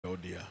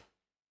dia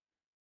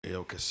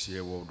eyo kese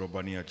wo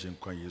dobani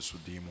agenkwa Yesu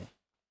dimo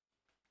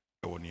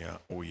ewonia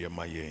oye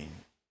mayen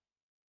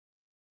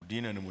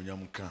dina ne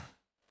munyamka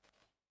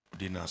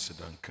dina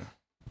sedanka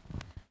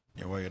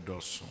yawa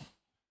yedoso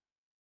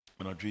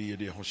manadwi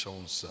yede ho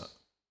hyawonsa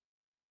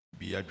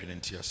bi adwene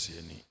ntiase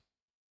ani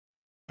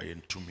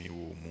ayentumi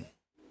wo mu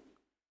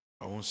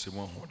awonse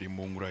mo hode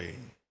monwura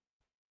yen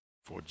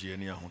for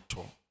gieni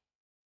ahoto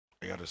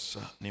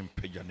ayaresa ne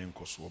mpagya ne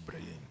nkoso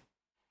obrayen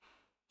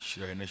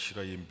shira na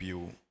shira yen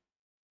bio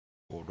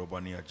o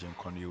dobani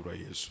agenkwa ne yura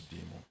Yesu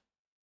dimo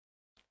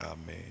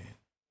amen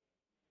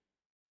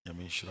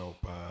yami shira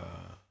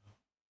opa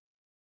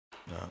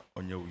na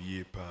onya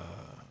wiye pa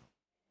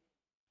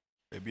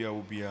ebia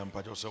obia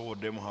mpacho se wo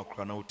dem ha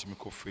kra na otimi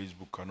ko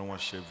Facebook na wa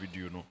share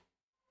video no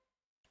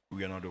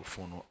we are not the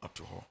phone at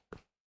ho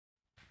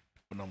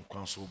unam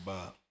kwanso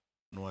ba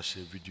no wa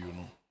share video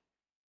no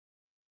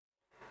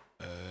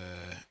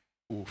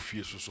o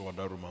fie so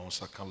wadaro ma on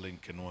saka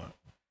link no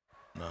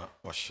na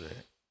wa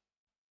share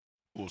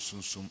o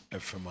sunsum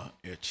FM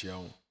e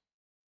chiao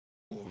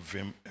o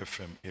Vim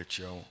FM e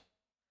chiao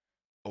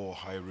o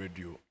High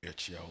Radio e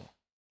chiao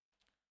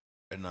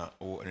ena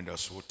o enda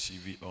so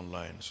TV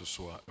online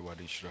so a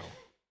ewade shirawo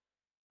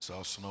so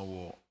also na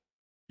wo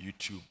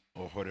YouTube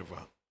or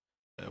whatever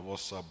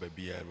WhatsApp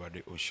baby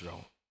ewade o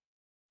shirawo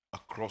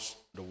across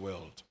the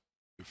world,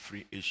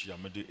 free Asia,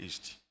 Middle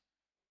East,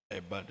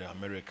 about the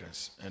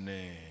Americans and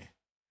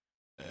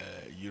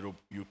Europe,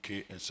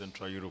 UK and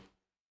Central Europe,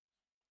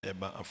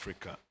 about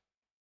Africa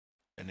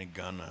and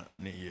Ghana,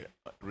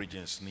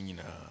 regions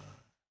nina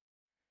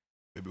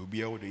baby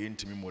be out the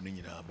intimate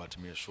morning but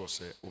me sure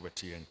say over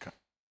tea and can.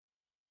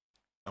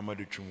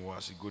 Amadu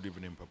Chumwasi, good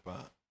evening,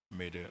 Papa.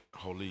 May the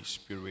Holy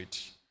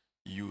Spirit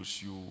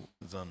use you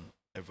than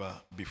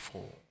ever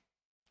before.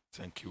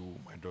 Thank you,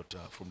 my daughter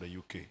from the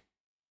UK.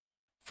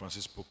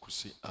 Francis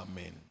Pokusi,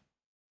 amen.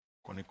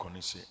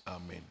 Koni say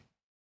amen.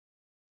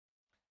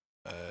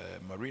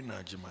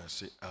 Marina Jima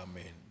say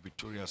amen.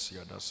 Victoria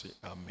Siada say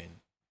amen.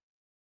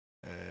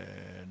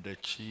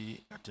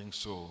 Dechi, I think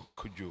so.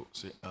 Kujo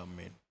say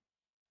amen.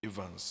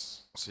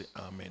 Evans say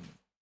amen.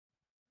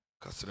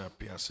 Kasra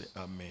Pia say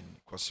amen.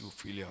 Kwasi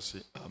Ophelia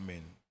say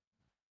amen.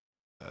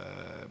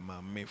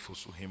 Mame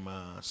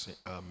Fosuhima say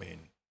amen.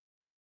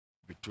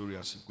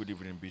 Victoria say good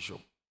evening,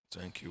 Bishop.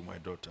 Thank you, my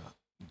daughter.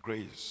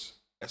 Grace,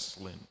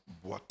 excellent,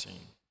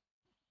 Boating.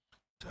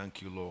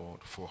 Thank you,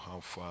 Lord, for how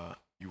far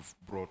you've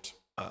brought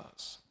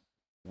us.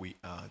 We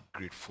are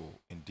grateful.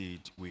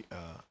 Indeed, we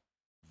are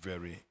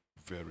very,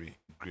 very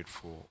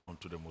grateful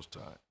unto the Most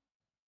High.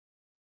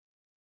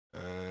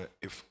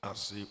 If I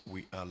say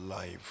we are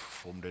live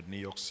from the New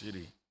York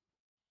City,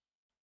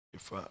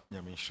 if I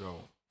am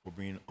sure for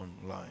being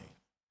online,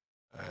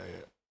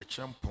 a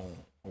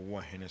champion or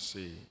one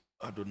Hennessy,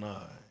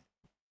 Adonai,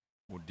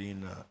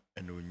 Modena,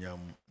 and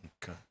Unyam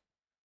Nka.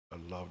 I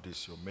love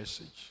this, your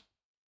message.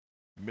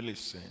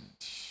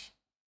 Millicent,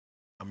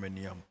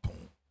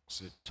 Ameniampon,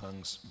 say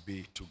thanks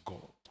be to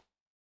God.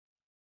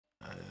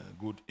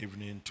 Good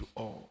evening to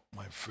all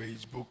my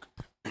Facebook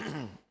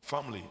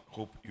family.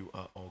 Hope you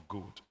are all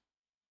good.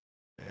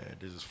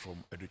 This is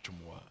from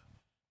Edichumwa.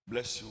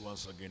 Bless you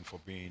once again for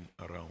being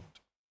around.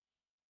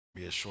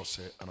 Be sure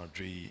say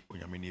anadre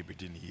onyamini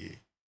bedin ye.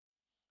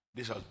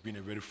 This has been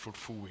a very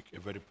fruitful week, a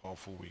very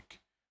powerful week,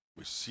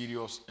 with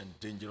serious and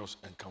dangerous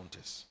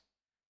encounters.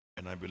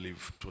 And I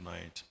believe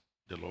tonight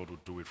the Lord will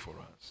do it for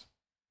us.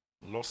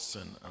 Lord's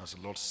Son and as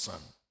Lord's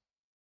Son,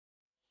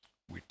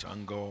 we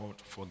thank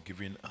God for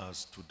giving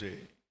us today.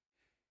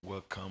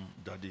 Welcome,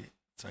 Daddy.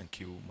 Thank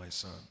you, my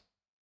son.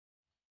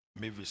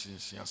 May we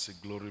sincerely say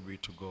glory be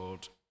to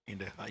God in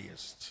the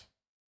highest.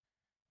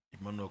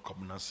 Emmanuel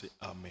Kobna say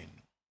amen.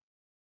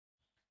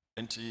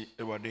 Enti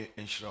ewade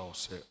enshira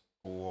say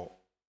o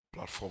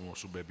platform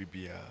so baby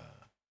bia.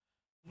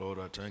 Lord,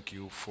 I thank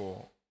you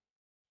for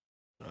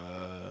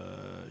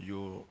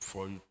you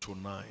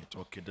tonight.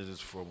 Okay, this is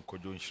from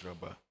Kojo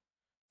Nshiraba.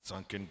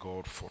 Thanking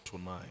God for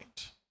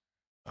tonight.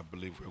 I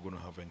believe we're going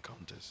to have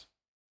encounters.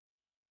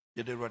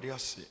 Yede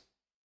radiasi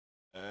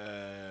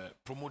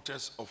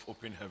promoters of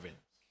open heaven.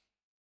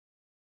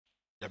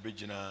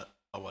 Yabejina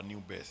our new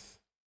birth.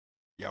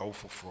 Ya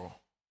ofofro.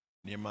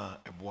 Niema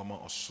ebuama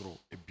osoro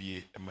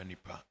ebie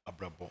emanipa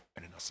abrabo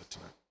ene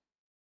nasetena.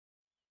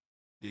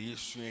 Ye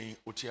Yesu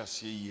oti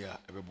ase yi a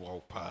ebeboa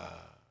wo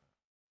pa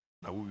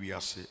na wo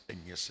wiase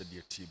enye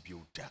sede tie bi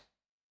oda.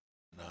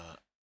 Na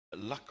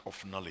lack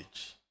of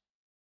knowledge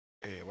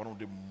one of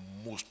the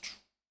most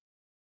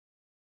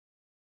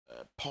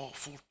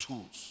powerful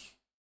tools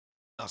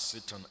that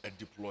Satan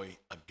deploy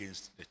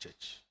against the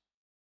church.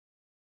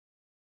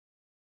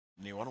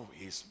 One of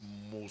his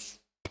most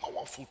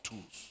powerful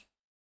tools,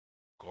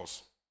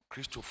 because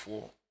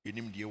Christopher in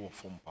him the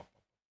form papa.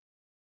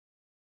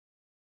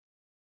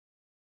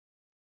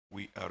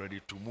 We are ready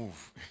to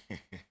move.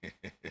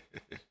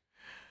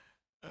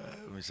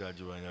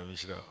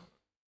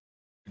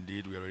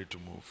 Indeed, we are ready to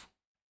move.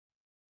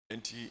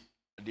 And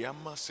the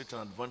amma Satan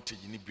advantage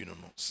in Ibino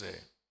say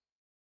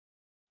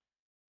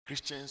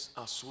Christians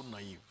are so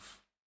naive.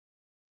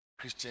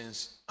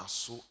 Christians are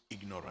so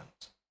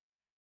ignorant.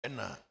 And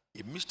a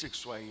mistake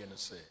so I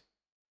say,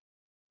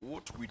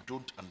 what we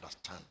don't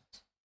understand,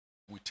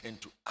 we tend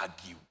to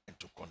argue and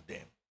to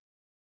condemn.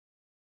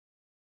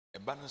 A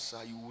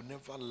banasa, you will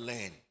never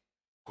learn.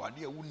 But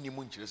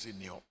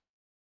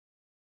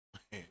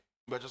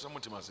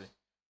someone to say,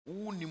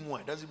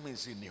 it doesn't mean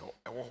say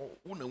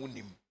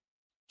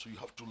so you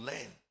have to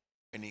learn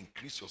and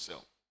increase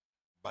yourself.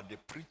 But the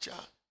preacher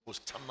will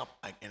stand up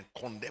and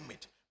condemn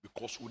it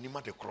because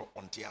unima the crow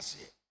on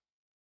tiase.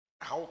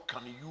 How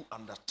can you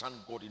understand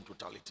God in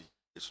totality?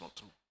 It's not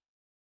true.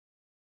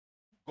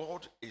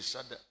 God is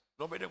said that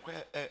nobody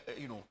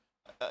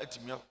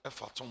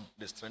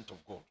the strength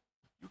of God.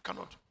 You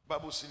cannot.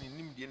 Bible says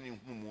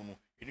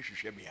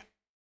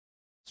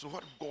so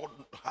what God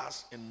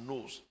has and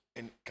knows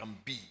and can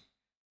be,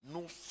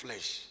 no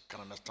flesh can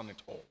understand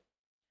it all.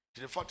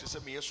 The fact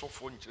is, me so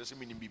for me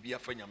me bibia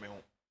fa nyame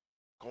ho.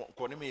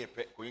 Ko ne me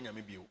yepe ko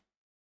nyame bio.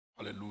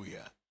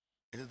 Hallelujah.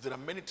 And there are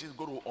many things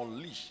God will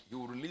unleash. He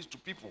will release to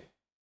people.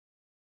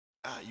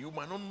 You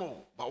might not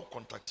know, but I'll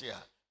contact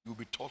here. You'll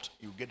be taught,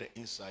 you get the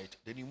insight,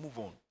 then you move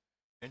on.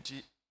 And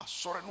I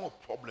saw no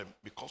problem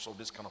because of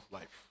this kind of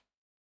life.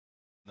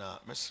 Now,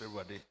 Mr.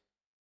 Rade,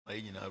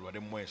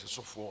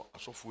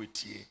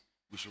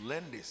 we should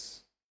learn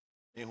this.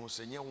 And who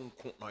say, "Yeah, won't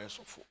quote now,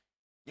 so for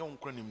young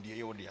cranium,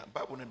 the Aodia,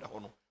 Bible and the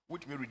honor,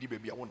 which may read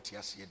baby, I want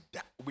to see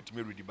that, which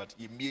may read, but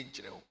you mean,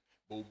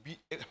 but be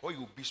how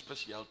you be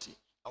specialty.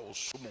 I will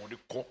so more the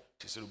call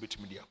to say, bit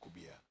media could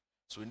be.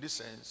 So, in this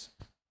sense,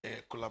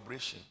 a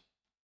collaboration,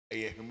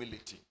 a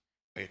humility,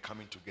 a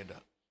coming together.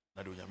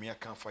 Now, the Yamia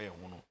can't fire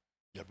one,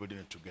 you're building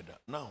it together.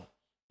 Now,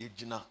 your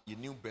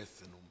new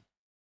birth,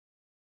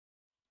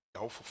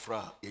 for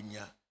fra,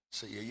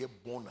 say, you're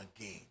born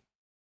again.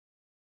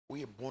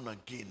 We are born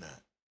again.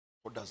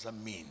 What does that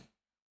mean?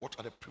 What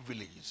are the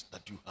privileges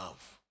that you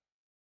have?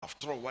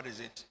 After all, what is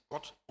it?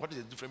 What is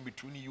the difference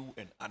between you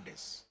and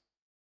others?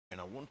 And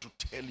I want to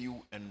tell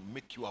you and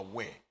make you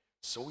aware.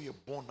 So we are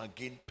born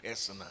again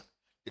person.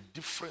 The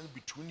difference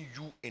between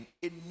you and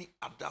any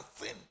other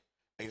thing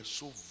is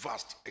so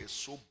vast, is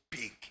so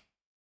big.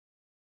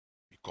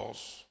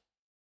 Because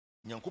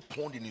Nyanko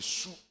pond in his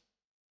soup,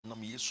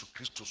 Nam Yesu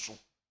Christo so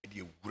a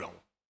ground.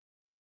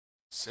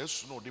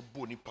 Says no the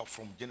bony part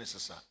from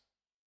Genesis.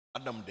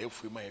 Adam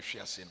therefore my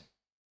sin.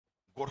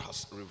 God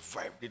has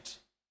revived it,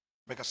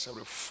 make us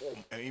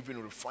reform and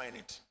even refine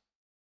it.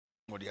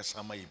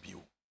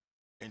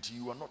 And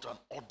you are not an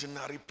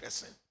ordinary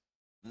person.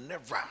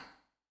 Never.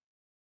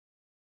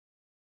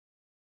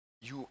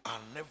 You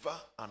are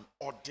never an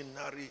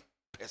ordinary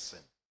person.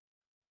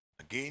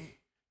 Again,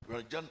 you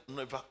are just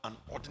never an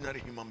ordinary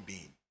human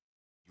being.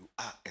 You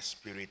are a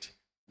spirit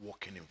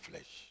walking in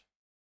flesh.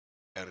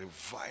 A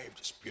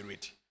revived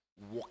spirit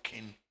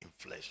walking in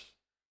flesh.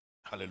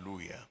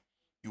 Hallelujah.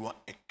 You are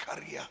a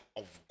carrier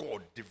of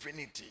God,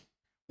 divinity.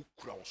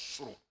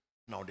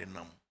 Now the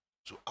name.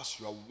 So as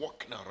you are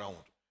walking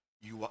around,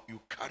 you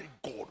carry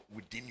God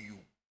within you.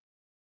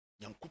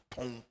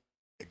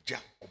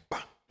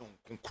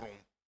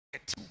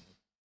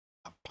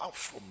 Apart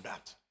from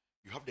that,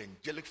 you have the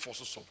angelic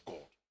forces of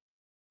God.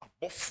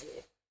 Above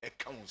four,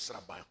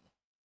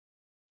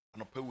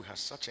 and we have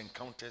such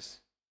encounters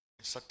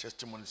and such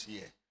testimonies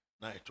here.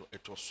 Now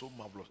it was so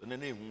marvelous. And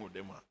then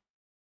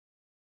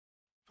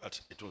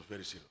but it was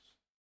very serious.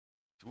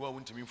 If you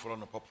want to be for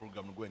an upper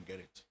program, go and get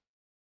it.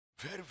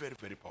 Very, very,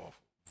 very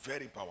powerful.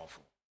 Very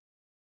powerful.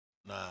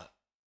 Now,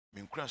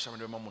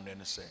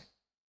 say,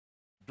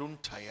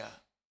 don't tire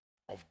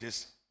of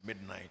these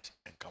midnight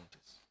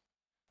encounters.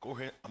 Go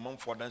ahead among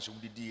four dancing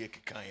with the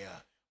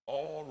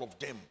all of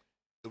them,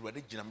 they were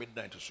at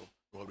midnight or so,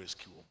 will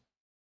rescue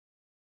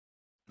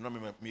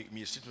them.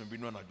 Me statement be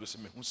known as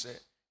who say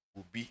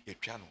will be a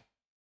channel.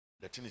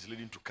 The thing is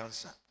leading to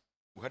cancer.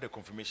 We had a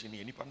confirmation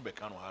here. Nipan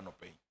Bekano had no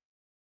pain.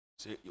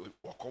 Say,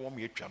 walk on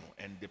me a channel,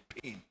 and the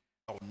pain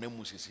our name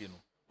was here.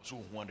 So,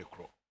 one the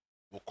crop.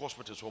 Of course,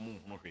 but it's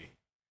almost no pain.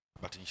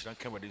 But in Sri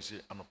Lanka, they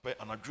say,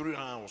 and a jury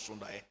was on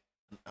die,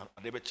 and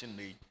a debachin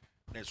lay,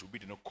 next will be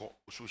no court,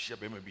 so she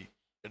maybe,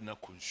 and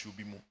not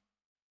consume more.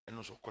 And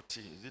also,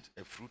 is it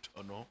a fruit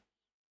or no?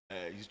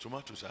 Is it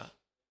tomatoes, huh?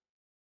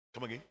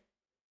 Come again?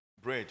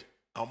 Bread.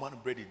 Our man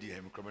bread, dear,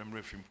 I'm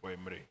remembering him for a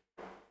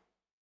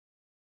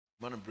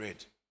man of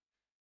bread.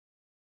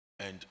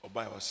 And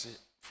Obai was say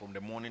from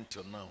the morning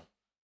till now,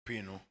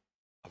 pain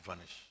have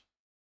vanished.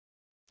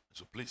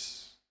 So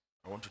please,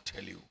 I want to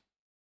tell you,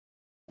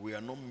 we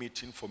are not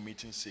meeting for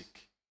meeting's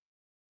sake.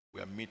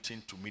 We are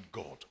meeting to meet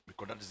God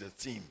because that is the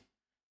theme,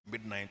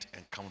 midnight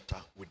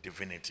encounter with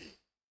divinity.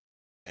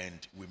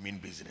 And we mean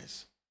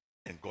business.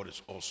 And God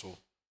is also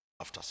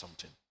after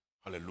something.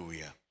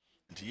 Hallelujah.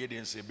 And here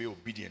they say, be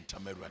obedient to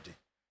Merade.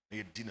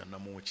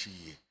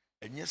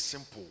 And yes,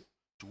 simple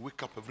to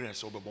wake up every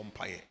night and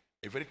say,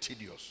 a very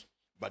tedious.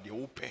 But the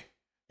open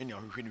in your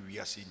when we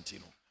are seeing,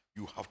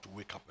 you have to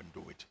wake up and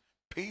do it.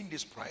 Paying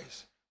this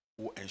price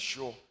will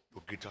ensure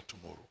your greater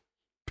tomorrow.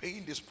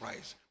 Paying this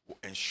price will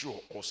ensure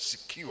or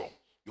secure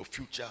your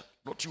future,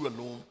 not you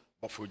alone,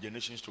 but for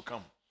generations to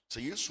come.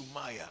 Say yes,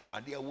 Maya,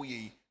 adia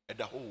we at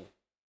the whole.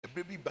 A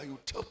baby by you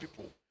tell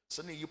people,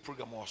 sending you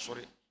program or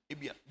sorry, it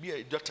be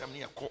a that time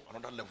near call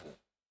another level.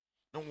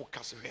 No more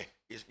castle here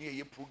is near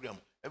your program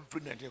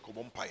every night you come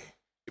umpire.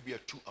 It be a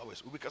 2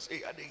 hours. Because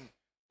I didn't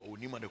or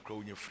Nima the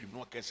crow in your free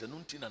no can say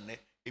nuntin and ne,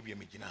 it be a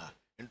magina,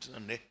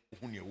 and ne,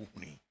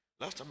 uhuni.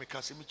 Last time I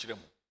can see me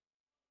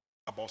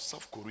about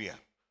South Korea.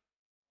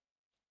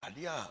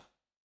 Adia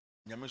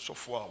Nyame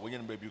sofo a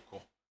woyen baby ko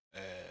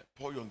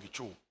Paul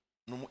Yongicho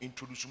no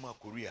introduce ma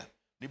Korea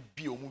ne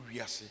bi o mu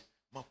wiase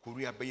ma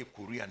Korea be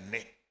Korea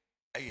ne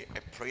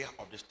a prayer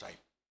of this type.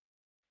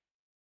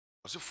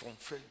 Also from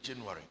 1st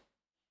January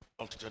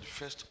until the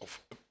 1st of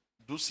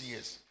those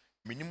years,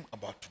 minimum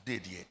about today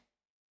there.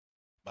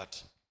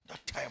 But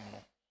that time no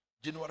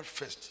January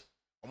 1st,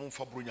 omo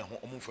fa bronya ho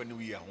omo fa new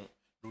year ho,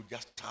 they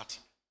just start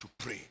to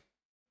pray.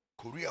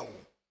 Korea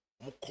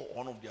omo call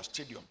one of their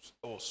stadiums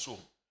or so.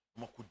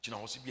 Makujina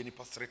was be any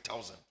past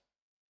 3,000.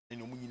 And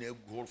you mean a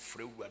gold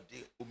free word,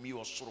 Omi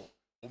or Soro,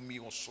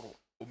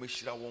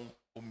 Omeshira won,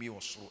 Omi or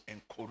Soro.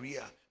 And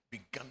Korea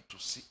began to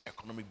see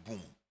economic boom.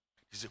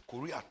 It's a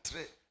Korea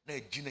trade, na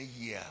Gina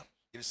year.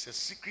 It is a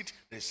secret,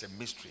 there is a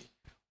mystery.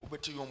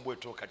 Ubeti young boy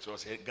talk at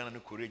us, Ghana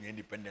Korean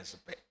independence.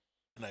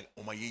 And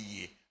I,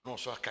 ye, no,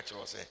 so I catch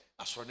us,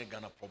 I saw the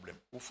Ghana problem.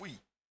 Ufui,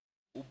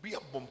 Ubi a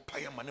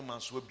bompire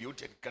manimans will be able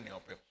to can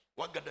help him.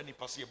 What got any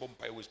passy a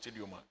bompire with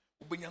stadium?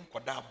 Ubenyan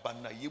kwada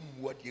bana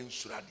yemuwa di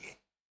ensurade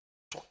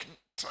talking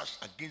trash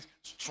against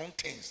strong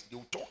things. They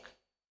will talk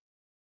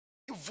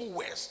evil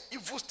words,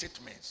 evil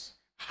statements,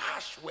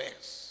 harsh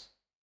words.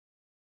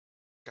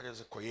 Kaya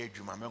se koye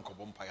adwuma men ko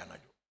bompa ya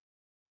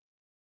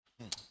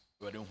najo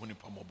we don huni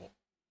pamobo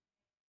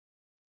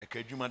e ka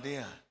adwuma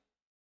den a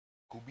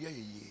ko bia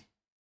yeye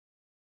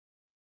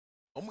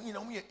omunyina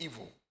omu ye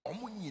evil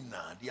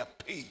omunyina they are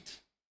paid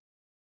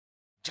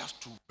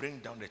just to bring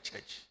down the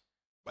church.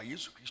 But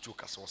Jesus Christ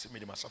kasa was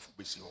made masafu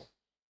besi ho,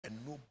 and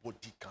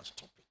nobody can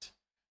stop it.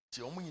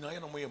 See, omunyina ya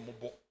no moye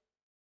mobo.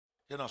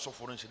 They na so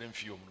for them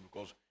fear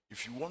because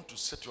if you want to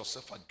set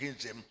yourself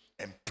against them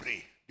and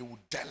pray, they will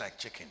die like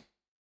chicken.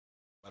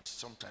 But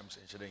sometimes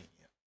in here.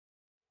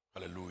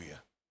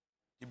 Hallelujah.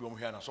 If you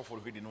here and so for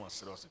we no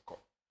answer us call.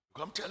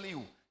 Because I'm telling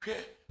you, here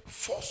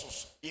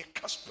forces,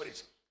 a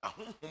spirit, a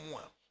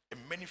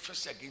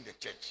manifest against the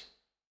church,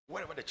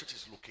 wherever the church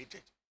is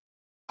located.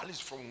 At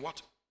least from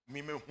what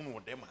me who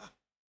them are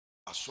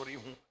sorry who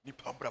ni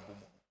pabrabo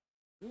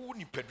who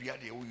ni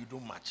pedriade you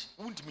don't match.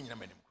 Won't mean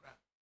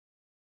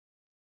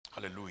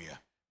hallelujah.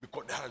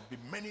 Because there has been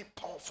many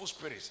powerful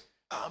spirits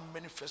are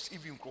manifest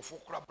even krofo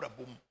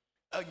krababum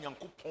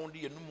anyankopon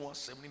de enum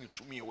asem ni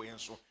tumi e wen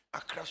so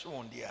akrash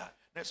on there.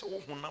 Na say wo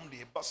honam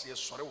de bas ye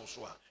sore wo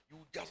so a you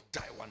just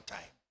die one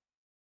time.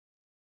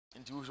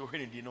 Nti wo so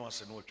hwene di na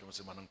wase no atwem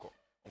se mananko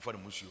onfa na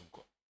musuo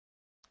nko.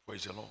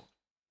 Praise the Lord.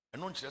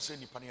 And non say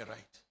nipa na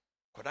right.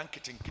 Kodan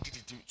kiti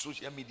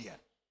social media.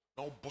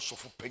 No boss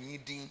of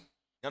penyidin.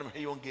 Yanam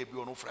he young girl be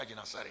on frage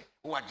na sare.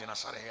 Wo agye na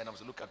sare here na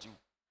say look at you.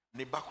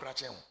 Ne bakura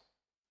che ho.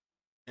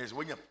 Yes,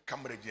 when you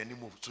camera journey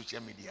move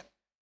social media.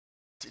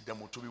 Ti da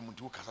moto bi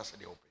muntu kasa se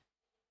de ope.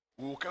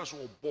 We can so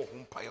bo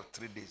home pie of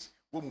 3 days.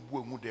 We mu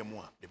bu emu dem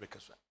a de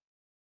bekasa.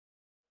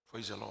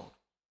 Praise the Lord.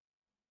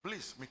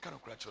 Please, me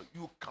cannot cry.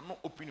 You cannot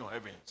open your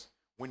heavens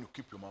when you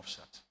keep your mouth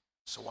shut.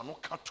 So we no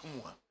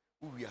katumwa.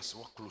 We are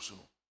so close no.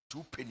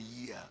 2 penny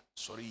year,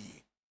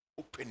 sorry,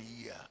 open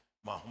year,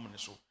 my home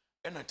so.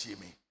 And I tell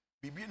me,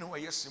 Bibi no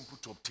way simple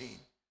to obtain.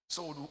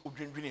 So do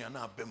Udrinvini and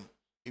Abem,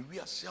 if we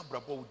are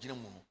Sabrabo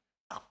General,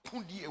 a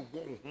pundi a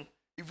wall,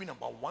 even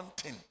about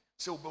 110.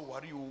 So,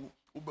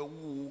 Uber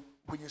woo,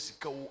 when you see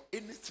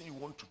anything you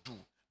want to do,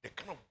 the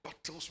kind of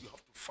battles you have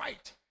to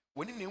fight.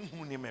 When you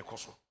name a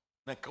coso,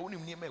 na kauni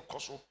name a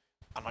coso,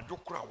 and a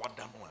jokra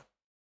wadanoa.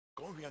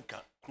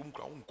 Convianca, Krum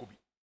Crown Kobi.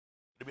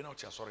 The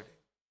Benautia sorry.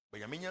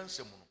 But Yaminian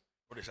Semono.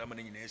 Or the shaman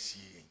in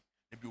SCA,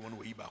 maybe one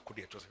way back could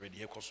have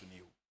already a cost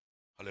new.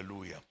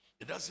 Hallelujah.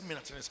 It doesn't mean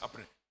that it's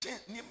happening.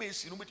 Near me,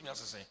 see, nobody has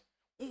to say,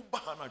 oh,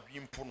 Bahana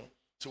dream pono.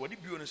 So, what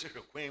if you want to say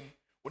her claim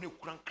when you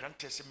can't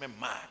test him,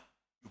 man,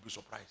 you'll be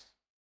surprised.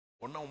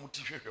 Or now,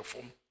 multi-share her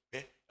form,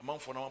 a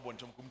month for now, I want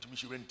to come to me,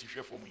 she rent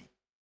t-shirt for me.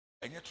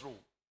 And yet, true.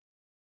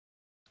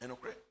 And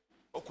okay,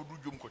 or could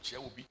do coach,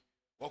 will be,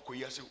 or could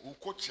you say, oh,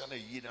 coach, and a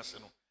year,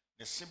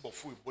 the symbol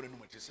for a body,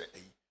 to say, a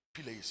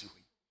pillar is you.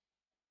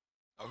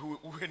 Who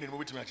in the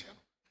movie match?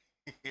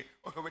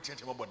 Oh, what's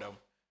your about them?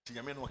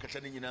 Tiamen or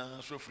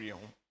Catalina so free home.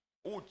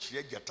 Oh,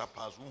 Chiajata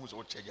pass, who's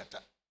or Chiajata.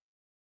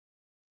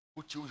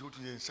 Who choose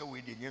to say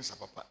we did Yensa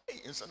Papa,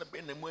 and son of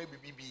Ben and Moy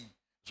BB.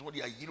 So what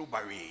are you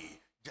barry?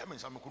 Jamming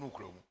some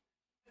Kunukro.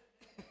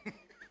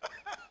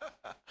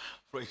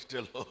 Praise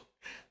the Lord.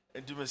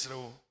 And you must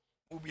know,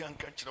 Ubi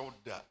uncatch out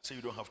that, so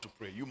you don't have to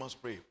pray. You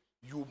must pray.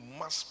 You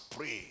must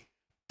pray.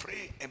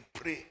 Pray and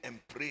pray and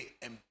pray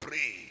and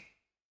pray.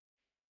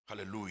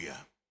 Hallelujah.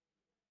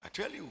 I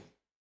tell you,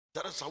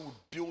 that is how we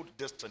build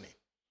destiny.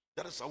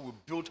 That is how we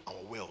build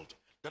our world.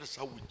 That is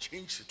how we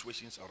change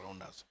situations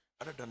around us.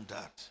 Other than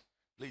that,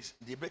 please,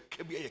 the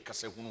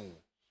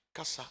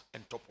kasa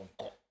and top on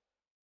call.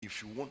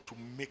 If you want to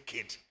make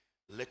it,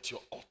 let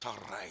your altar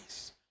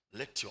rise.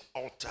 Let your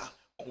altar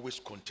always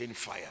contain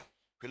fire.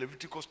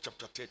 Leviticus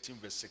chapter 13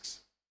 verse 6.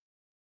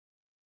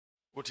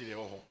 What is it?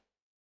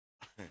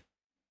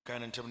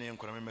 Kind of tell me, I'm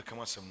going to make a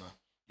massive now.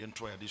 Yen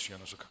try this year,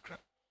 no so kakra.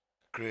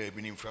 Create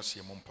been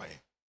infrasia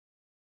mumpire.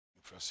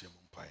 Infrasia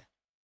mumpire.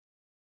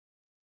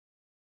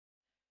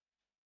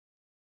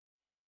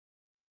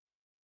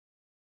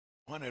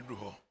 One I do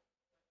ho.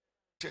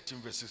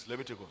 13 verses,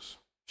 Leviticus.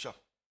 Sharp.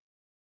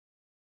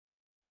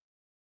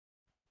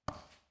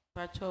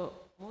 Pacho,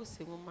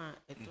 most woman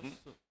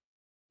etoso.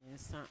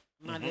 Yensa.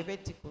 Na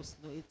Leviticus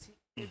no eti.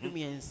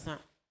 Edumi yensa.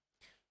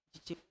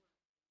 Chichi.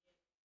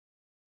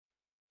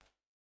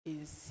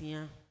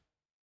 Insia.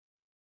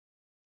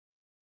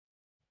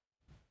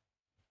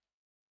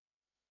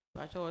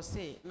 Pacho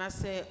say, na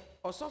se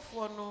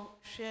osofo no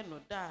hwe no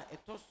da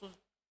etoso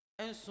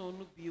enso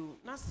no bio.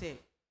 Na se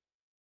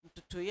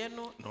ntutoye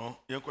no. No,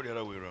 you go the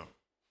other way around.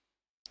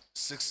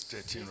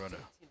 6:13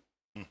 rather.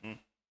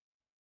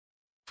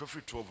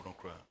 12 no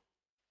cry.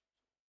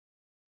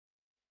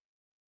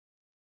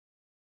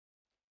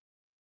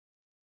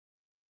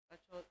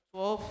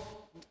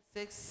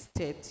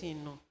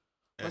 12:6:13 no.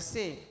 Or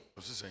say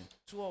what's he saying?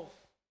 12.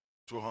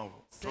 12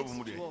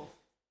 12.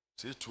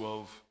 Say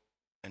 12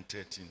 and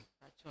 13.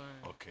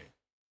 Okay.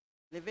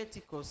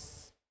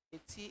 Leviticus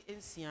eti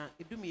ensia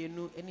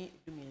edumienu eni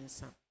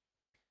edumiensa.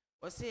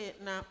 Or say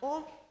na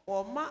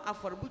oma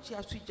aforbuchi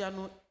asuja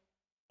no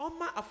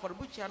oma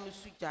aforbuchi anu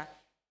suja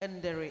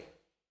endere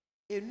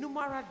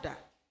enumarada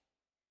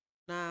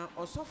na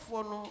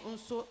osofo no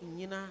nso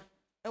nyina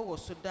ewo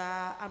so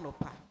da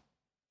anopa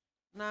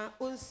na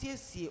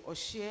onsiesie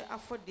ohye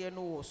afode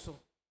no wo so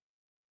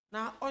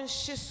na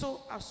onhye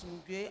so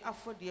asumdwe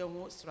afode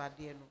ho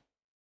srade no.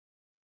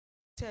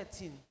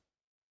 13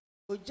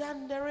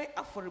 ojandere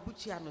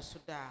aforbuchi anu so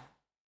da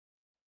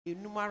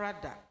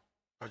enumarada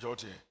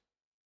Ajote.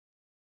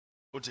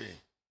 Ote.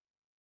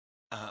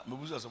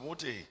 Mebuza some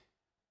ote.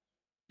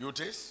 You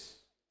taste?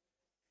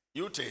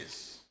 You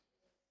taste.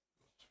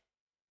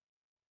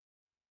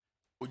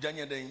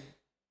 Ujanya den.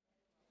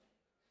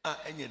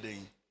 Enye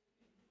den.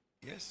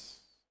 Yes.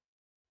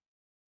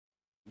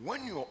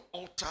 When your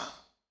altar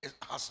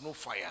has no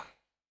fire,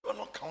 you are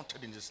not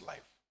counted in this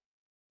life.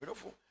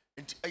 Therefore,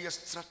 it's a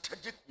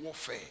strategic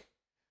warfare.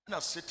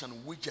 And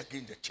Satan wage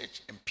against the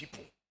church and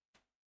people.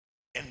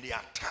 And they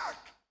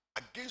attack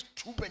against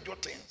two major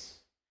things: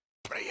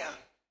 prayer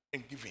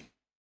and giving.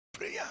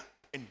 Prayer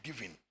and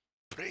giving.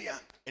 Prayer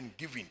and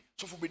giving.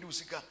 So for bedi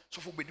usika,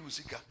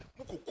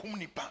 muko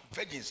kumnipa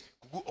virgins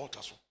kugu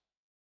altar so.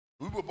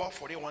 We will about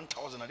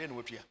 41,000 and then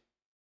what here?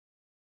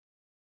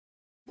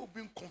 We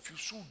being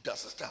confused da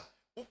sister.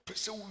 O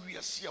pese we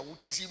are see our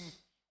team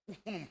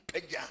uhunum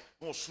peja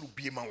no suru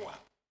biema wa.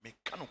 Me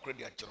kanu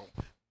credit ajero.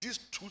 These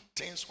two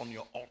things on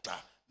your altar,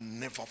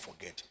 never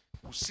forget.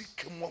 We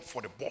seek more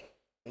for the ball,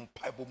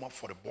 umpaibo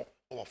for the ball,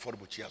 or for the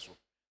buchiaso.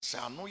 Say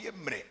I know ye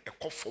mre a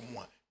call for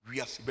more. We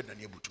are better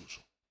than able to.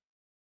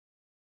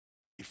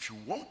 If you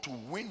want to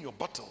win your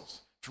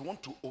battles, if you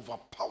want to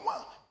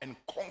overpower and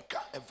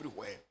conquer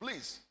everywhere,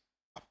 please,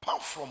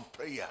 apart from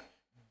prayer,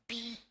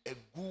 be a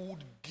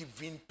good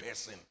giving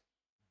person.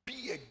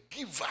 Be a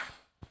giver.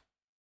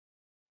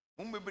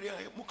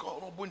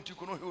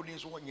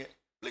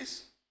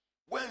 Please,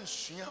 when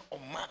suya or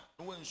ma,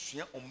 when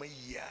suya or ma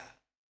ya.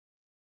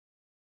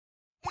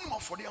 One more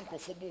for the uncle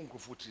for bone.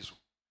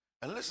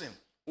 And listen,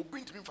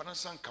 obin to me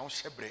financial count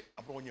shebre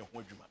abroad your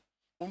home.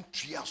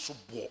 Tria so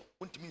bo,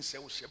 untimi say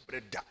o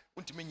shebre da,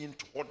 untimi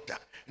into order,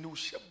 and o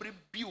shebre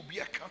bi obi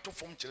account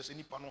from Chelsea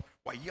ni pano,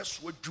 why yes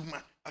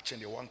wadjuma,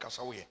 actually one cast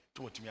away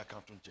to what me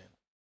account on chain.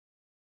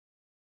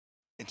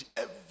 In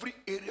every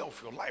area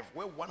of your life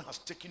where one has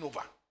taken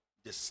over,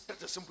 just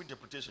that's a simple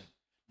interpretation.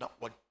 Now,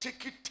 what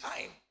take it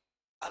time,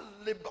 I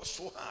labor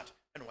so hard,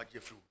 and what you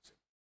feel.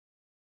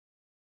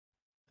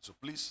 So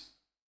please,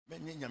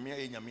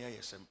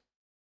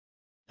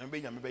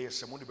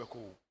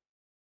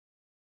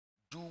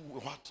 do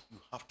what you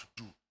have to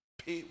do,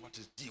 pay what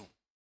is due,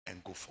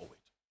 and go forward.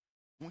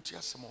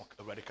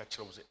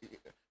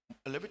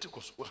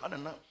 Leviticus,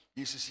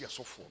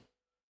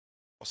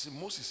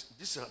 Moses,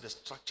 these are the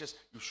structures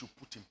you should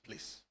put in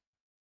place.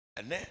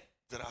 And then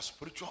there are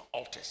spiritual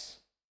altars.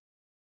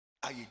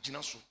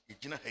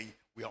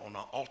 We are on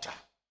our altar.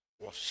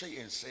 Or say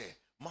and say,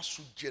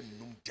 Masuja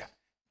Numda.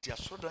 They are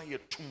so that your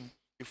tomb,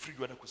 if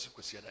you are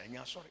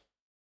not sorry.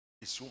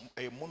 It's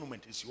a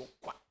monument, it's your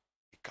qua.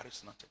 It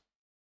carries nothing.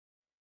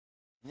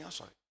 Yeah,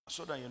 sorry. I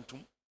saw that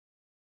yentum.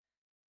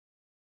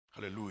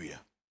 Hallelujah.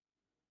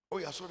 Oh,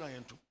 yeah, I saw that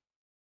yentum.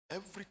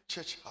 Every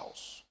church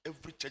house,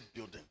 every church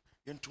building,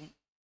 yentum,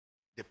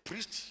 the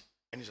priest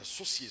and his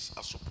associates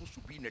are supposed to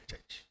be in a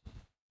church.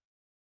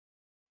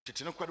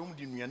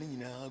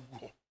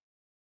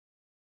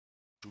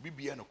 To be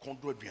beyond a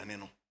condor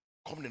bianeno,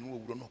 come and we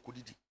don't know.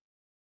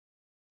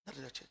 That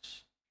is a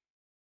church.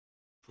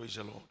 Praise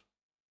the Lord.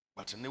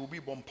 But there will be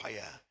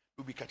vampire.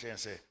 Will be catching and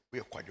say, we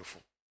are quite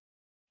full.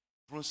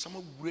 From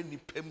some rainy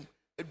pem,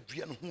 a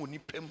drian who ni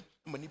pem,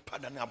 many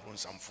pardon abron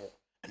some for.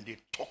 and they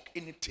talk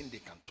anything they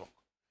can talk.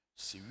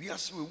 See, we are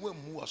so we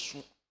move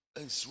so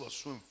and so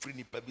free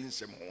nipa bin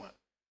sem ho a.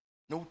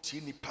 No tie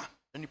nipa,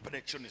 any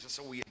connection is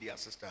so we their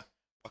sister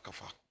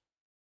Pakafa.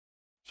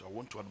 So I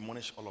want to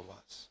admonish all of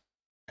us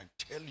and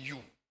tell you,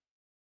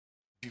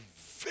 be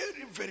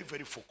very, very,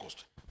 very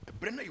focused. A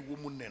brenda you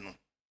woman neno.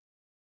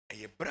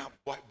 A bra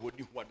boy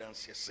body who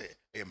dance say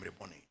I am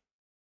reborn.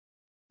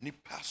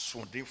 Nipa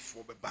sonde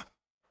for beba.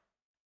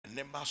 And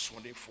then ma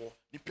sonde for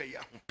nipa ya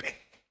humpe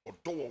or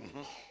do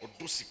or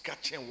do sika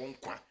chen won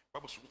kwa.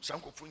 Bible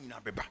sanko fu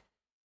nyina beba.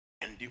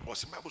 And the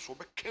was Bible so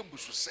be kembu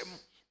so sem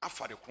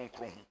afa de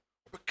kronkron.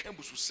 Be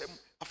kembu so sem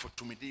afa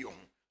tumide yon.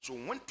 So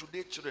when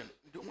today children,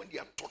 when they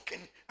are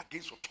talking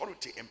against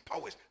authority and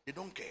powers, they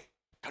don't care.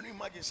 Can you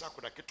imagine sa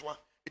kodaketwa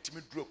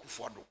etimi duro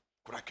Kuffour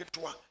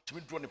kodaketwa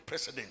etimi duro the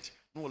president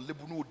no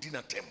lebu no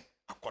dinner tem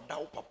akoda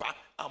wo papa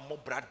amo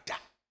brada.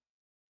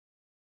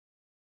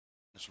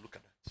 Let's look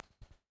at that.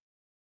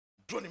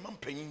 Duro ni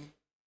mampanyin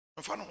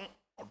mfa no ho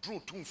oduro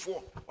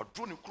tumfo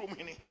oduro ni krom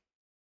hene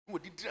no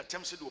di dinner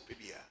tem se de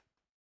opebia.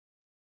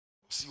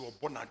 Si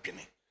obo na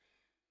adwene.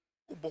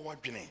 Obo wa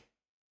adwene.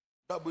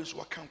 Bible is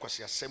wakan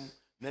kwase asem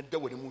na da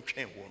wani mu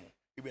twen wo no.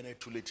 Even na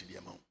too late the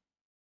amount.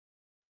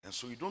 And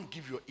so you don't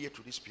give your ear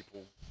to these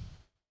people.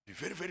 Be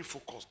very, very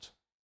focused.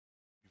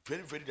 Be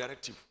very, very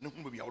directive. When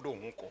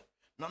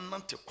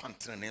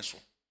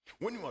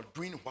you are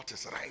doing what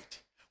is right,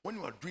 when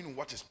you are doing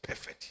what is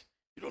perfect,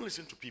 you don't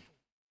listen to people.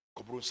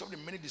 Some of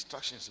the many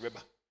distractions,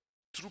 remember,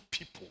 through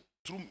people,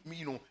 through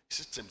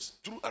systems,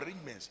 through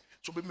arrangements.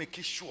 So we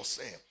make sure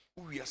say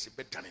we are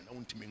better than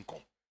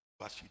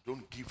but you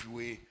don't give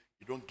way,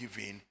 you don't give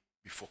in,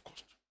 be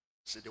focused.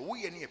 Say the way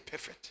you are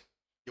perfect,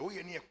 the way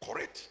you are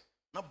correct.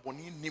 Not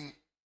boni nim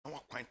na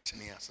wakwan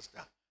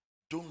sister.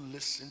 Don't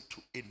listen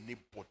to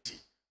anybody.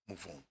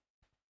 Move on.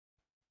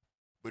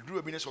 But do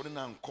a business or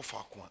na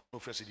nkofa kwa no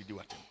first did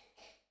what.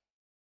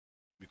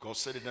 Because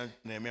said it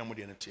na me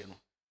amode na tie no.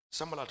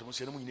 Somebody to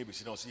say no nyine be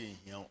si na o say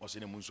hia o say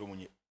na munso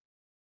munye.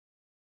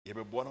 Ye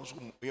be bo na so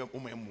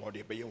umem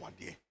de be ye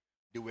wade.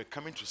 They were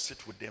coming to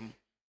sit with them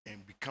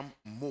and become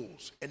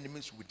moles,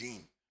 enemies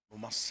within. No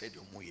must say the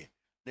moye.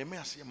 They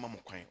may say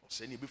mamu kwan o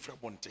say ni be fra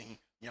bonten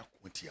nya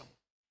kwantia.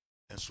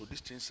 And so these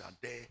things are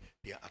there,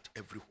 they are at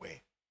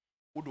everywhere.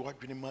 Who do I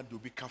dream mad? Do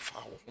be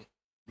foul?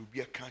 Do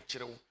be a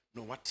catcher?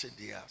 No, what said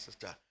they are,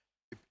 sister?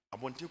 I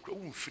want you to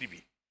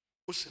freebie.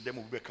 Who said them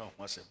will become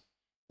once?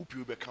 Who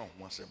will become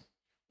once?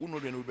 Who know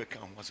then will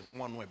become once?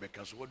 One way back.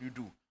 So what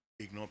do?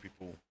 Ignore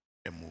people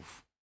and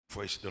move.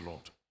 Praise the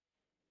Lord.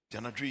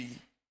 Janadri,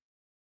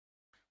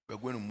 we're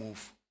going to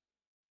move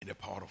in the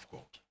power of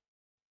God.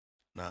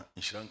 Now,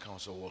 in Sri Lanka,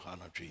 also,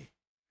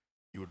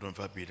 you will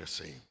never be the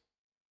same.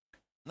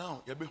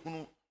 Now,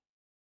 Yabehunu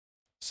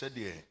said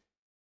the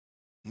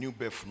new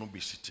birth no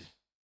be city.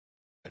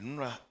 And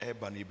Nura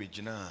Eba ni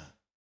bejina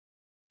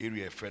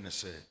area friend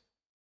said,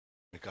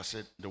 like I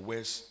said, the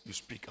words you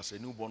speak as a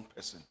newborn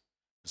person.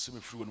 See me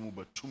free when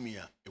move to me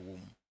a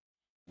womb.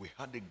 We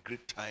had a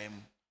great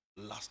time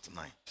last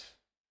night.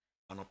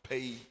 And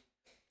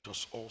it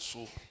was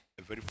also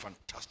a very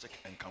fantastic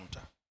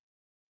encounter.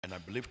 And I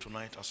believe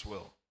tonight as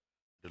well,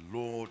 the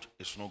Lord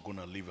is not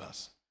gonna leave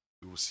us.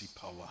 We will see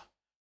power.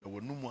 We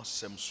no more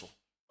sem so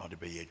now the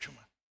be juma.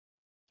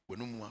 We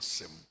no more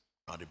sem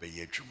now the be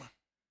juma.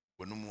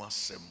 We no more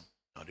sem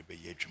now the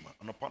be juma.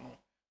 Anopano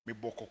me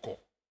bokoko.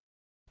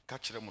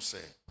 Catch them say,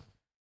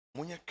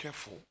 "Munye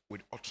careful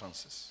with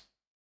utterances.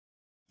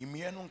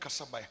 Imie no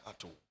nkasa by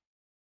heart o.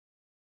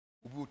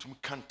 Ubi utumi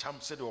kantam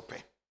se de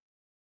ope.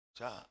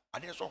 Sa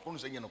ade so kono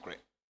se nye no kre.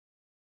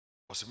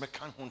 O se me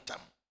kan hontam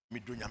me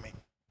do nyame.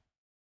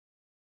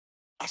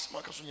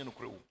 Asma ka so nye no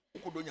kre o.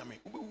 Uko do nyame.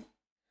 Ubi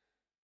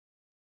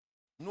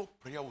no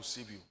prayer will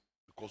save you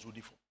because we're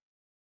different.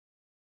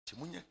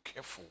 Timunya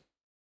careful.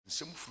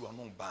 Nsem furu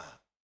anon ba.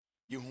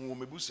 Yehu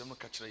mebu sem no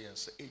catch yen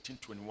say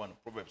 18:21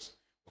 Proverbs.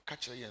 Or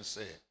catch yen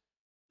say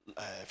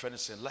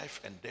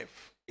life and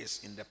death is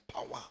in the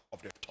power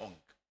of the tongue.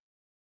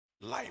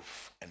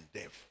 Life and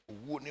death.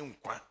 Wo ne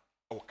nkwa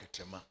o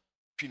ketema.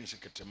 Finish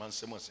ketema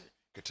nsem say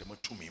ketema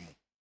tumi mu.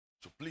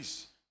 So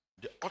please,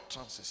 the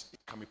utterances,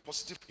 it can be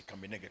positive, it can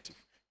be negative.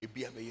 It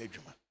be a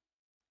adwuma.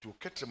 To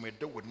ketema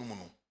de wonu mu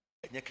no.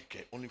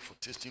 Only for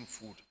tasting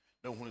food.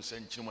 Now, when you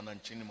send children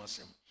and children,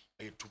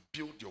 to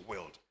build your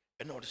world,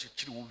 and now the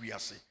children will be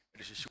as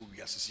a show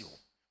we as you.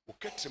 We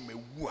catch them a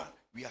woo,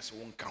 we as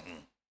one count.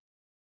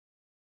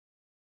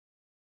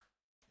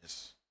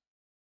 Yes.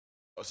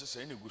 I was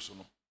saying, good so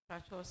no.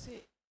 I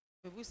say,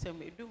 we say,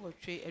 we do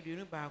what trade at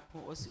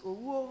Unibaco or see,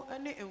 oh,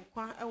 any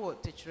inquire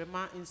what teacher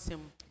in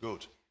sim.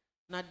 Good.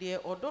 Now, dear,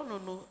 or don't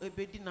know a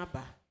bedi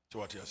naba. So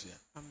what you say?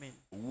 Amen.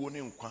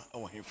 Warning,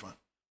 our hinfa,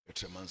 a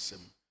treman sim.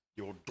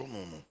 Your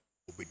dono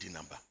obedi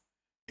number.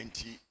 And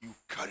you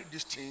carry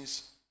these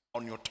things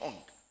on your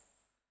tongue.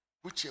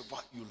 Whichever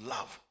you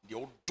love, the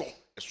old door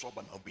is so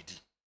and obedi.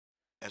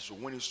 And so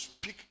when you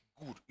speak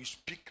good, you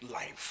speak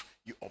life,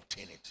 you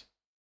obtain it.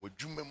 With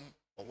jumem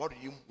or what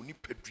you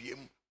need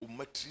pedrium or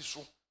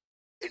matriso,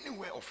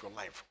 anywhere of your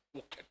life,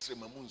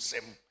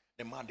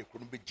 the man de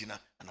kono be gina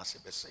anase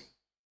be say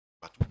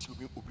but uti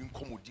obi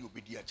nkomodi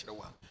obedi a kire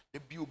wa de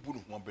bi obu no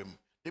ho bam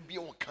de bi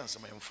o kan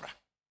sama emfra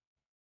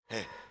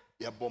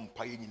ya bom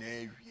pa ye nyina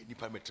wie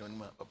nipa metan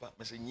ma papa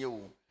me se nye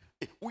o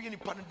wo ye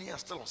nipa no dia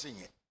still o se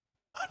nye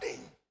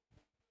aden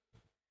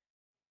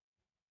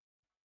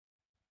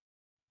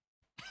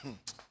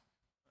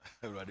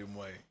Everybody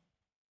moy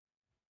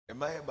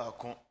emaye ba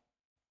kon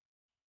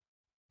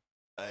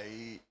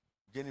ai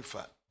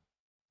Jennifer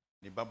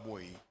ni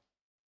baboy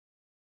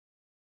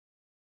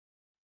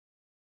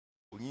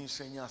onyin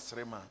senya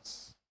 3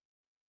 months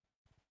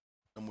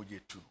na moje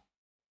 2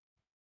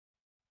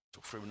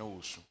 to frame na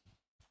wosu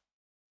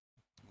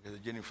because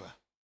Jennifer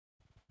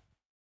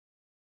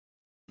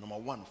number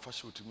 1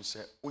 first what me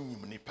say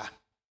onyim nipa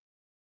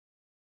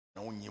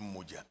na onyim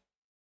moja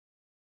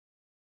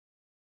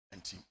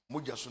anti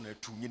moja so na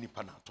 2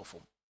 nipa na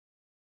atofom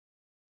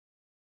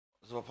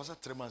so papa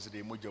 3 months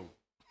de moja o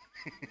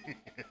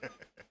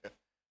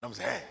nam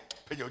say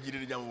peja ojide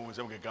de jam mo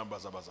say mo kan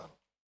basa basa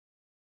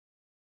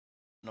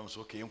nam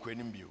so okay enko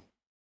enim bio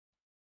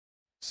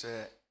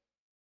say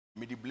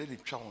me di blade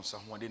twa won sa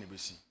ho ade na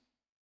besi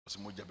o se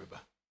moja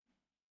beba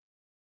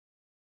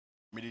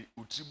me di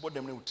utri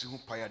bodem na utri ho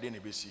paya de na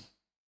besi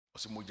o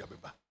se moja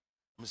beba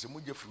me se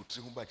moja fru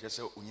utri ho ba che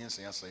say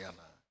onyensen asaya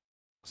na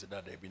o se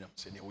dada bi na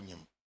se ne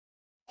onyem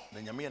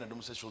na nyame na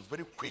dum say she was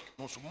very quick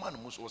no so man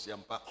mo so se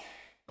ampa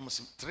na me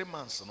se 3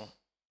 months no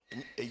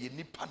eye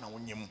nipa na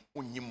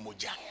onyem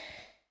moja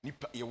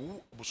nipa ye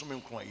wu bosome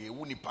nkron ye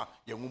wu nipa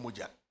ye wu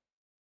moja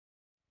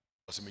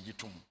o se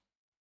megitum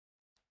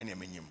ene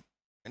menyem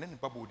ene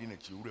nipa bo di na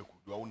chi wura ku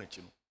do awu na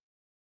chi no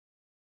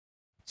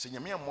se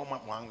nyame ammo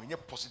ma nye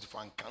positive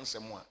and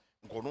cancer mo a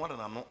nkono ada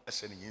na no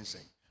ese ne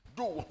nyensen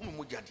do wo hu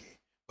moja de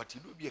but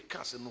you do be a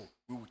case no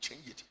we will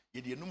change it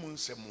ye de enum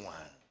nsem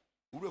a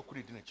wura ku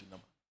di na chi na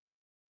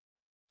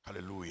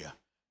hallelujah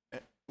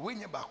when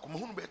you back come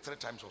hunu be 3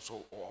 times or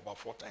so or about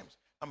 4 times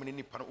I mean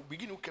nipa no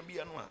begin can be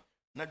anu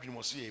na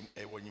dwemo so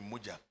e wonyi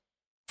moja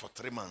for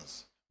 3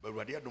 months but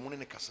we dey do money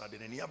ne kasa de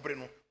na abre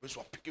no we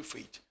so pick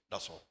faith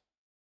that's all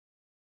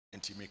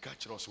and to make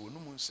catch us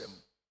wonum nsem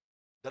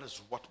that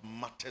is what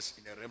matters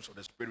in the realms of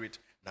the spirit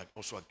and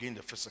also again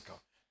the physical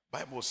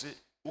Bible say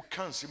who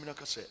can similar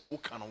ka say who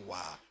can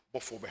wa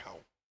before be how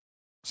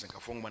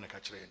senkafo ngma na ka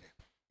kire ne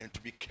and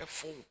to be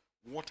careful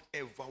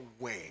whatever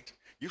word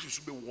you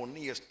should be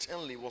warning as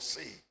Stanley will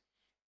say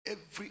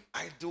every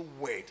idle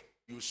word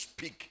you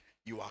speak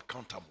you are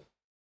accountable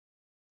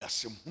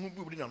asem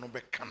hu bi na no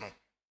be ka no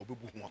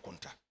obebu hu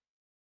akonta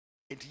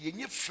enti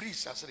yenye free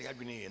sasere ya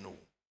dwene ye no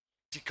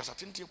ti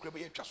kasatente kura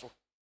be yatwa so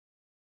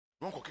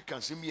no ko keka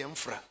nsem ye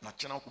mfra na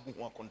kyena ko bu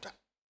hu akonta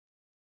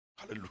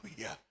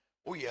hallelujah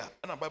oh yeah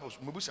and Bible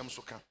mebusam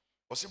so ka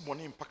o se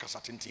bone mpa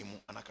kasatente mu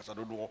ana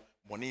kasadodo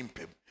bone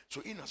mpem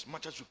so in as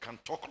much as you can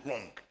talk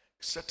long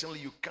certainly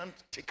you can't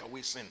take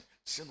away sin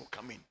will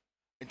come in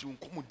enti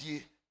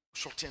unkomodie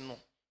shorten no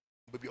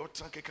baby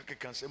otan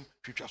keka nsem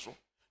twetwa so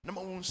na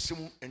ma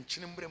wonsem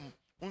enkyene mbrem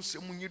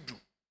wonsem nyedu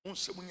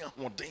wonsem nya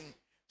hoden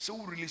se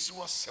wo release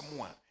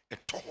wasem a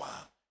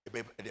etowa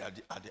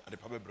ade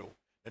pa bebreo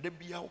na da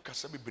bia wo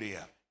kasa bebre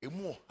a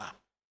emu ha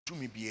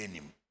tumi bia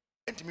anim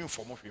enti me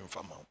inform hwe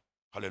mfama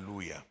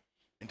hallelujah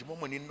enti mo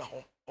mani na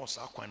ho o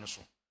sa kwan no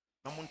so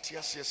na mo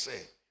ntia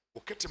se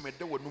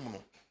oketemede wanum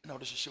no na wo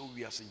de hye wo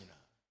wiase nyina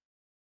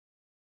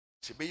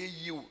se be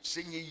yiw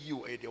se nye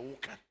yiw e de wo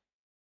ka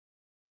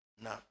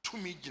na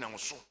tumi gina wo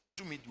so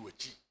tumi di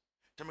wachi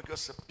temeka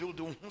se build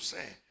wo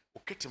se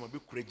oketema be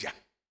kuraja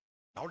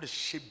na wo de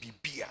hye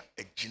bibia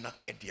agina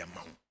e de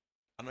ama wo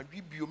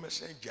anadwi bio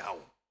message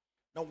awo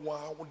na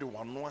wo de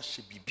wano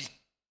ahye bibi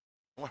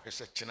na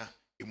hwese kyena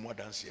emu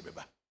adanse e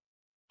beba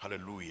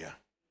hallelujah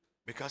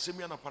because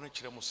me anapa na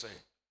kire mo say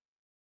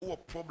wo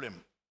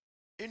problem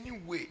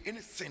anyway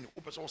anything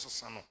wo pese wo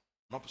sesa no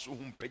na pese wo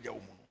mpagya wo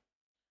mu no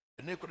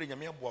ene ko de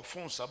nyame aboa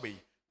phones abai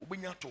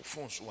obenya to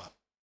phones wa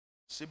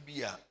se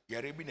bia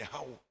yare bi ne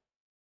how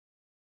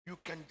you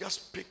can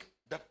just pick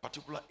that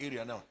particular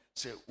area now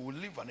say we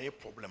live an a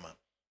problem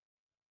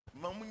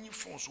mamunyi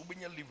phones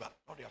obenya liver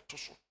no they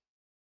atoso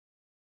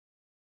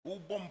wo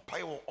bom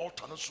pai wo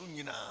altar no so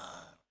nyina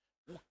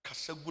wo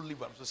kasagu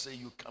liver so say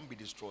you can be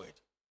destroyed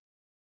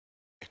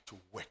it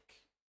will work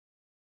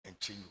and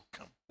change will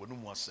come wonu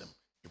mu asem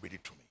e be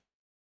to me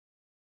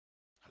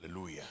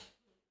hallelujah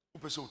wo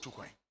pese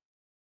otukwan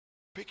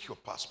pick your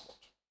passport.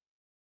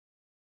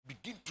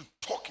 Begin to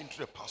talk into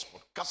the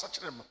passport.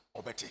 Kasachrem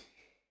obete.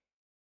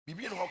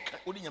 Bibi no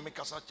odi nyame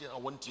kasache I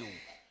want you.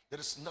 There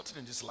is nothing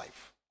in this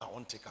life I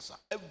want to kasa.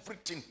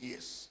 Everything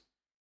hears.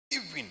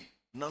 Even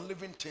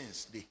non-living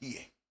things they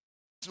hear.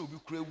 So obi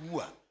kura wu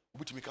a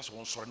obi tumi kasa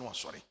won sore no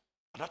asore.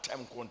 At that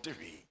time konte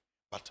hwe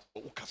but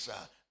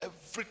okasa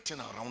everything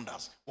around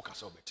us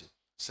okasa obete.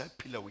 Say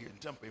pillar we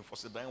ntampa for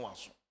se dan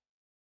waso.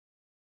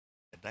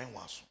 E dan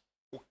waso.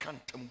 O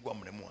kantam gu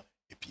amnemu a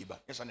epiba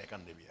yesa na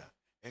kan de bia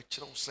e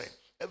kire say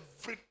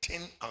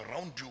everything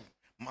around you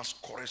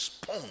must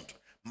correspond,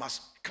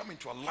 must come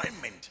into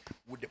alignment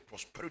with the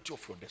prosperity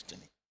of your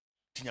destiny.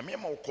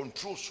 Tinyame ma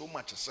control so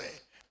much say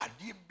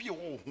adie bi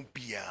wo ho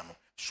bia no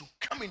should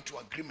come into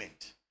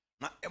agreement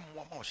na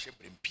emwa ma o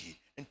shebrempie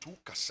into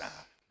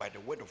kasa by the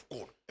word of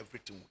God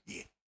everything will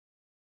hear.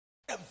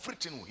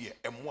 Everything will hear.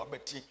 Emwa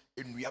beti,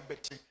 enua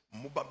beti,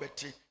 moba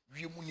beti,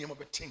 wiemu niema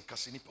beti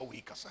nkase nipa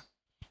we kasa.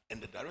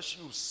 And the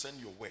direction you send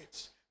your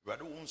words,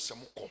 rather won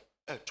samoko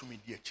to me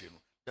dear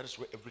channel. That is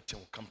where everything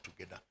will come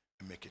together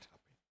and make it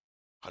happen.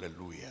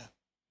 Hallelujah.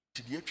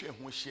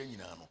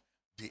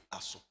 They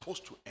are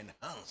supposed to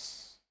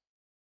enhance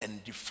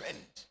and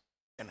defend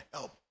and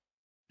help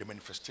the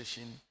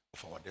manifestation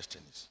of our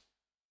destinies.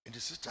 And the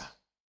sister,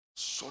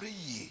 sorry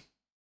ye,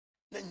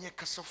 nenye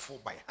kasa for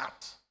by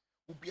heart.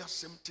 Ubia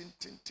sem tin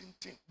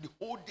the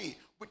whole day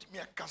with me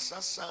a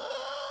kasa sa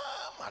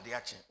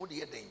madiache.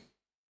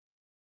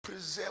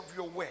 Preserve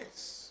your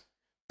words.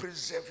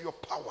 Preserve your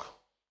power.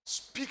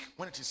 Speak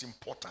when it is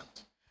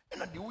important.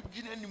 And at the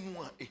ujine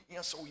anymore,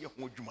 here so ye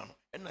hojumano.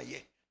 And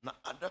na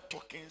other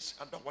talkings,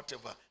 other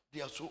whatever,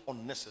 they are so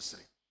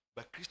unnecessary.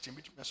 But Christian,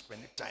 we must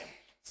spend time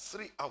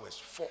 3 hours,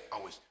 4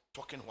 hours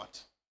talking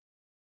what?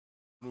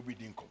 No be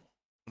dinkomo,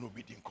 no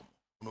be dinkomo,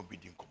 no be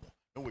dinkomo.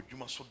 No we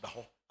juma so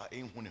daho a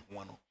enhune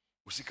huano.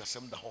 Usika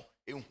sem daho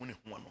enhune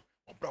huano.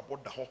 Obrabo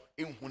daho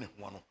enhune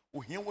huano.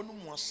 Uhia wonu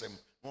mu asem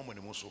no mo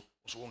ne mo so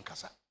won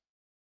kasa.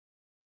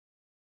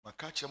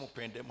 Makache mo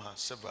pendem ha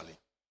severally.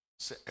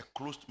 Say a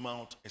closed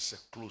mouth is a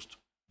closed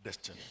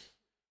destiny.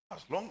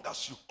 As long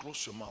as you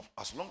close your mouth,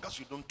 as long as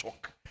you don't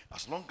talk,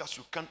 as long as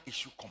you can't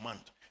issue command,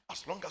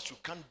 as long as you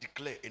can't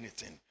declare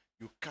anything,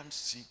 you can't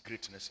see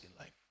greatness in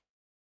life.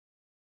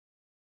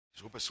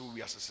 So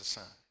we as a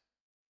son,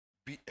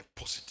 be a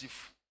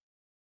positive,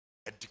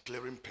 a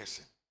declaring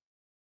person.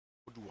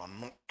 Who do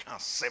not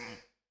can't say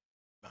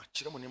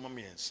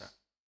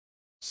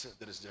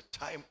there is the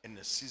time and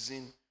the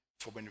season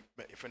for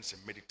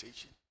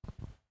meditation.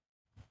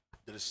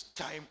 There is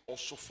time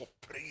also for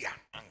prayer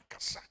and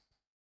kasa.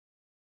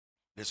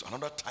 There's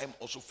another time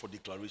also for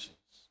declarations,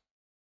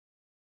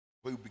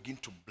 where you begin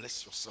to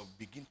bless yourself,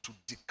 begin to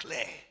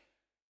declare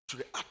to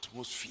the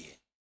atmosphere.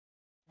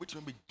 Which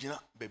may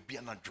be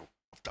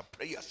after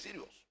prayer,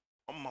 serious.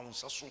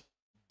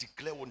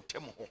 Declare one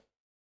time.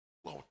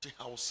 Wow, take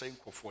how saying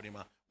for them,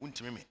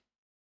 untimeme.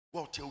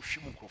 Wow, tell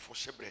Shimu for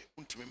Shebre,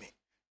 untimeme.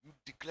 You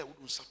declare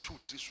what was a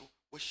truth,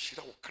 what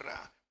shira okra,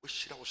 what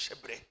shira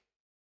shebre.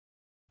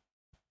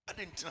 I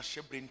didn't know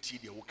shebre in tea,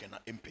 the walk and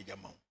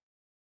impejamount.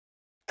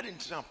 I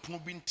didn't know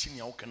Punubin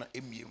Tinia Okana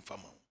Emi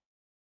Fama.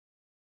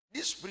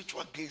 These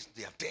spiritual gates,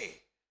 they are there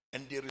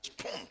and they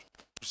respond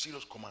to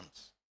serious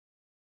commands.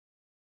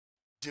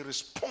 They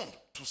respond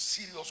to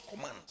serious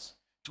commands.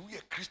 To be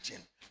a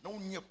Christian, no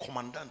near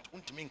commandant,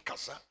 untimin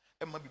casa,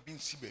 and maybe being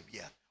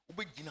Sibebia,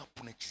 Ubegina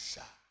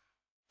Punechisa.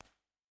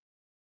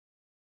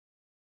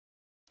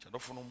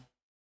 Chadophonum,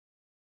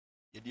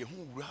 yet the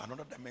who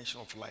another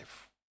dimension of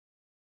life.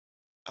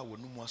 I will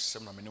no more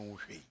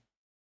seminary,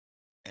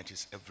 and it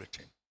is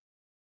everything.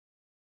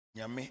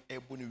 Nyame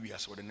eboni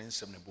wiase wo de ne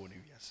nsem ne boni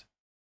wiase.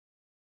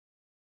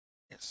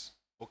 Yes.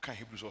 What can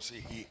Hebrews also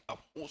say? He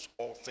upholds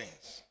all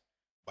things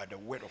by the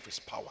word of his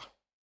power.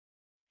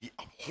 He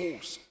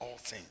upholds all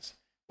things.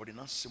 But the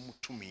nsem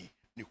to me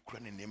ne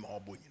kura ne name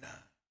obo nyina.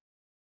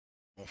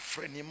 Mo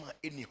frɛ nema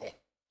eni ho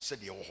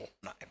said ye wo ho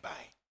na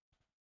ebai.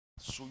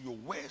 So your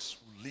words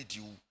will lead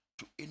you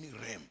to any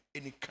realm,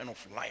 any kind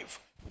of life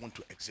you want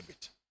to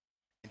exhibit.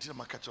 Until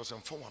my catch us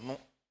and for one no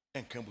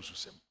and cambusu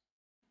sem.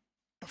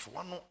 And for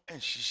one no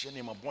and she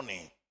name a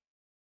bonnet.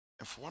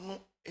 And for one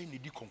no any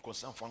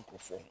deconconcern fan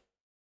crofon.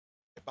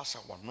 A bassa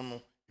one no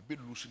a bit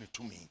losing it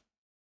to me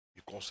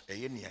because a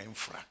yenia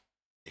infra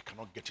they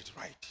cannot get it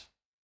right.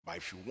 But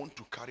if you want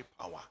to carry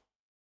power,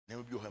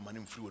 never be your man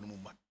in free when you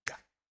mad.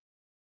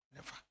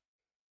 Never.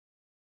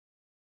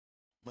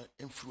 My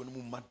influence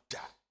mad.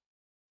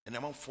 And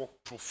I'm for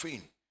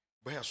profane.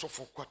 But I saw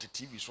for quite a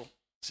TV so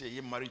say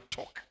you married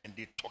talk and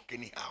they talk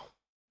anyhow.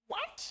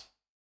 What?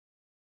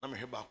 I'm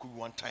here back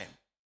one time.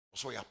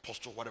 So your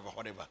apostle, whatever.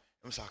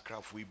 I'm saying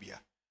crowd for Ibia.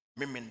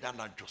 Me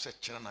mendana jo se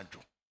chana jo.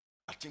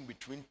 I think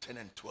between 10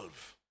 and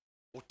 12.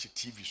 What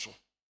TV so?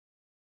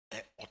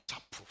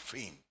 Ota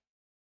profane.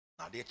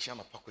 Now they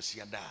chana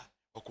pakosia da.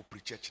 Oko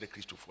preacher chile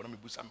Christopher. Let me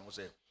busa me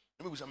say.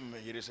 Let me busa me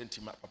yere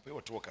senti ma papa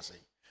what work say.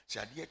 Say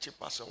adie che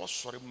pass was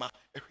sorry ma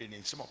ehwe ne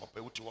nsema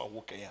papa what wa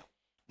work ya.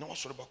 Na was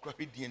sorry ba kra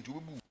hwe die nti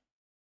obebu.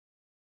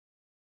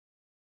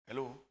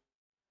 Hello.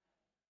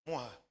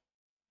 Moi.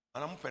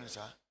 Ana mo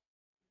pensa.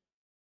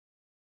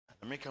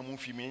 Make a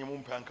movie, me,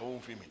 and panka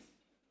won't feel me.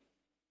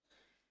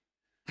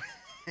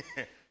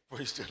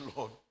 Praise the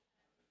Lord.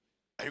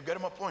 Are you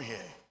getting my point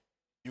here?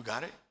 You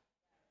got it?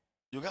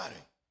 You got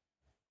it?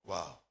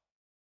 Wow.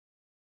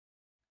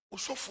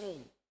 So full.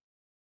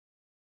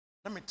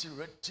 Let me tell you,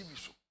 red TV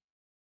show.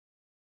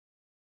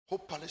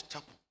 Hope Palace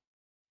Chapel.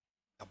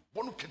 A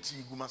bonu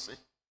keti gumase.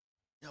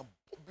 Ya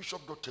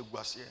Bishop Dr.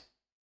 Guasie.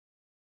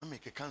 I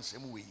make a cancer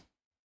way.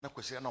 Na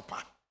kwesi na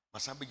pa.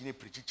 Masambe gine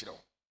preach chiro.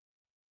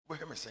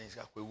 Where am I saying?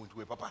 I went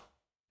to a papa.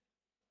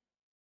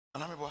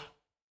 And I'm a boy.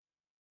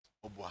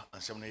 Oh, boy,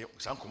 and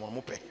some come on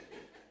mope.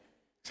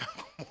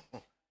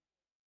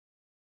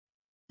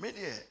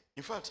 Media,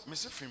 in fact,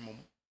 Mr. Fimum.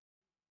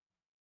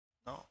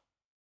 No.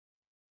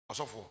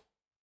 Also for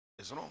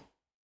it's wrong.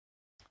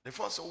 The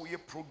first we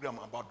program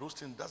about those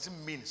things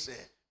doesn't mean say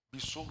be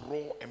so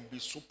raw and be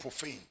so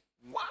profane.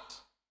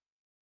 What?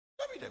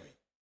 Let me.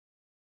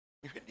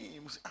 If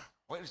you say,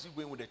 where is he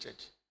going with the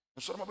church?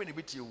 And so I'm going to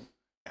beat you.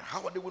 And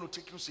how are they going to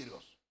take you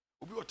serious?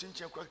 Obi o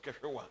tinche kwa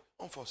kehwewa,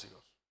 on for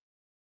serious.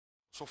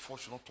 So far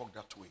should not talk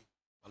that way.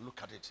 But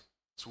look at it.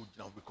 So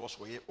now because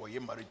we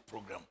marriage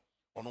program,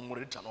 on more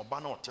than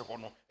Obana or take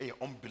on a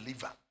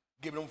unbeliever.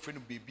 Give them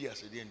friend baby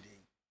as a day.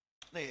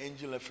 Na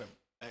Angel FM,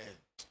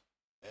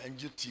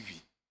 Angel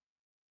TV.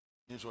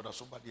 This other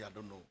somebody I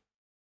don't know.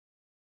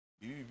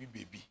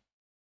 Baby.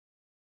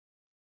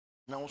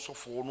 Now so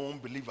for no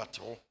unbeliever at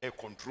all, air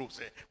control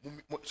say,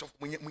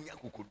 munya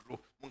control,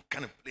 one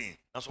kind of plane.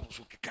 That's what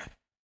so kika.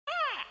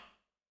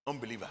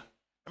 Unbeliever.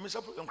 I mean,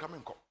 I'm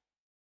coming.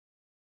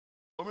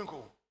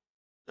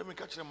 Let me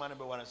catch the man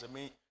by one and say,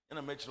 me, and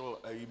I make sure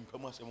I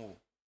am some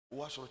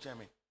wash or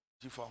chame,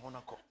 Tifa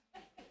Honako.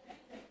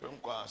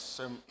 Don't go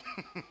some.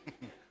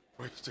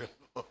 Praise the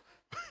Lord.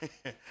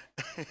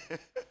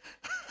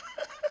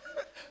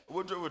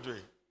 What do we do?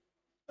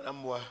 And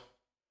I'm what?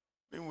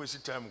 When we see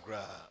time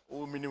cry,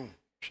 oh, minimum.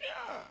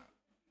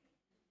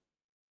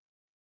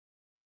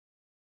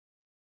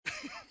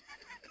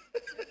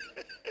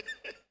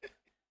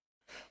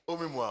 Oh,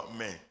 me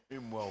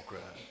more cry.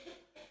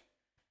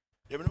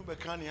 You know,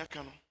 Becani, I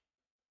can.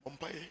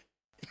 Umpire.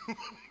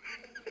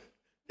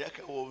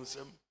 Yaka won't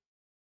some.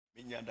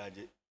 Minya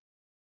daji.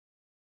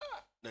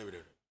 Never.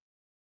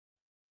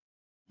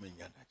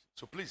 Minya daji.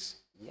 So please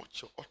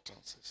watch your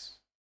utterances.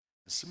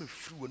 See me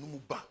through and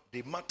move back.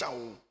 They matter.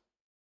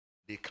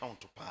 They count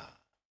to power.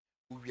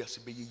 We are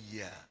sebe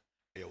year.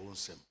 A own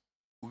sem.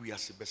 We are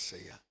sebe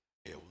say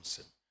a own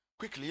sem.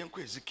 Quickly, young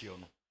Ezekiel.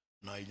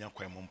 Na inya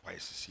kwa mumpire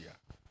sisia.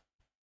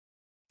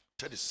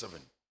 37.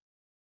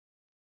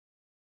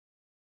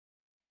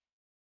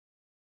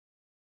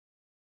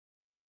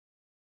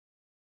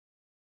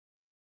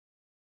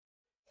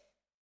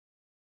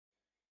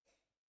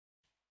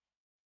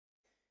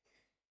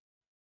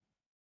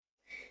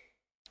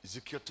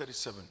 Ezekiel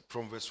 37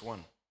 from verse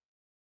 1.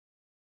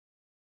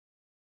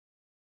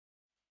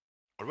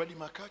 Already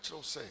my culture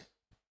will say,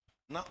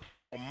 now,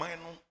 on mine,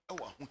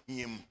 our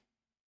him,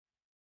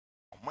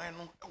 on mine,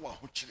 our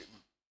huchim,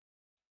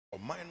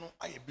 on mine,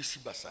 I a busy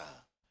basa,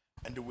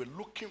 and they were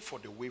looking for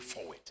the way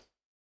forward.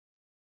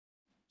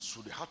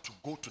 So they had to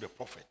go to the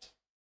prophet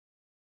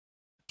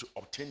to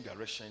obtain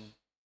direction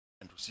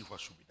and to see what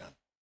should be done.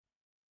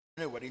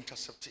 They were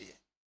intercepted.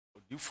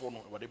 Do you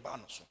follow what they ban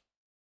so?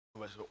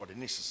 Or the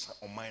nations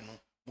on mine,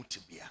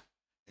 Mutibia.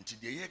 And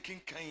today, ye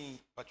king kind,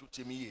 but you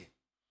tell me,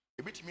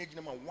 a bit me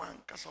ginama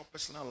one cast of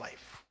personal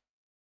life.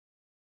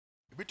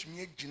 A bit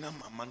me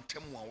ginama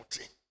mantem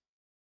wauti.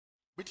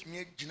 Bit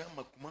me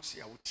ginama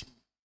kumasi outi.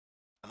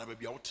 And I may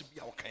be out to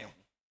be our kind.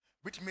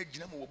 Bit me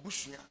ginama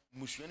wabushia,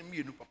 Mushian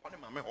me no papa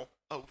mameho,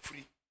 out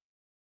free.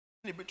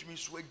 And a bit me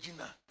sweat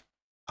gina.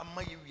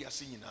 Ama we are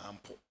seeing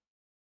ample.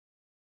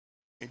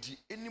 And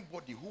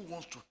anybody who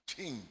wants to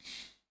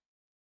change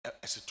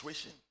a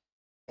situation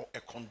or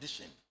a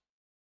condition,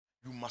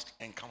 you must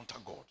encounter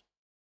God.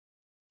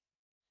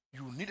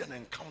 You need an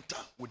encounter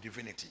with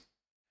divinity.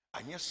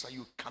 And yes, sir,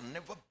 you can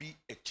never be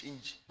a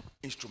change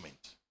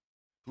instrument.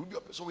 To be a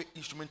person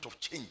instrument of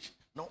change.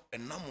 Now, a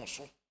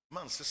namoso,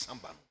 man says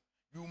somebody.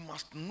 You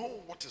must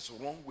know what is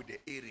wrong with the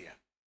area.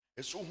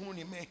 And so when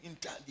you may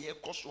hinter the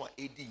ekoswa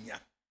edinya,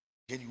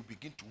 then you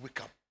begin to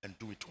wake up and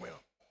do it well.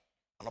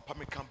 And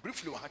I can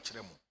briefly watch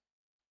them.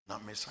 Now,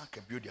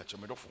 Messaka build your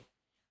chemedofo.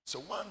 So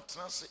one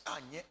trans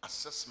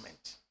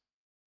assessment,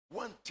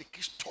 one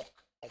take stock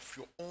of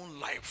your own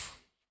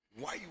life,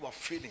 why you are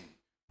failing,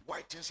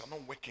 why things are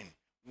not working,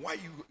 why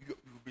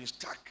you've been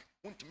stuck.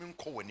 Won't mean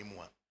call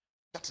anymore.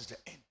 That is the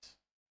end.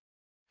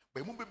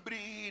 But you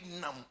be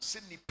nam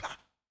senipa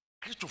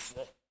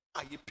Christopher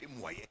aye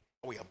pemwaye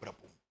or ya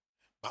brabo.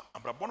 But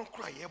abrabono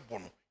cry ye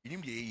bono, you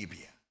need ye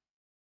bia.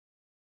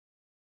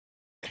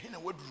 Ehina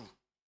wadru,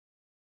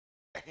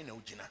 ehina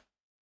ujina,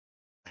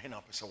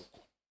 ehina pesa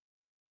woko.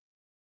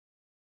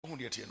 Oh,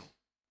 dear Tiano,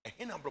 a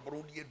hen of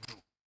Brabro dear Drew.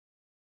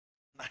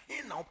 Na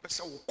hen now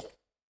pesa woko.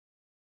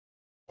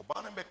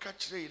 Obana be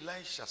catch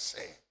Elisha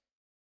say,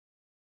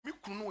 me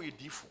kuno a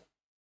defo.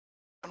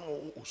 And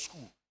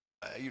school,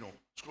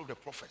 school of the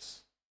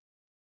prophets.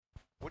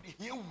 What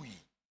here we?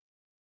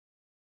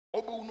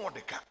 Obo no de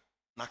ka,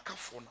 na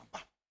kafo na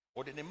ba,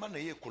 or the man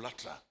ye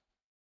colatra.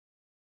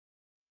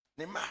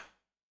 Nema.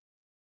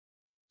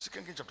 2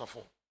 Kings chapter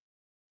 4.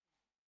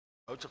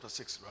 Or chapter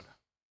 6, rather.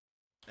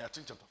 I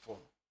think chapter 4.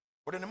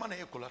 But the man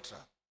a collateral.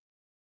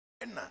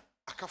 And now,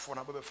 a caffon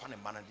above funny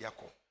man and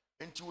diaco.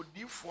 And to a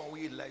deep for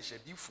we Elisha,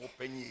 deep for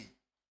penny,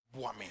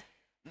 boame,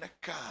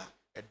 Naka,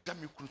 a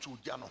dummy crucial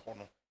jano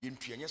hono, in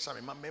Pianesa,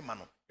 a mamma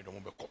mano, and a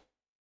woman.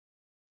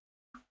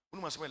 We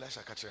must wear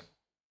Elisha catching.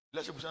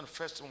 Let's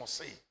first one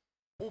say,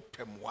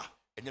 open moi,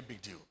 and a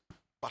big deal.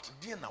 But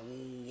dear now,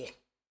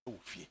 oh,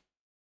 fear.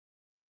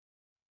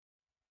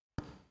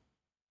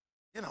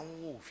 You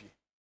know, fear.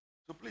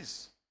 So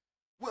please,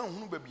 when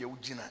who baby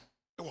ujina,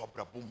 e wa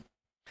brabum.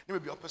 Ne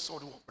baby opesa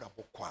odi wa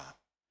brabo kwa.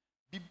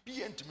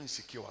 Bibi ent me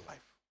secure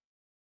life.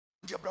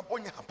 Ndi abrabo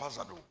nya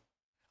haphazard o.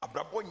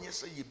 Abrabo nya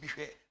say ye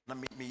bihwe na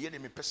me ye ne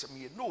me pesa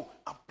me. No,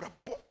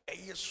 abrabo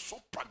is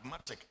so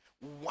pragmatic.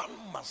 One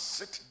must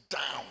sit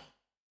down,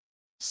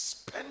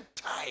 spend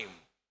time,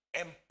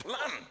 and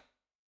plan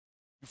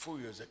before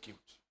you execute.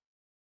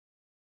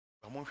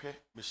 Amonhwe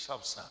me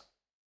shabsa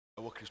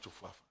e wo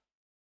Christopher afa.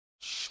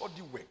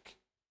 Shoddy work.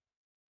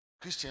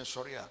 Christian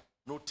sorry,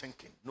 no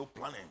thinking, no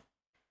planning.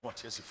 What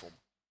yes form.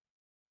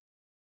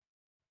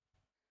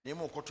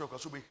 Nemo koto ka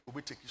so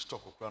be take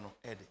stock okra no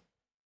ede.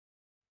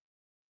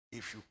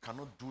 If you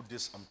cannot do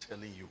this, I'm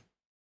telling you,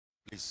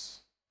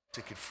 please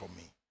take it from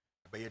me.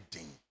 Be a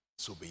ding,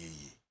 so be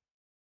ye.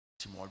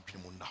 Timo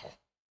adwene na ho.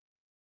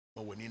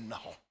 No wani na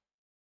ho.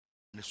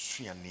 Ne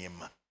sua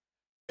nema.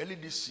 Early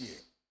this year,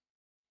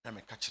 I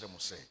me catch them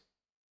say,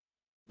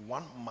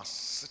 one must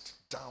sit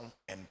down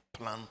and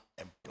plan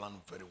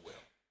very well.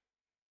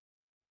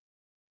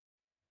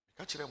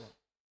 Catch them.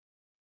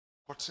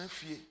 What's in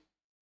fear?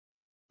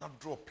 Not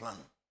draw plan,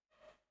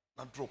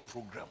 not draw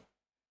program.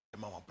 The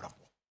mama brabo.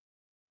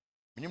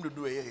 Minim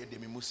do a year de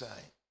me musai.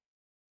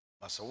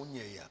 Masa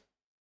wonye ya,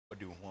 but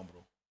the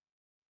bro.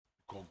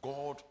 Because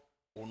God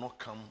will not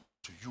come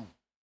to you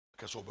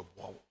because of a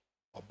wow.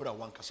 Or brother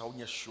one kasa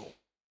wonye sure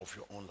of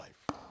your own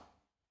life.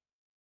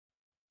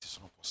 It is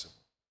not possible.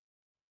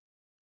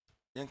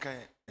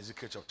 Yenka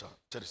Ezekiel chapter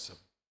 37.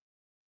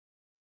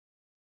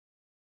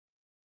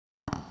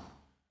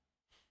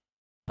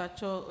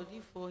 Pacho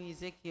odifo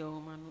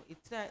Ezekiel manu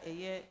itra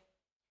eye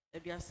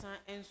aduasan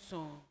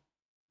enson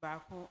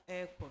baako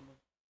ekono.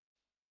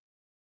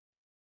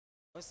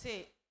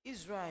 Ose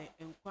Israel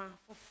enkwa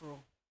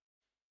foforo.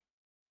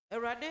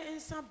 Erade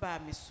ensa ba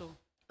me so.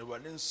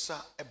 Erade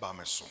ensa eba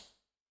me so.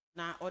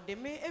 Na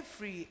odeme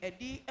efri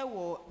edi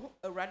ewo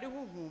erade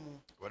honhom mu.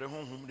 Erade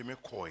honhom de me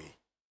koi.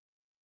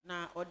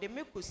 Na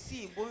odeme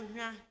kosi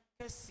bonhwa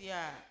kese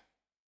a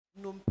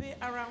nompe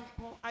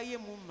aranko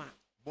ayemu ma.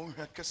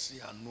 Bonhwa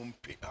kese a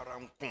nompe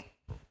aranko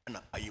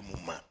na ayemu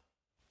ma.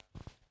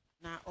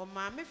 Na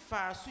omame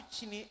fa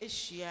suchini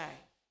ehia.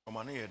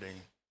 Omane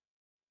yeden.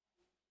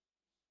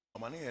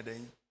 Omane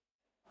yeden.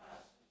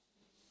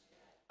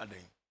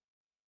 Aden.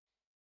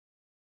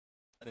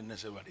 Aden na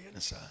se wade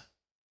yen sa.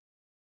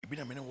 Ibi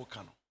na mene wo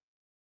ka no.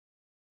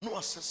 No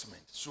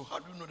assessment. So how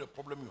do you know the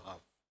problem you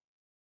have?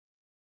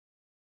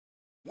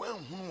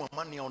 When hunu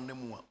amane on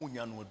nemu a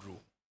unya no adro.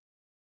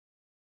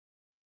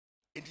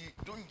 And you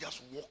don't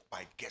just walk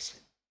by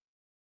guessing.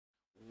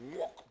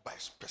 Walk by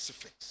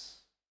specifics.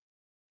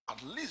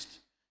 At least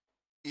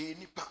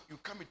you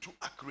can't be too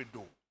accurate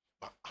though,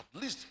 but at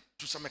least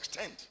to some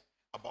extent,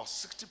 about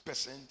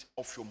 60%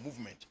 of your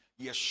movement,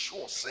 you're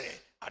sure say,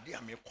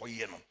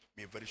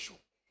 be very sure.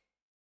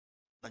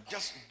 Now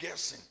just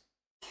guessing.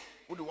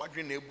 What do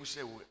you able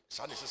say?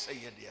 Say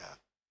there.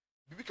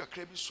 Bibika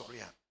krebi sorry.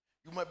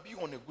 You might be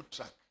on a good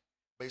track,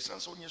 but it's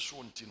also on your show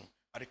ntino.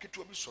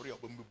 Adeketu be sorry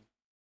abambu.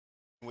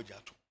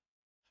 Wajato.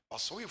 But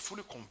so you're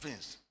fully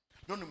convinced.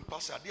 No,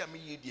 pass idea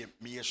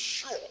me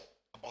sure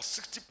about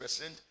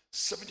 60%,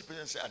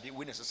 70% say I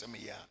win as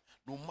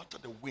no matter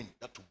the wind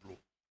that will blow.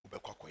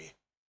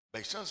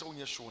 By chance on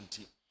your show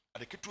until I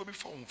get to be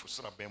found for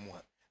Sarah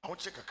Bemwa. I want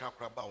to check a car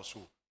crab also,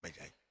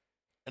 Majai.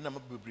 And I'm a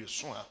baby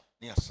soha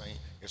near sign,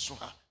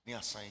 Yesuha,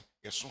 near sign,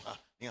 Yesuha,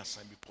 near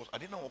sign because I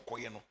didn't know what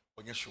Koyano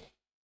on your show.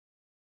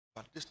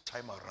 But this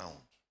time around,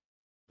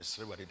 Mr.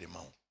 Rebadi de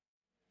Mount,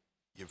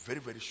 you're very,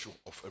 very sure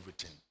of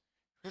everything.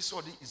 Here's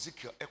all the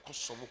Ezekiel echo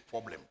solve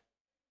problem.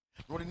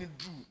 Not any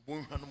drew,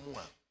 going on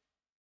more.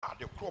 At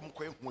the crop,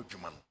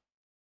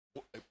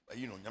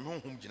 you know,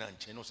 Yaman home Jinan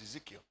Chenos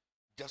Ezekiel,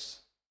 just,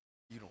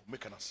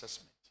 make an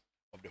assessment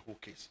of the whole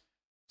case.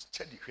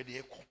 Steady, ready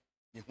echo,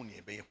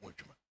 Yehuni Bay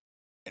Hojuma.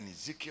 And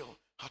Ezekiel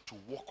had to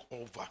walk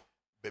over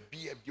the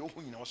beer, the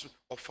Ohun also,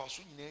 or Fasu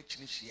in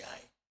Chinishii.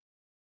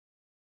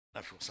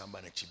 Now, for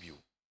somebody Chibu,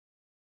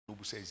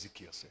 Nobu say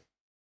Ezekiel say,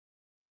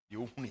 you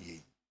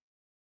Ohuni,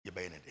 you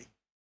buy anything.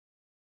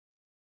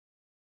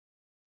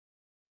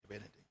 You buy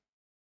anything.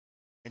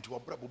 And to a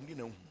brother,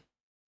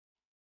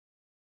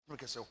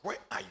 I say, where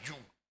are you?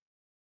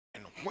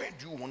 And where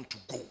do you want to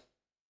go?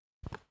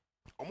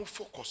 I'm more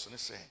focused on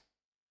say,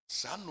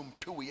 Sanum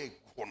Pewe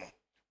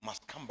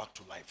must come back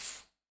to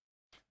life.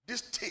 This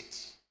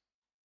state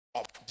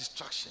of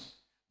distraction,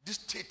 this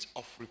state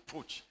of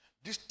reproach,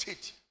 this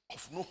state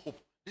of no hope,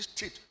 this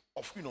state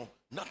of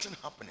nothing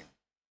happening,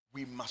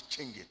 we must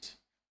change it.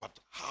 But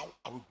how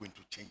are we going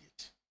to change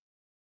it?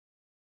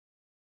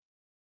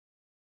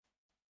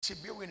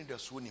 Tibia we need a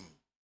swimming.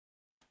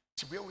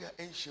 Tibia we are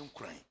ancient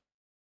crying.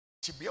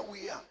 Tibia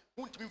we are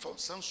won't be from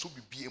some so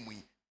be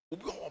BME.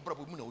 Ubi or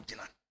Brabumina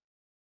Ujina.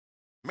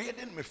 May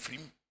then me free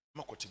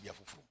Makotibia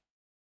for from.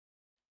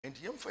 And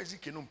the young Fazi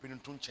cannot pin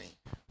in chain.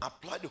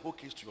 Apply the whole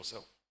case to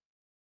yourself.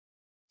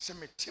 Say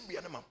me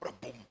tibia ma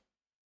brabum.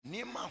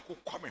 Near man who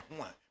come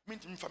home,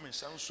 meant him from a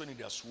sound sonny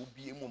that will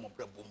be a moment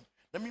brabum.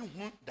 Let me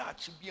that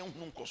should be a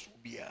home cost will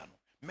be an.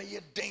 May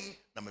a day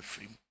na me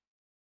free.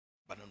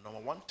 But the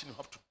number one thing you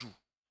have to do,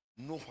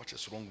 know what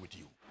is wrong with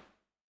you.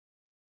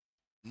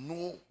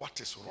 Know what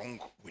is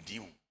wrong with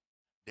you.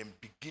 Then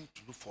begin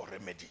to look for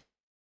remedy.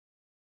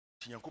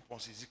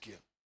 Tinyankopon says Ezekiel,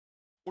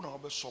 you don't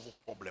have a solve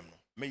a problem.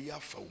 May you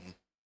have found,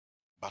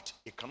 but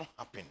it cannot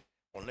happen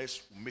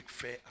unless we make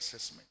fair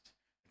assessment.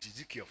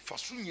 Ezekiel,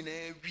 fasun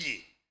yine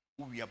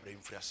we are brain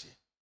frasi.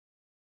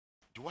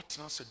 Do what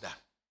answer that?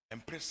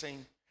 And pray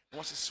saying,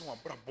 once it's so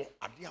brabo,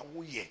 adia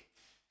wo ye.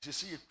 You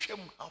see, it came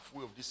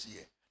halfway of this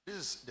year. This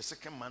is the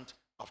second month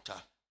after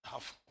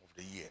half of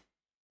the year.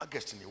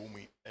 August in the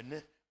woman, and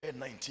then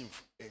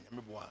 19th, and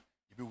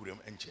you be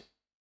enche.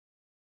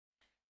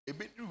 A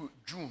bit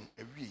June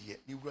every year,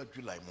 you will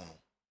July mono.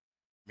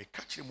 Me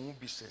catch him will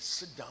be said,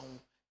 sit down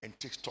and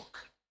take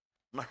stock.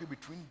 Now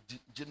between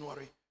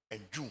January and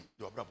June,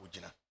 you are bravo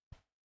Jina.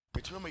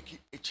 But you make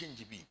a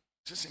change be.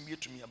 Since I'm here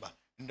to me about,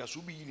 and that's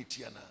will be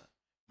unity and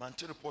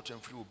Mantel report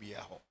and free will be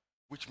a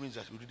which means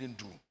that you didn't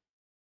do.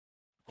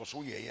 Because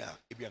oh yeah,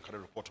 if you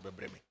can report to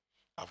Breme.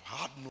 I've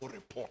had no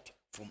report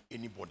from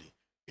anybody.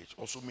 It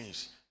also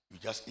means you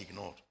just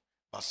ignored.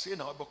 But say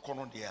now about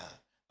corner there,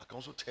 I can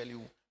also tell you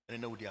and I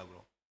know the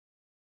agro.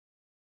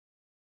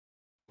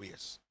 Oh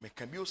yes, me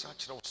can be also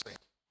say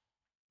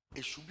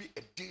it should be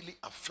a daily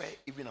affair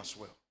even as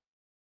well.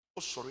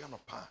 Oh sorry, I'm a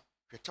pa.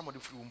 The time of the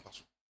free room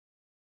pass.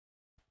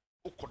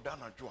 Oh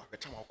kodana joa. The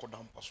time I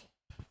down pass.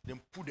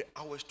 Then put the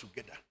hours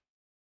together.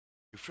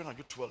 If you're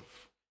not 12,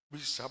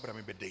 this is Sabra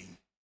maybe day.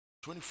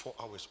 24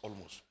 hours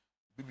almost,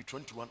 maybe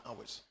 21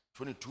 hours,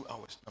 22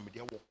 hours. Now, me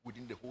walk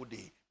within the whole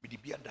day. Me the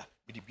biada,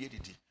 me the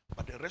biadity.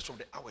 But the rest of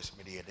the hours,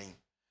 me the day.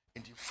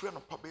 And the friend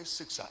of Papa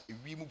 6, if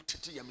we move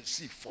to me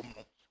see from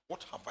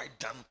what have I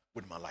done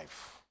with my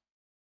life?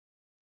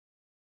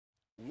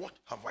 What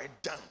have I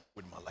done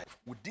with my life?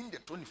 Within the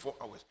 24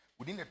 hours,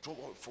 within the 12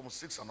 hours, from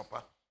 6 and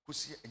up,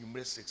 Kusi and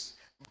you 6,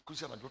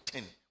 Kusi and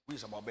 10, which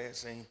is about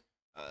saying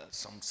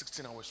some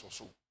 16 hours or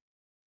so.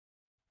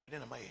 And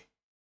then am I?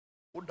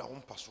 You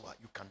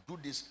can do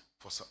this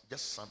for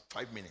just some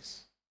 5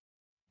 minutes.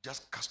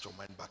 Just cast your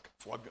mind back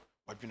for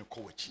what you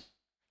call it.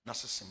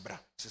 Nasa Simbra,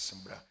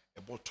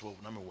 about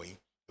 12 na me way,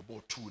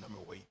 about 2 na me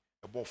way,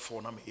 about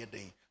 4 na me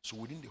day. So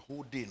within the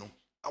whole day, no,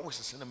 I was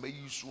a sender may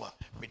use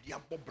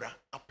media bobra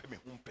up me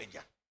home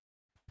peja.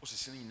 Was a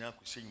sending now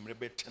could say you may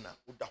be tenor,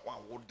 would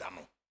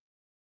dano.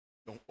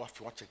 Don't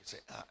watch it say,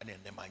 and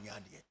then the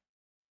manyadi.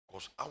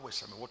 Because I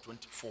was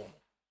 24.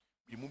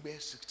 You move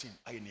 16,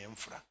 I in the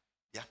infra.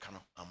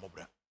 Yakano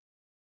amobra.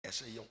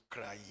 Ese yo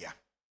cry ya.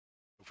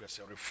 If you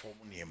say reform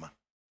nema.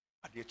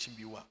 Ade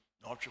chimbiwa.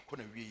 Na otwe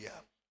kona wie ya.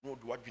 No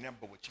do adwene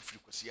ba wachi firi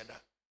kwasiada.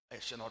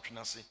 Ehye na otwe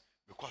na se.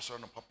 Because so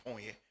no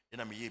papon ye.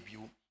 Na me ye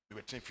biu. Me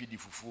betre fidi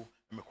fufu.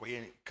 Na me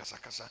koye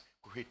kasakasa.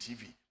 Kohwe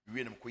TV.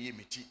 Wie na me koye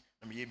meti.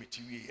 Na me ye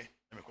meti wie ye.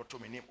 Na me koto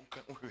me ne.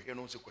 Uhwe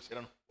no se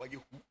kwasiada no. Waye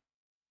hu.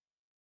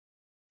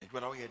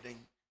 Edwara wo ye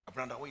den.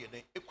 Abranda wo ye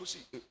den. Ekosi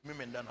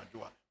memenda na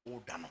dwa. O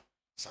da no.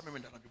 Sa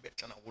memenda na dwa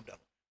beta na wo da no.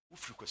 What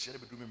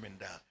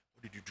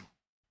did you do?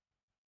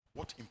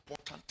 What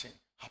important thing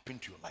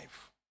happened to your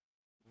life?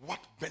 What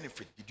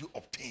benefit did you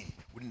obtain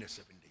within the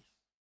 7 days?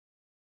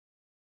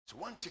 So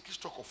one taking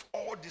stock of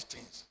all these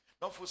things.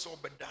 Now for so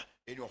better,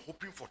 and you're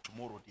hoping for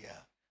tomorrow,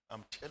 dear.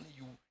 I'm telling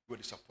you, you're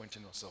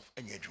disappointing yourself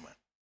and your judgment.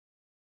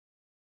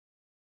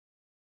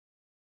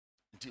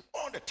 Until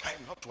all the time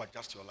you have to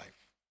adjust your life.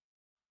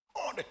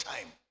 All the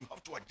time you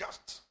have to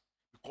adjust.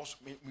 Because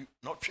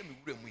not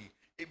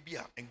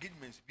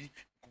engagements be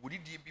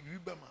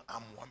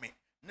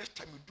next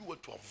time you do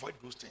what to avoid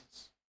those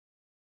things.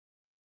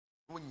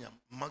 When you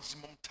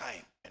maximum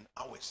time and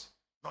hours,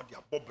 not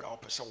your bobra or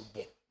person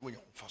when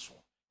you're fast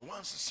one.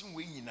 Once the same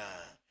way you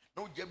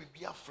no jabby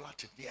be a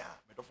flat there,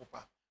 metaphor,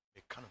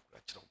 a kind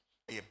of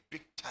a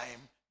big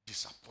time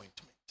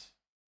disappointment.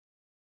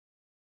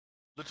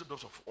 Little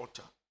dose of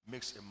water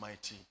makes a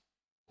mighty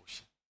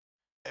ocean.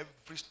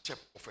 Every step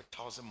of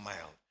 1,000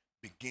 miles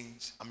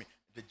begins,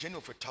 the journey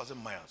of 1,000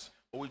 miles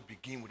always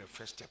begins with the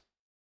first step.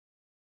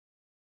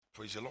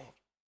 Praise the Lord.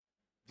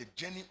 The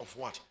journey of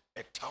what?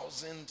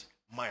 1,000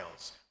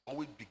 miles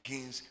always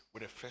begins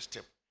with the first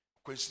step.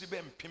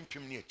 Consider pim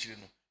near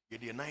Chirino,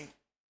 yet 9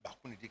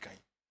 Bakuni Dikai.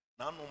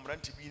 Now, no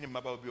Branti being in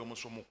Maba be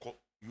almost from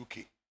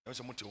UK. That's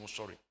a motor,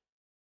 sorry.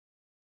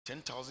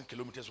 10,000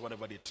 kilometers,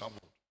 whatever they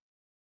traveled.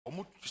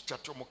 Almost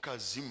started Moka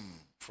Zim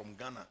from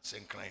Ghana,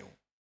 St. Crayo.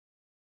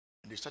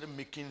 And they started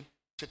making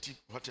 30,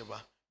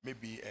 whatever,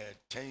 maybe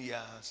 10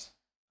 years,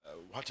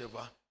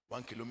 whatever,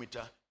 1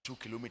 kilometer, 2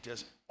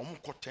 kilometers,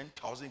 almost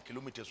 10,000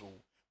 kilometers,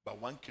 but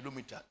 1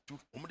 kilometer, 2,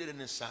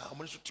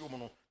 almost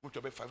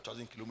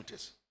 5,000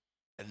 kilometers.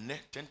 And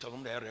net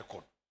 10,000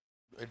 record,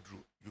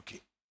 Edru,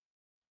 UK.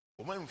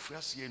 Oma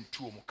influence in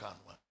 2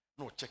 Mokanwa,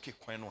 no check it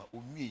quinoa,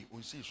 me,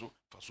 see so,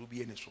 for so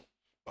be any so.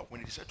 But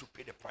when they decided to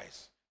pay the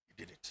price, he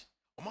did it.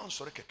 Oman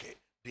Sorekeke,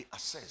 they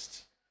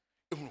assessed.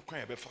 If you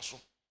can't be faso,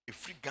 a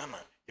free Ghana,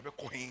 you be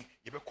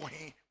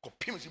coin,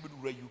 payments you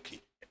do UK.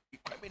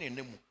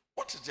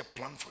 What is the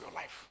plan for your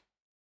life?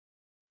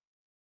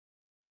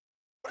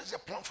 What is the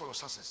plan for your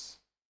success?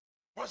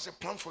 What is the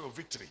plan for your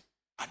victory?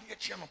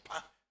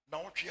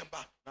 Now what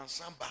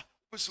Nansamba,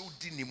 so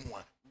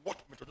dinimwa,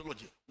 what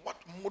methodology, what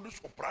modus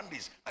operandi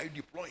are you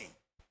deploying?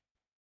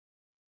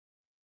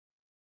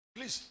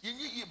 Please,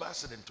 you by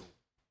accident.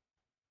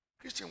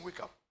 Christian,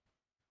 wake up.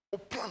 O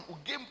plan, o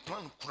game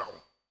plan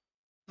crowd.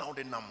 Now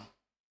the nam,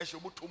 as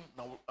you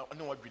now I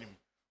know what dream.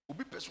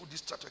 Ubi person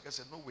distract. I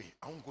said, no way,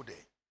 I won't go there.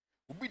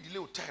 Ubi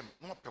delay time,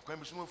 no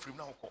perquisition, no free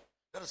now.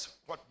 That is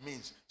what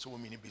means so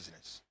many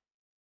business.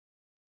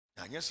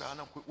 Now, yes, I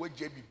know what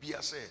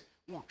JB say,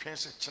 who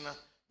transit China,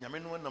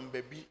 Yameno and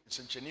baby,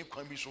 Sencheni,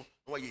 Quambiso,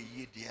 why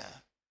ye dear.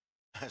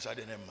 As I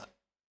didn't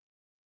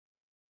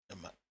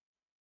Emma.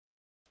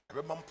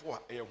 Remember,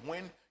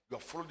 when you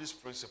follow these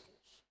principles,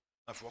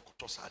 I forgot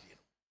to say,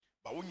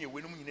 but when you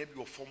win in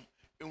your form,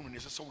 you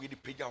necessarily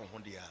pay down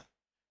on the air.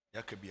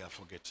 There could be a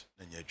forget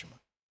the Yajuma.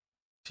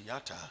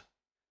 Tiata,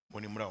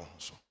 Monimrao,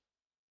 so.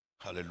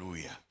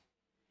 Hallelujah.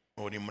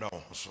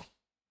 Monimrao, so.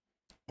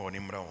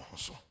 Monimrao,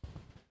 so.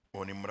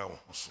 Monimrao,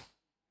 so.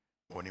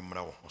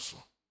 Monimrao, so.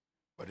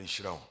 But in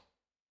Shirao,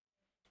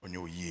 on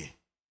your ye.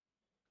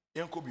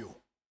 Yankobio,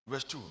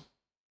 verse 2.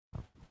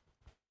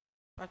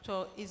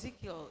 Pacho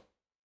Ezekiel.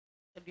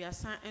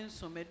 Aduasa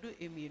enso medu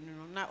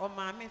emienu na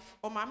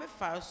omame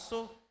fa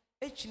so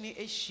echini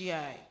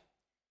ehia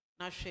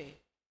na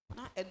hwe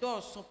na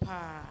edoso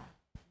pa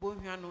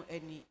bohua no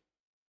ani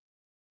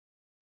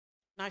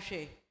na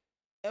hwe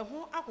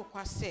eho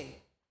akokwa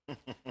se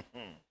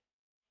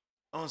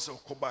onso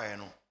kobae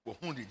no wo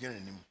hu de gene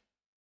nim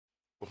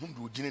wo hu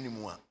de gene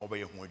nim a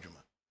obaye ho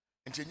adwuma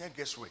enti nya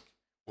guess work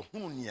wo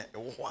hu nia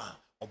ewo ho a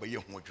obaye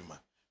ho adwuma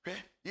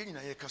hwe ye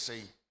nyina ye kasa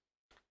yi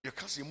ye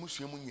kasa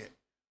musua mu nye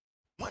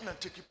wanna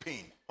take it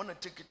pain, wanna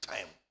take it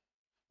time.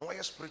 No,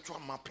 I spiritual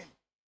mapping.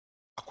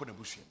 I couldn't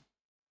bush him.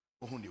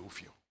 Oh, they will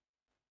feel.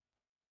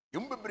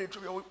 You remember to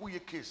your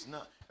case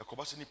now, a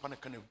cobasini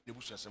panacan of the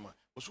bush and summer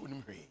was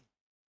winning rain.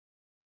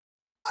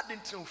 I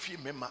didn't tell fear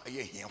member a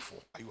year here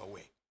for. Are you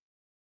aware?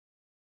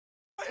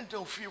 I didn't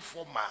tell fear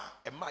for ma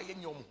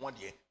and your 1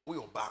 year. We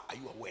are bar. Are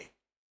you aware?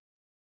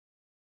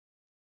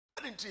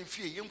 I didn't tell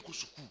fear young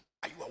Kusuku.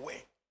 Are you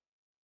aware?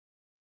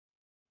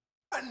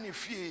 And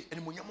if you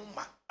and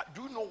Munyamuma,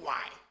 do you know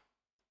why?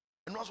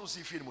 And also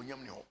see if you and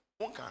Munyamno,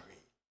 one can't read.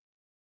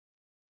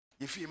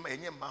 If you may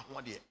name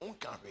one day, one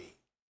can't read.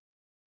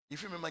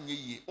 If you remember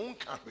ye, one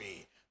can't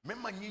read.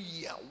 Remember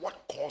ye,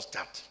 what caused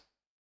that?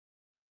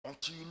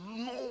 Until you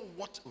know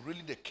what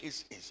really the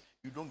case is,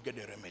 you don't get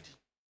a remedy.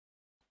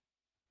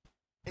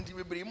 And if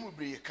you bring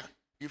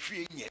you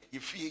fear ye,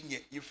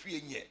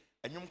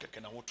 and you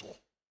can out.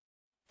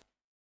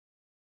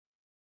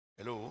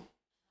 Hello?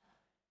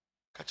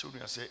 Catch you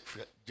say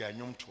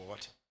Janyum to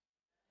what?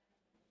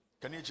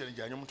 Can you change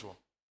Janyum to?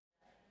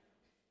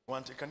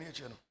 Want to can you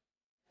change?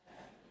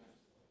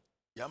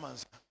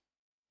 Yaman's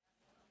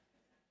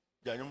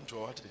Janyum to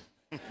what?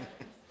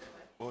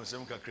 Oh,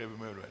 some can crave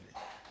me already.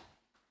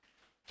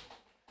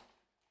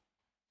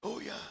 Oh,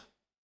 yeah.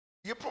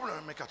 Your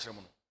problem make a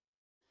tremor.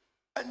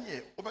 And ye,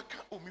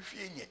 Obaka, oh, me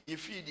fear ye,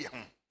 if ye, dear,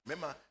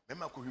 Memma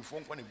could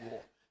reform when you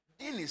go.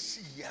 Didn't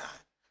see ya,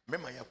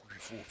 Memma ya could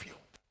reform you.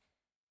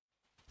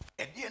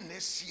 And then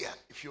next year,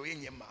 if you're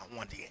in your man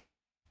 1 day,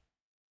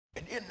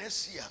 and then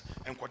next year,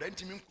 and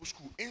quarantine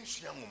school in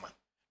young woman.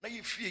 Now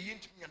you fear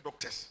into me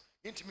doctors,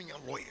 into me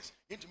lawyers,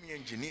 into me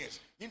engineers,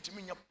 into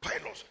me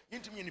pilots,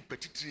 into me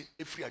petitry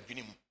if you are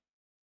getting.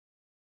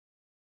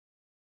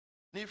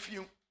 If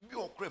you be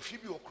or craft, you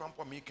be or cramp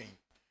making,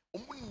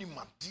 only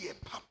my dear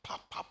papa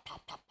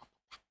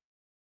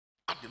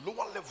at the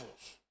lower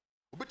levels.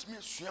 Obit me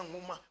young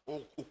woman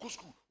or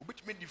Okusku,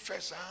 obit me the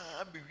first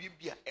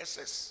be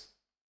SS.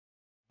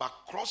 But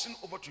crossing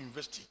over to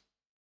university,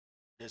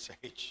 there's a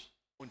H.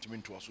 Want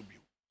me to also be.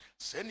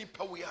 Sending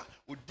power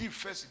with D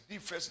first.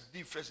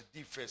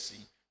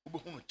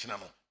 Ubuhunu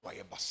chinano why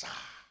a basa.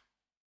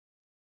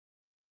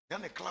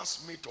 Then a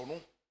classmate or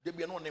no, they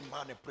be no name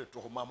man a pray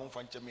to Mamma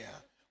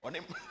Fanchamia. On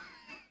him.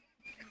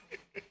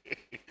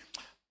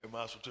 A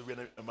master to be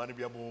a man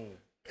be a moon.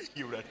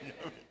 You ready?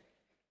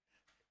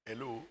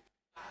 Hello.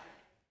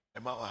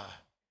 Emawa.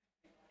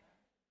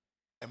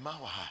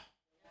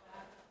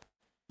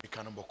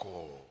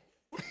 Ikanamboko.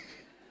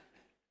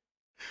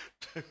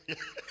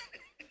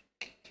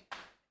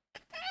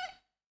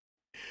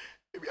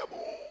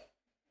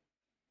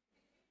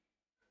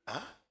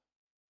 Huh?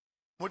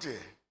 What?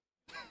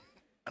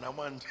 And I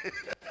want.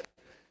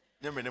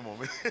 You mean a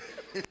moment.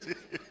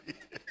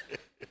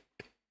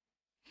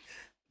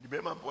 The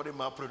Bema body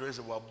my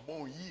producer was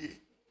born ye.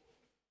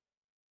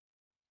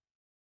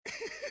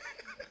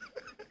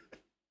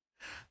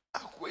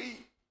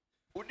 Akwe,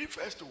 Udi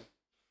first.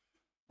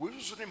 We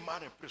usually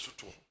man and press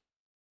to.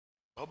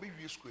 I'll be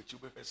used to it. You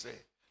better say,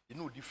 you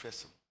know, the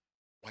first,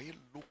 why a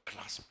low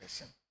class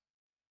person?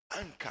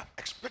 Anchor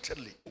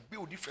expectedly, will be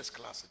the first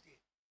class a day.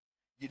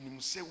 You know,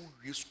 say,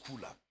 we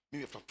schooler,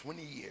 maybe after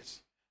 20 years,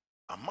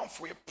 a month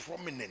for a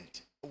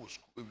prominent school,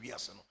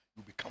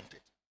 you'll be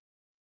counted.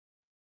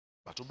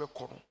 But to be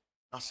called,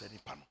 I said, in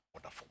panel,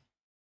 or the form.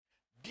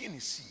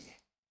 DNC,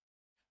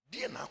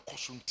 DNA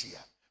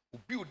Cosuntia,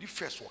 will be the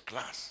first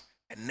class,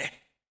 and ne,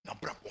 na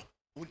brabo.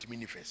 Won't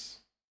mean first.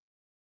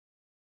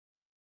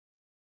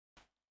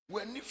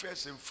 When you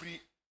first and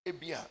free,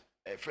 ebia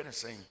a friend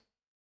saying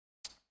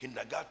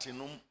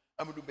kindergarten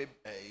I mean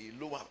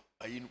lower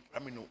I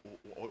mean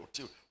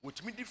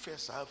which me the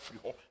first have free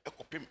or a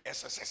copy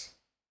SSS.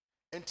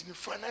 And in the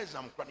final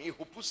exam, I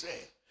hope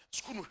say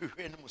school no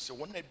hwehwe no say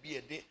one be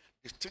a day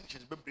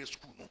distinctions be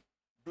school no.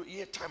 Do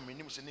year time me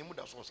say name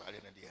that so sare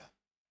na dia.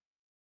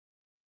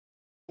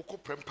 Oko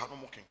prempa no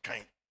mo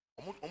kenkan.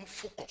 Omo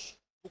focus.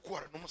 Oko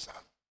are no mo sa.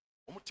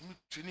 Omo timi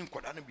training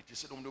kwada na bi te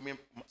say do me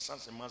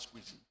sans and mass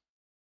quiz.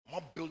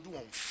 Omo build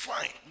one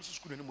fine. Mrs.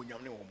 School no mo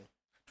nyam ne omo.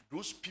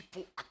 Those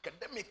people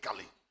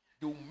academically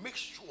they will make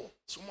sure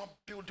someone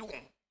build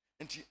one.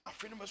 And I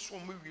feel my so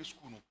we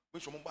school no.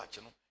 When someone batch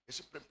no, it's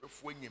a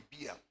for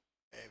be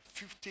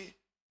 50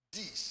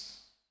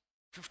 D's,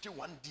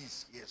 51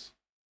 D's, yes.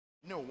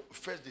 No,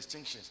 first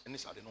distinctions, and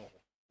this I don't know.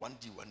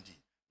 1D.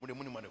 When the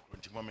money man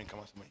current moment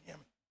comes to hear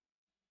me.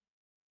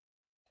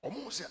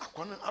 Almost say, I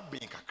can't have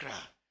been a cry.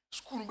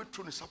 School be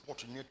trying to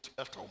support you net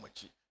after how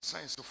much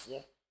science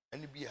for,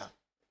 and be a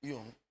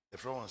young,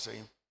 if I want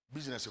saying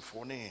business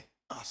for, nay,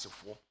 ask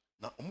for.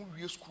 Now,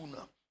 we school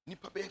now,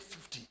 nipa be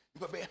 50,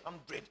 nipa be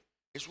 100.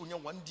 It's when you're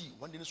 1D,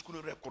 one day in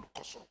school record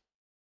cost.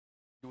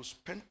 You will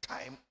spend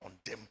time on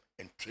them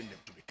and train them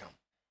to become.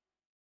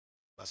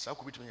 But so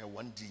could be when you're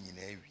 1D in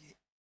every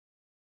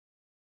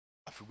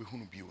I feel we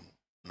who be on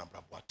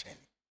Nabrabwa 10.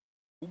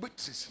 Ubet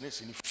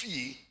says in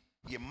fee,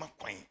 ye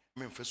makwine,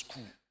 Memphis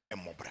school and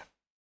mobra.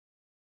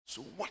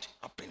 So what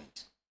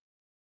happened?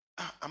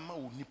 Ama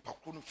uni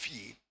pakrono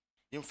fee,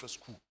 Memphis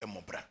school and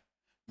mobra.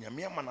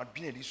 Nyamia man had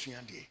been a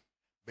dissuade,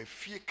 but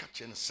fear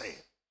catch and say,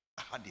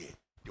 I had it,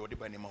 the other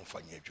by name of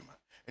Fanny Juma.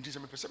 And this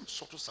is a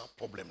sort of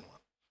problem.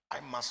 I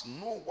must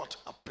know what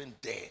happened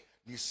there.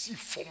 You see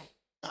from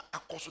a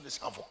cause of this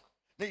havoc.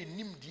 They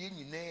nim the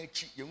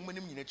nature, young man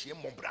in nature,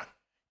 mobra.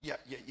 Ya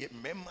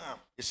memma,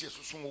 you see,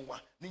 so someone,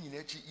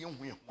 nature, young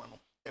one,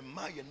 and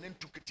my name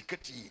to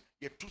Kitty,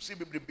 ye two say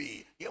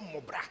baby, ye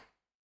mobra.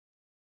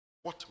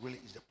 What really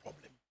is the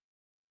problem?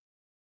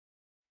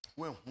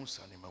 When who's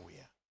an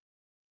aware,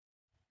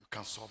 you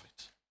can solve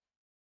it.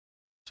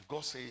 To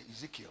God say,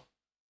 Ezekiel,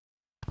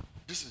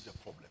 this is the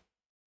problem.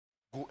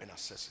 Go and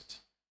assess it.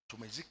 To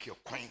my Ezekiel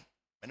coin,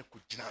 and I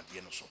could jina the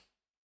enoso.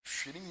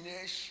 Shilling in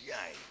a shy,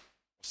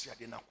 see I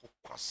didn't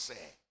say.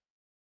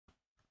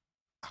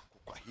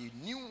 He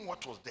knew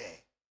what was there,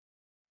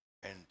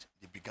 and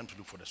they began to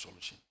look for the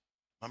solution.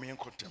 Mami and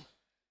Kotem.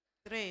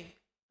 3.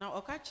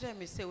 Now, Okachre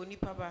me say, Oni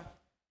Papa.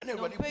 And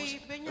everybody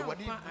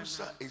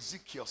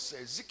Ezekiel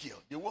says,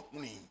 Ezekiel, they walk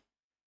me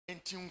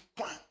into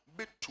Kwa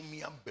bet to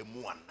me and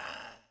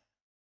Bemuana.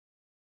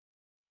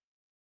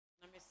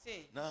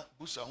 Now,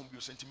 Busa, whom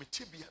you sent me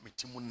Tibia, me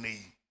Timone.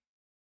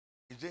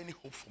 Is there any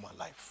hope for my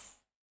life?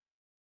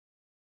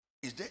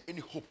 Is there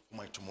any hope for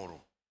my tomorrow?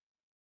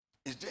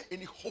 Is there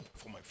any hope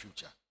for my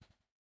future?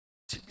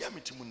 Tibia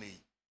me Timone.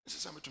 This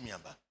is something to me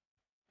about.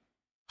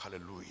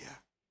 Hallelujah.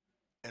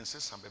 And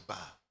says some ba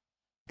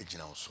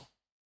ejina also.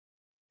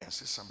 And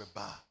says some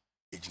ba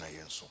ejina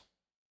yenso.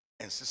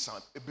 And says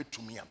some ebe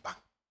to me about,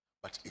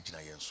 but ejina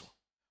yenso.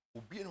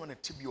 Ubi anyone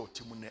Tibia or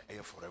Timone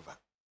air forever.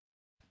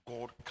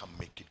 God can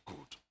make it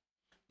good.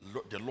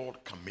 The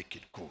Lord can make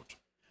it good.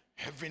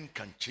 Heaven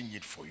can change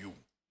it for you.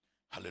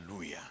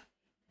 Hallelujah.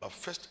 But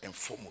first and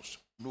foremost,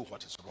 know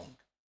what is wrong.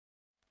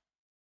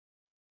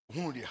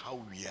 Only how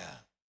we are,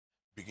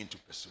 begin to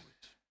pursue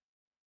it.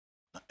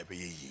 Now, every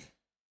year,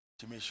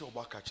 to make sure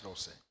about catching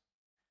us,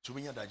 to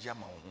me, that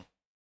Yama,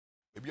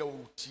 maybe I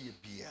will tea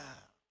a beer.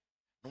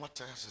 No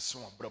matter as a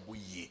son of Brabo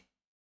ye,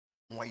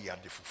 no, you are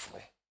the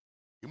full.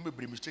 You may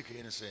be mistaken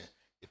and say,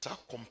 it's a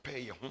compare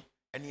your home.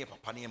 Any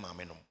papa near my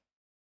menum.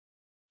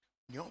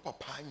 Your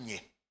papa ye,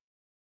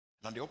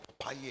 and the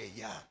papa ye,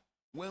 ya,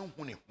 when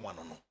one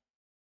or no.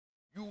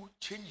 You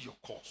change your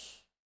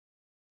course.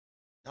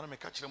 Now I may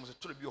catch them as a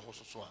to be a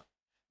horse or so.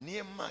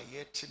 Near my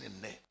yet in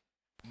the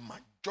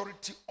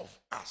majority of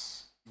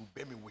us, you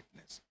bear me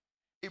witness.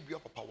 If your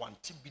papa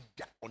want to be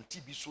that on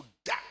TV so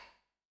that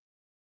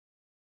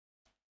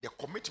the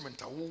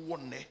commitment I will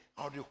want,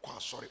 how do you call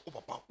sorry, oh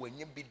papa, when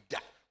you be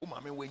that, oh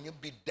mammy, when you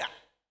be that.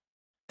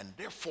 And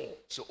therefore,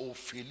 so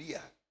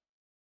failure,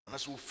 and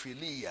as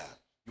failure,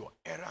 your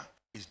error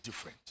is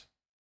different.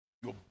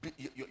 Your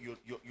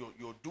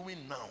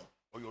doing now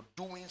or your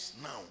doings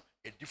now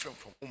are different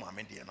from Uma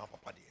Mendy and our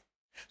papa dear.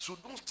 So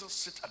don't still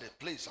sit at a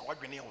place and what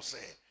you will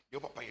say,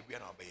 your papa will be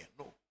an obey.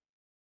 No.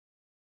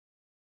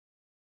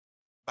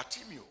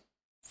 Bartimaeus,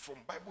 from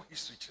Bible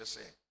history, just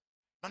say,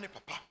 None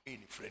papa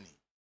ain't friendly.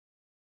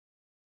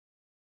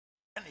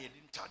 And he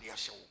didn't tell the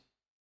show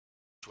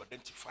to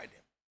identify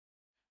them.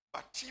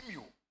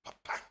 Bartimaeus,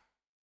 papa,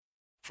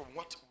 from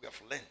what we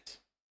have learned,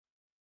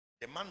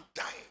 the man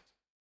died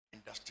in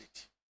that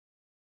state.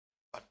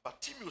 But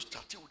Bartimaeus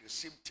started with the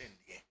same thing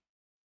here.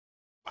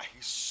 But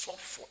he sought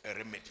for a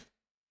remedy.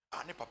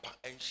 And papa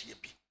and she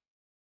be.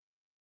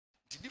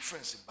 The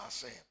difference in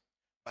saying,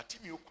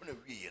 Bartimaeus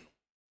couldn't be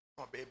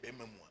no baby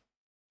memoir.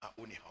 I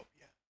only help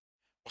here.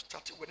 But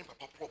started with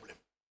papa problem.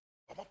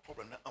 Papa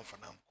problem na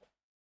amfanamko.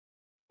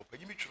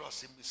 Opanyimi tworo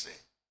asem bi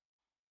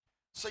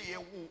say ye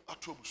wo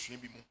ato abusua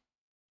bi mu.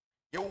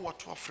 Ye wo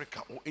to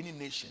Africa or any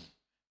nation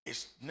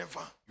is never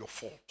your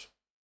fault.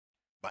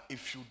 But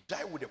if you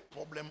die with a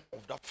problem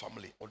of that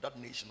family or that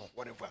nation or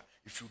whatever,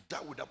 if you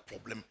die with that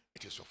problem,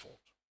 it is your fault.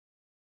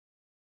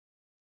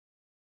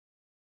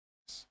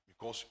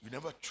 Because you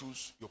never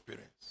choose your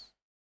parents.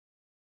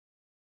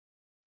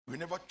 You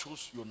never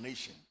choose your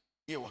nation.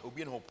 Here will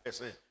be no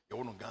person you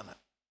want Ghana.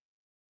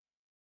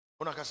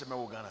 Una kase me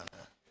Ghana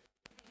na.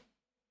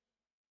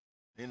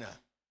 Nina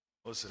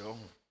osere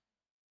ohu.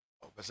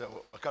 O pese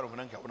o karo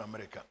nanka una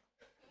America.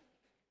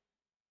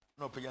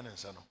 No penya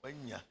nsa no.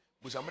 Anya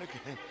Bush America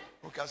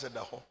who kase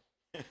da ho.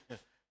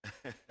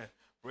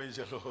 Praise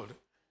the Lord.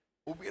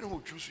 Obi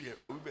who choose here,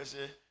 obi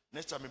say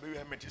next time maybe we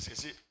have met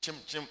say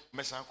chim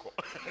mesanko.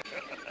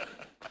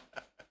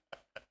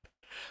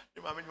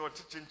 You mama you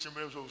teaching chim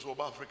so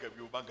Africa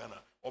bi o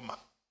Ghana o ma.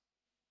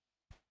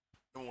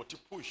 You want to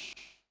push.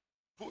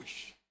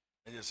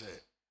 And you say,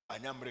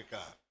 I'm America,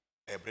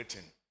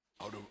 Britain,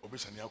 out of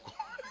Obisaniako.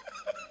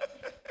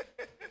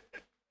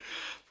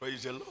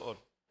 Praise the Lord.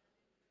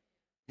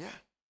 Yeah.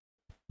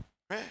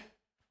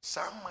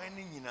 Some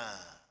mining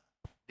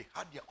they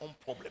had their own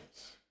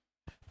problems,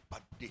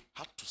 but they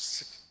had to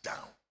sit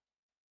down,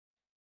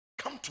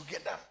 come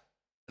together,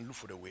 and look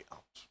for the way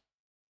out.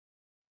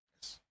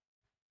 Yes.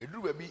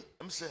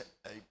 I'm saying,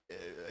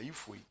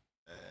 if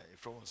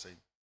I want to say,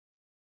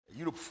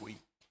 Europe free.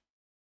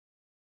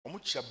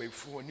 Omucha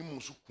bayfo ni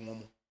musu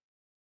kuomo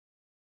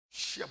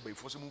shia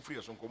bayfo se mu free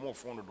so nkomo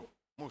fon do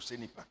mo se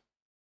nipa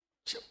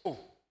che oh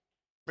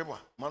beba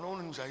man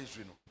onu nusa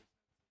history no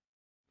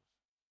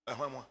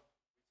ahwamwa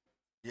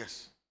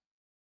yes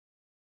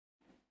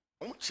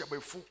omucha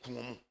bayfo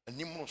kuomo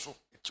anim so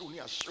che oni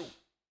ahyew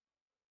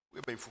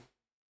we bayfo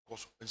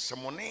cause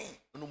nsemone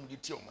no mu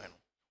diti o man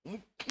no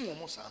mu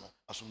kuomo sa no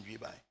asomdwe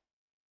bai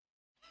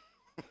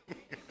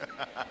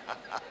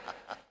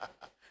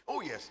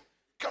oh yes.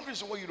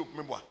 Countries where Europe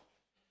remember.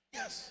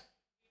 Yes.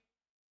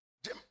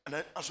 And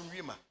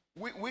asumwima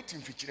waiting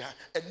feature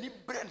and ni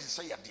brand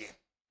say ade.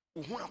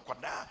 Uhuna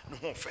kwada no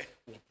ho fe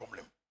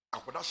problem.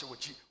 Akwada se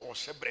wachi o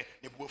sebre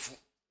ne buafu.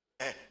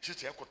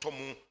 Sisi ekoto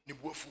mu ne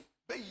buafu.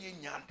 Be ye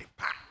nya de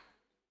pa.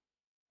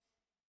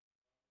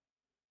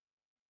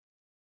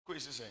 Ko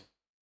isi say.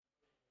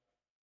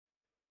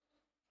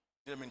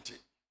 Diamante.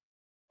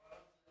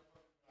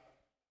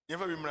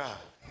 Never remember.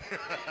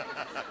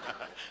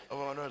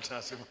 Oh, no,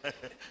 that's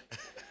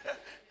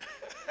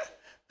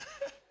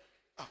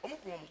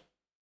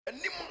and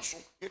Nimonso,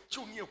 a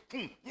 2-year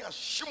poom, near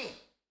Shimo.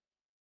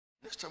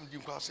 Next time, you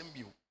can send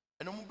you,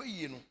 and I'm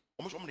obeying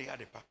almost on the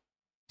Adepa.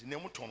 The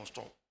name of Tono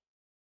Store.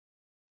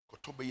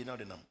 Cotobe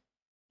Nadinam,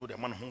 with a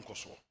man home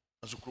coso,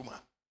 as a cruma.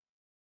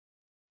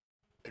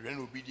 A ren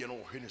obedient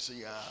or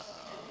Hennessy.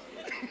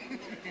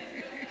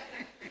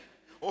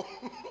 Oh,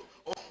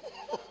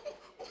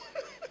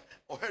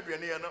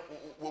 Henriana,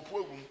 will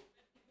poor woman.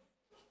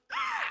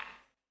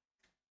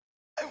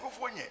 I go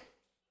for you.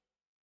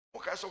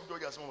 What kind of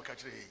dog has more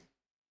catch?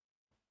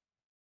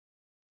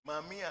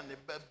 Mammy and the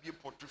baby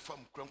pottery farm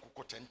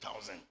cranko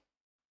 10,000.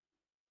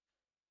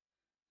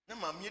 Now,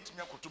 mammy, it's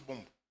me to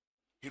bomb.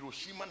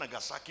 Hiroshima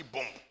Nagasaki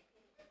bomb.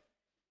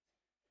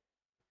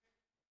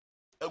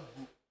 A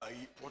good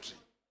pottery.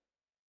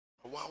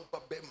 A wow,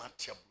 baby, my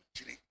table.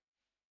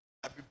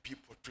 I be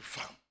pottery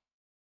farm.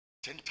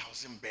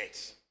 10,000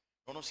 beds.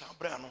 No,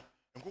 Sabrano,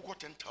 and go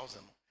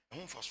 10,000. And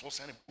home for so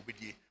sign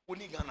obedient.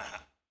 Only Ghana.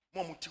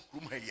 Momu took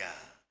room here.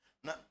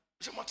 Now,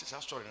 so much is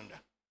our story under.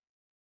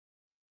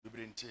 The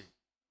brain tea.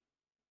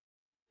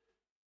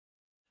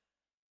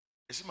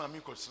 It's my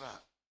amico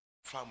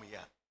farm here.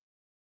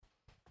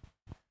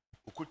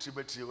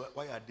 Ukutibeti,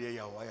 why are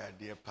there? Why are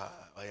there? Pa,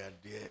 why are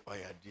there? Why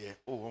are there?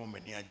 Oh,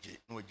 many are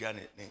no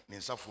Janet,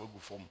 Safway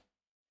form.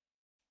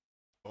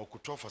 Or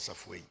could offer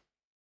Safway.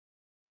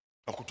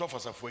 Or could offer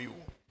Safway.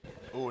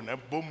 Oh, na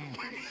boom.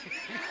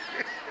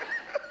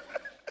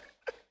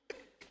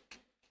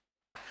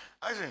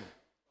 I think,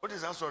 what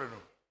is that story?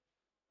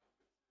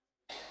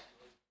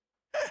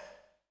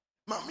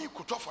 Mammy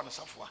could offer a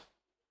Safwa.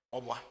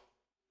 Or what?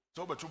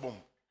 So, but two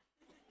bomb.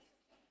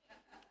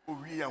 Oh,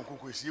 we and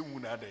Coco is you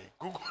one day.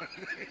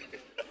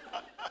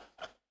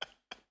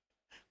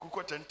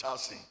 Coco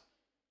 10,000.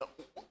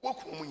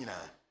 What woman?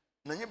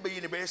 Nanya be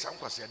in the best, I'm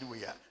quite sad.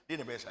 We are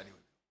the best.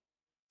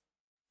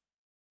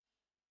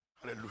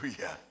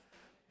 Hallelujah.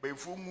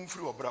 Before move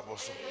through a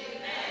braboso.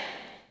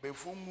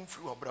 Before move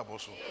through a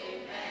braboso.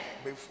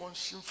 Before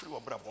shim through a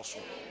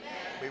braboso.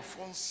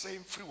 Before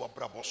same through a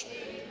braboso.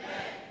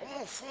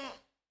 Oh, phone.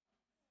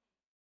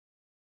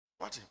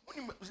 What?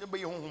 When you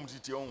be home,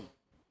 it's your own.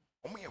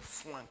 Only a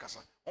phone and casa.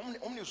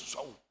 Only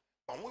so.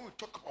 But when we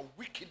talk about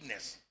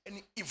wickedness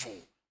and evil,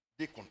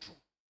 they control.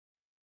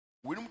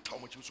 We don't tell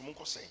much you so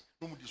say.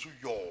 No, we do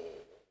your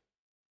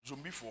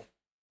zombie for.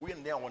 We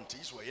and there want to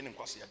use any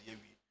quasi at the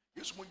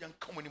yes, more young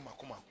coming in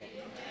Macoma.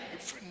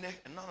 If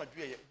neck and none of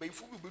you,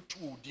 before we be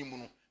too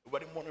demon,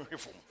 about the morning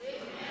reform.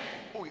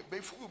 Oh,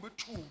 before we be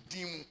too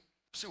demon,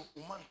 So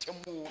woman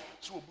temo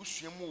so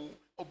obusuamu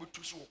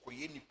obetu so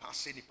okoye nipa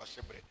se nipa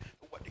shebre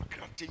what the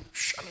granting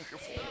challenge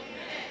for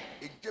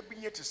eja bi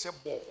nye te se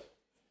ball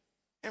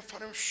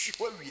enfare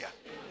hwa wia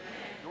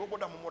no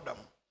boda modam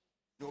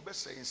no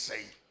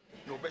obesensei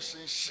no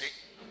obeshenhye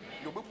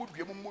no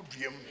obebuduam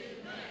moduam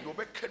no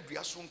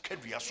obekadua so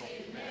nkadua so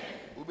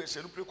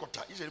obese no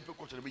prekota ise no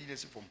prekota no be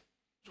yinesi fom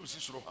so si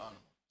soro ha no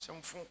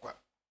semfo kwa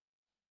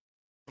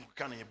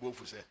kan ye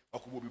bofu se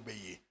okobo bi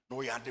baye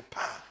no ya de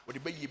pa wo de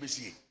baye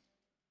besie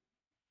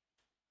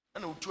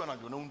ana otu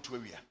anadwo na untu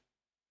awia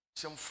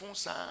semfo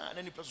sa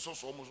na nipa so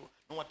so mo so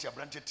na wate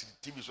abrante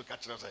TV so ka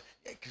kira say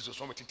e kristo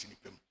so metiti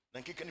nipam na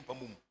nkeka nipa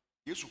mum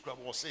yesu kura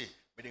bo se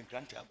me de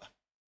nkrante aba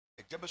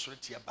eja be sore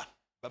ti aba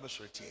ba be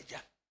sore ti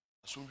eja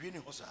so wie ni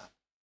ho sa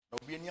na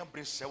obi ani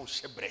abre se wo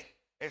hyebre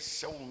e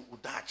se wo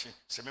udaache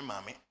se me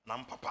maame na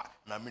mpapa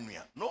na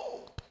menua no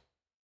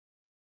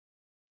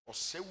o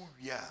se wo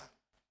wie a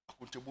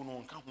akontebu no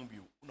nka ho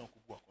bio una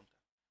kobu akonta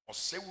o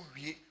se wo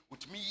wie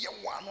otimi ye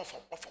wa no fa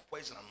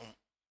poison anom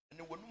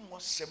ene wonu mo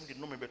asem de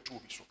no me beto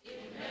obi so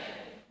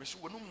amen me so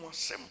wonu mo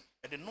asem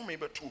e de no me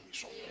beto obi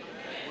so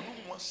amen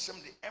wonu mo asem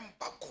de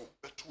embargo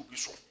beto obi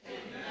so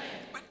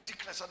amen be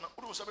declare na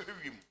o so be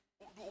hwiem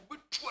o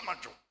betu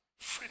anajo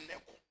free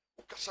neko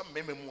o kasa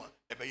mememu a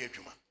e be ye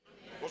adwuma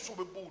o so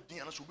be bo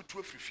din ana so betu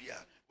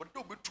afrifia o de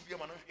o betu bia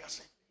ma na hwe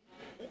ase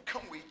o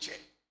kan we che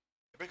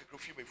e be kakro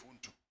fie be fu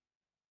ntu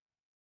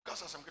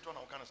kasa sam keto na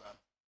o kan sa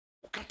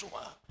o kan to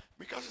ha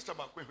me kasa sister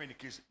ba ko hwe ni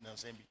case na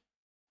nsem bi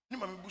ni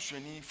mama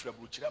busuani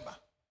frabrochira ba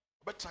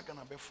obetaka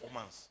na be 4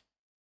 months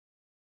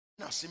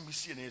na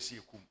asembisi na ese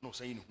ekum na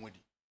osan yi ne ho adi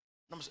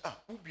na me say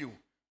ubio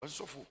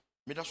osofo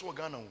me da so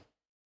Ghana wo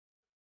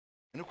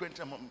ene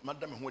kwenta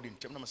madam ho adi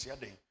ntem na me say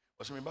adan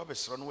oso me ba be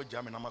sra no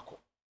wagya me na mako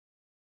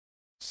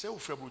se o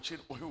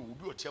frabrochira o he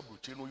obi o tia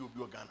brochira no ye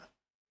obi o Ghana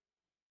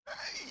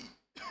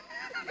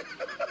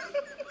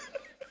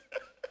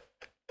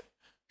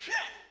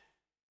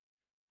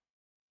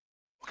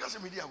o ka se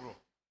media bro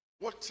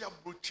what tia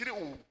brochira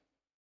o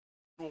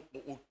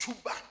o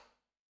tuba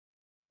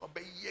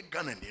obeye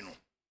Ghana ni no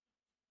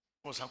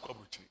o san kwa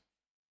bruchiri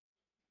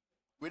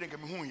we de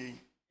me hu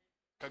yi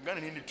ka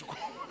Ghana ni tuko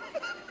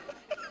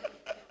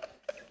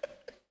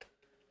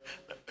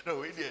no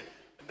we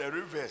the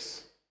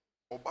reverse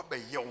obaba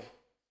yew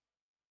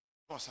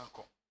o san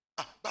ko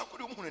ba ko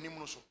de hu na ni mu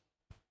no so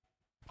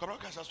kwa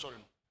ka sa story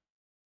no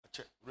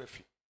ache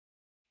refi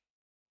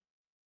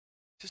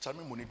sister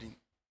me money din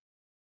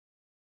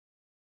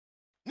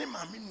ne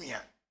ma me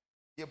nua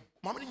ye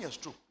mama ni nya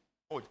stroke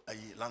o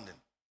ayi London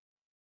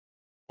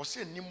o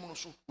se ni mu no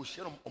so o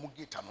hie no omo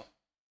gate no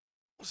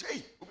o se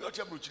hey obi o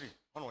tia brochiri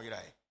ona o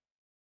yira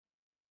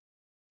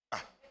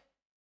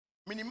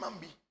minimum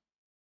bi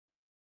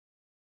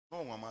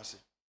no nwa ma se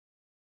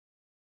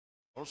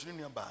o so ni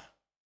nua ba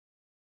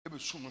e be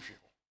sum no hwe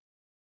ho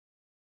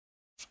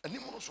ani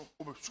mu no so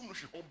o be sum no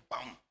hwe ho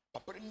bam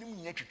papa ni mu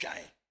nya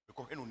twitwan be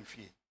ko he no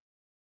fie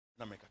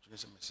na me ka tun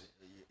se me se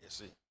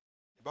yes e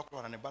ba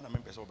ko na ba na me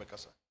pese o be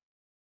kasa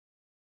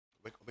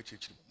be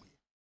chichiri mo ye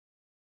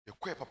e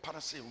kwa papa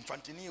na se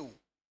mfantini o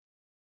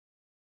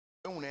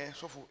ehune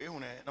sofo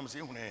ehune na me se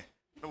ehune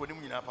na woni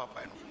mu nyina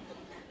papa no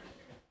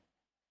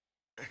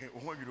o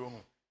ho adwiro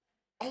ho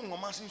o ho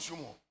ma se nsuo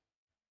mo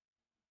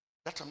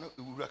that time na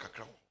ewura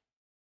kakra ho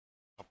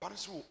papa na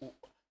se o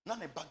na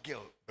ne ba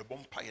girl be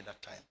bom pie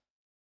that time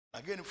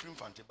na girl no free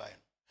mfante bai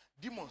no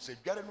demon se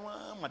dware no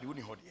amade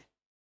woni ho de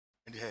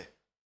and he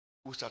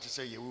we start to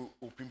say you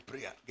open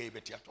prayer ge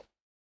beti ato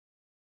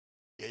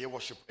ye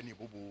worship any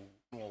bobo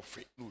no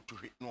ofe no to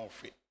no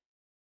ofe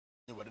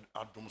you were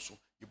adom so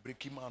you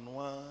break him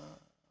anwa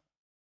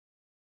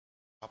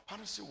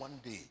papa say one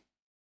day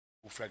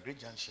o fragre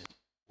junction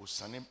o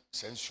sanem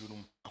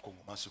sensurum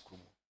akongoma sekrum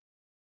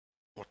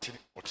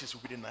ote so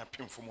bi na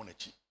pemfo mo na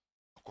chi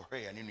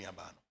akohwe ya ne nua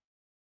ba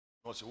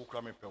no se wo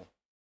kura me pew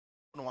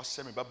no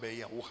wasem me baba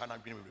yi a wo ha na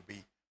dwene me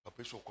be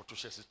papa so okoto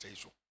hye se tai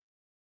so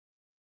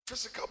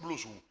physical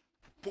blows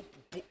po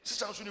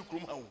sister so ni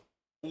krum ha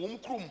wo mu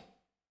krum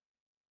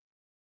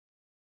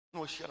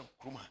no share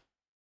krum ha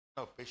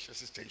na papa hye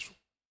se tai so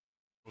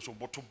so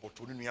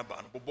boto ni nua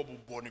ba no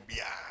bobo ne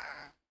bia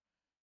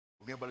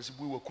onia ba se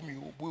bue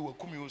wa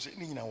kumi o se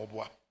ni nyina wo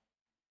boa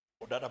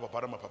o dada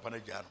papa na papa na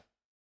gya no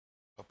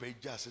papa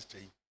gya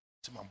sister yi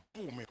se man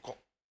bu me ko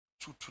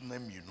tutu na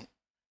mienu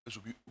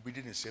eso bi obi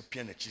di ne se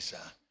pia na chi sa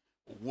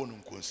owo no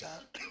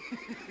nkonsa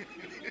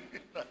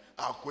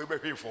akwa ebe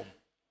hwe fom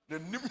na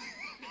nim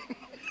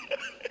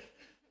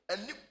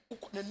ani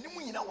na nim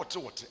nyina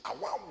wote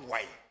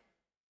awawai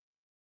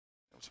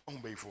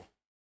on bayfo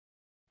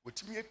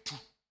wotimi atu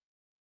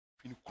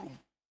fini krum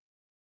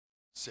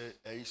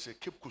se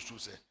kep kusu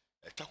se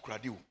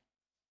takurade o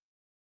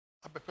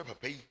abepe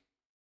papa yi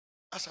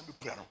asa be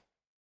pura no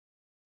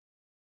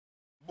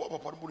bo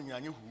papa no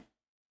nyanya hu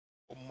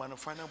o man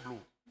final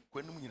blow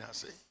kwanim nyina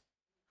se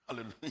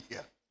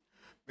hallelujah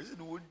bezi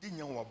do wodi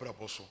nya wo abra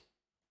boso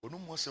onu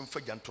mo asem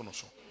fagya nto no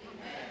so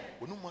amen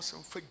onu mo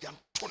asem fagya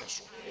nto no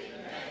so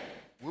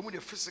we mu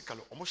the physical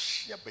o mo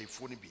hia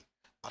bayfo no bi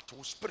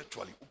but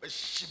spiritually ube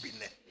shibi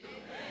ne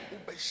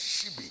ube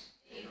shibi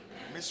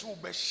mesi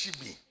ube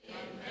shibi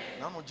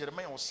na no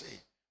Jeremiah will say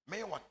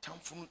me wa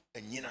tamfunu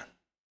anyina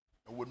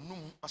na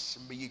wonum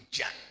asembe ye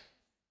ja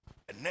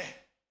and ne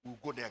we'll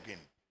go there again.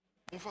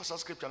 First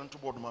scripture and to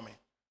board mommy.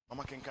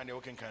 Mama can candy,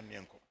 okay, can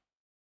yanko.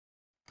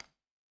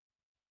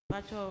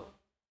 Pacho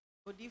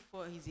Odi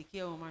for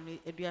Ezekiel woman,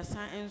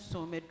 Eduasa and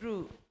so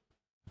medru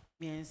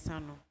me and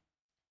sano.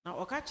 Now,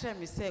 Okacha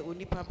me say,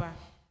 Unipaba,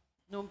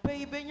 no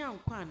pay benyan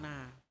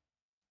kwana.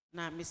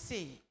 Na me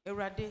say,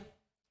 Erade,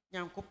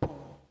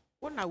 Yankopo,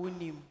 Una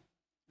unim.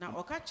 Now,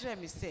 Okacha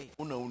me say,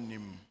 Una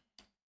unim,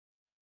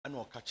 and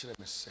Okacha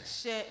me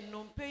say, Share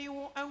no pay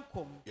you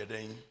uncle.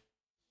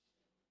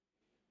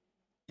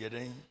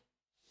 Yedin.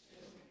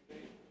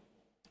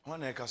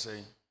 One eka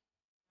say,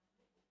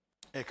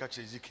 Eka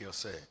Ezekiel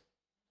say,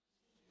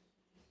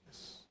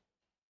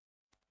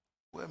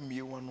 where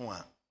me one,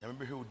 I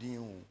remember who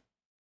deal.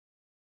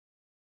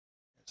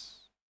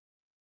 Yes.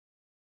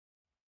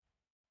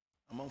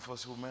 Among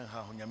first women,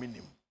 how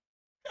Yaminim.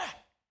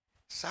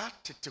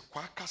 Sat to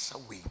Quakas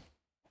away.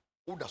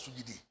 Oda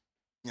Sujidi,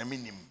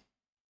 Yaminim.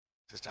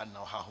 Sister,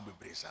 now how be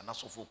brace, and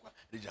also for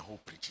region whole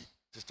preaching.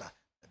 Sister,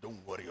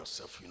 don't worry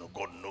yourself,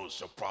 God knows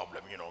your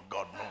problem,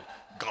 God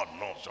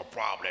knows your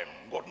problem.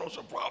 God knows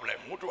your problem.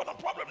 What do you want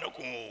a problem?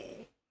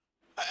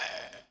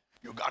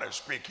 You gotta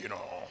speak, you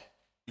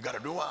gotta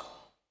do what?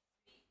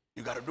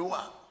 You gotta do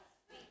what?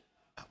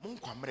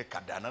 Munko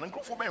America dana and go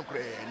for me.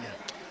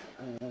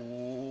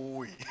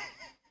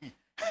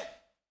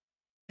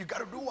 You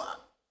gotta do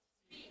what?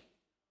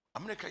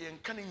 America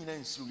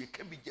cunning so you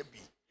can be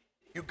jebby.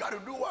 You gotta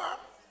do what?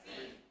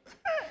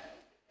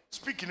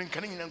 Speaking in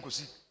cunning and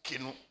see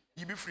kino.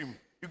 You be free.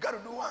 You gotta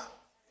do what?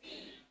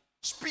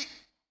 Speak.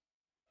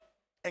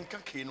 And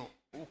kakino.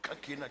 Oh,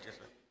 kakina just.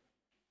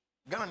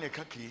 Gana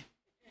kaki.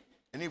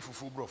 Any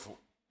fufu brofo.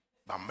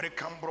 But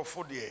American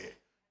brofo de.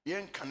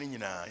 Yen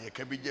kanina. Ye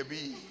can be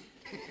jabi.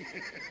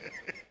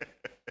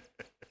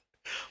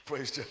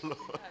 Praise the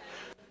Lord.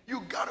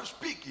 You gotta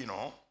speak,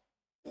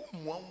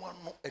 Mwana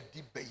no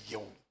edibe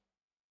yo.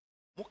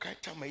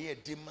 Mukaita maye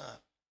dima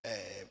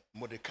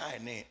Mordecai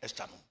ne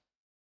Esther no.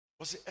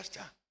 Was it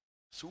Esther?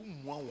 So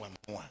mwana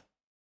no.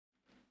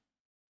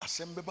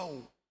 Asembe ba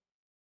wo.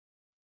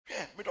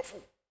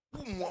 Medofo.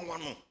 Mwana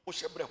no. O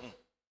shebre ho.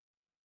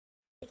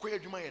 Okoye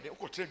adwuma ye de,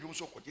 okotre adwum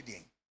so okoje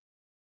den.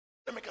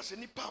 Na meka se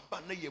nipa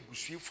ba na ye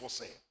busuefo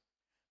say.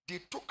 They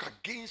talk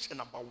against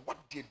and about what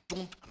they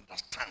don't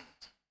understand.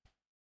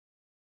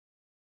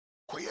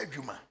 Koye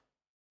adwuma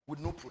with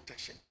no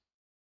protection.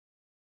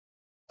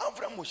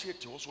 Avram Moshe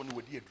te also ne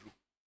wadi adru.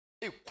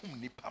 E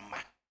kum nipa ma.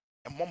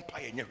 E mompa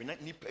ye nya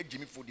nipa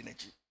Jimmy Fodi na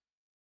chi.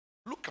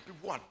 Look at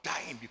people who are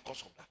dying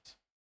because of that.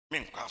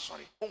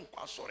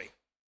 Sorry.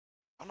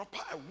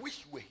 I wish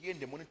you were here in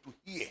the morning to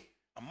hear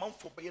a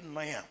month for by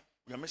naya.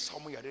 We are missing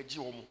how many are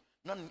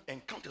none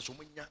encounter so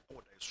many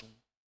or soon.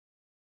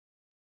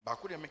 But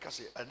could I make us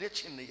say a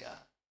ditch in the year?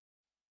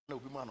 No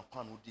woman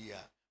upon who dear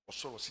or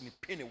so was in a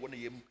penny 1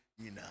 a.m.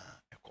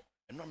 echo.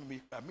 And not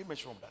me, I may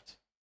mention of that.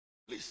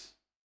 Please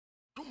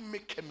don't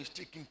make a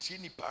mistake in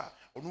teeny pa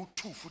or no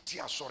 2 footy,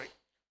 sorry,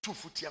 2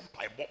 footy and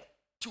pie ball,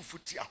 2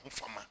 footy and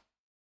farmer.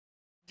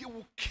 They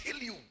will kill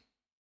you.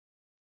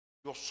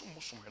 You're so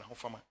much in a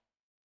farmer.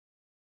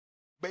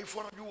 By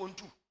 4 you want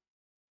to.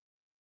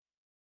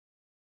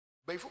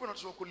 By 4 not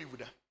so could live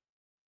with that.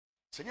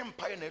 Senyam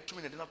pioneer 2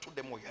 minutes not to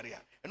them or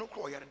area, and no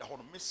call yard the whole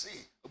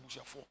messy, a bush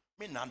of 4,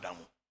 me nandam,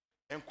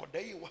 and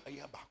Kodai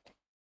Wahaya back.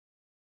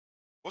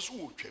 What's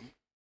who came?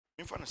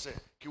 In front of say,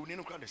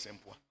 Kiunino crowd the same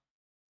poor.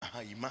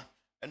 Aha, Ima,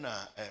 and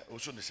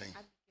also the same.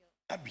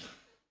 Abby,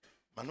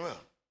 Manuel,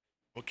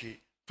 okay,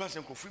 first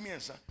and free me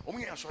answer,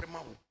 only I saw a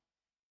mau.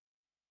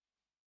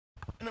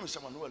 And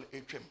I'm Manuel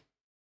H.M.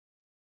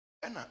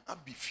 And I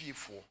be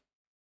fearful,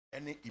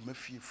 and Ima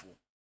fearful.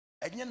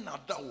 And yet now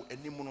thou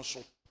any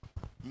monoso.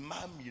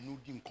 Mam, you know,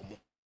 didn't come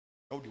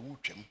out the wood,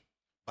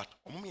 but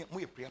only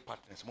a prayer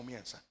partners, mommy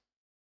answer.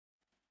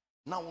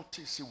 Now, what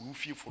is it we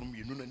feel from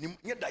you? No,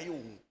 near Dio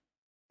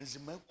is a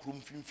man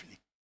crum film filly.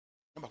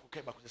 Number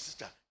okay back with the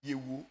sister, ye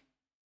woo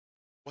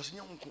was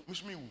young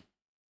Miss Me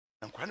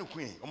and Quanu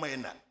Queen, oh my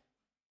end.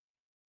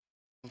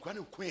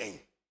 Quanu Queen.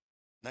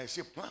 Now I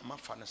say, plant my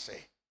father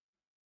say,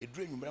 a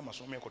dream brema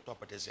so make a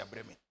top at a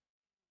breme.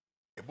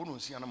 A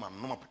bonus, no man,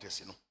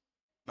 potesino,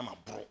 no ma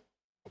bro,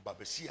 or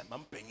babesia,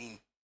 mam penny.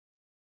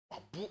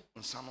 Abu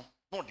and Sano,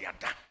 no, they are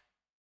done.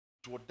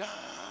 To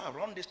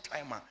around this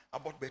time,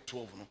 about by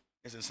 12, no,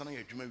 as in Sana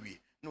Jumawi,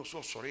 no,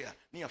 so sorry,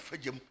 near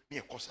Fejum,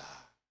 near Cosa.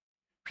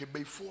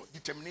 Before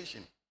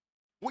determination.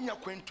 When you're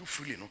going to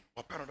free, no,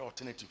 or parent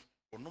alternative,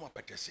 or no more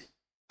petty.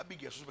 I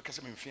beg your because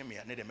I'm in family,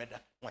 I need a medal,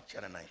 what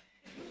channel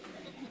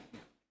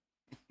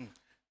 9.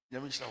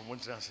 Yamisha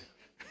wants to answer.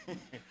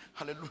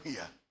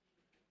 Hallelujah.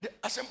 The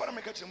assembly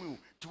make a move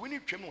to win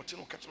it, Chemo,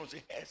 catch on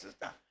say, hey,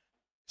 sister,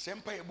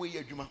 Senpai, boy,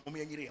 Juma,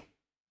 Omian.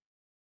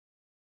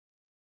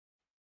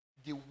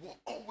 They will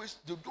always,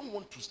 they don't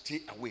want to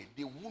stay away.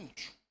 They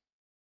won't.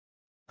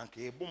 And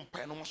a bomb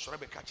pie no more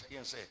catch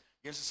and say,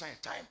 yes,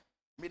 it's time.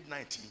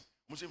 midnight,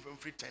 Muslim from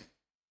free 10.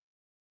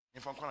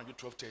 If I'm going to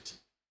 12:30,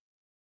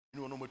 you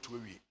know, no more 2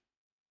 weeks.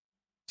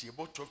 See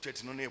about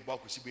 12:30, no neighbor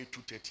could see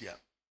 2:30.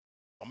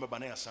 I'm a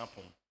banana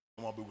sample.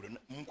 I'm a baby.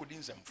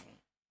 Munkudin some phone.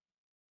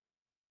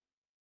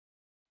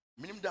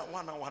 Minimum that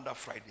 1 hour that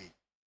Friday.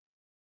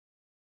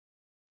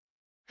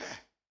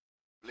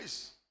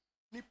 Please,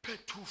 ni pay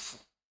 2 for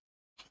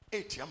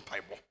 8 yam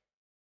piebo.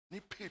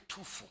 Ni pay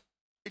 2 for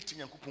 8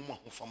 yankupumu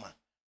hofama.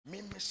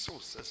 Me so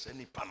says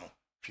any panel.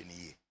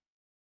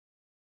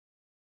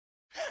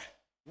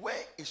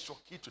 Where is your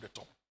key to the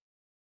top?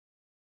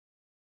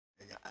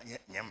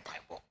 Yam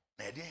piebo.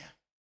 Nadia.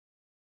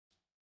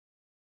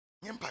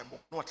 Yam piebo.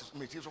 No, what is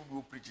materials of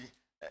you pretty?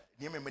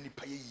 Near many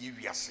pay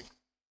ye see.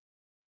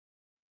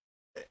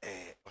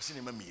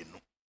 Cinema me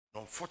no.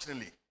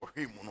 Unfortunately, or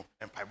him no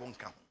and piebon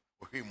come.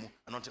 Him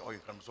and not all you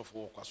can so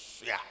for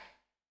yeah.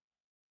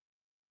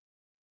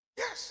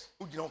 Yes,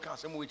 who you know can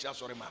some which are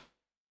sorry, ma'am.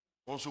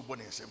 Also,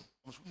 born in some,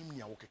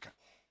 Muslimia Wokeka.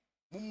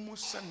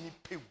 Mumusan ni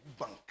pay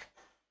bank.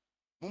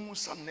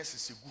 Mumusan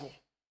necessary go.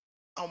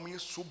 I'm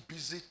so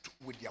busy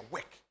with their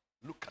work.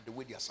 Look at the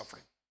way they are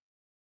suffering.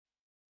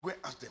 Go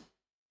ask them.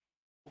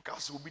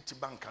 Because will be to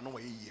bank and no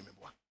way ye me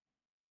boy.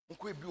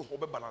 Uncle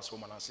be a balance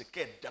woman and say,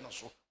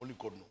 Danoso, only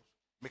God knows.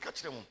 Make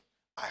catch them.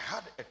 I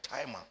had a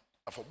timer.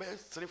 For about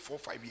 3, 4,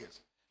 5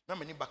 years. Now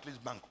many Barclays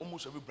Bank,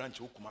 almost every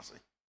branch of Kumasi.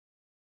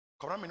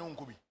 Come on,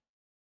 Uncle.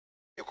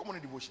 A common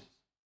devotions.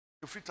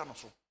 A free time or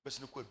so. Best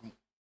no quite.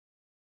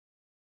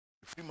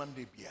 A free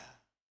Monday beer.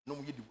 No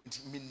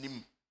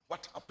meaning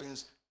what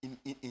happens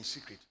in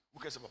secret. Who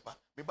cares, Papa?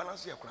 Me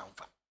balance your crown.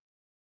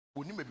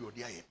 We need maybe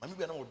Odia. Mammy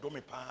be an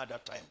dome pa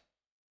that time.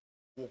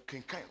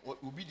 Can kind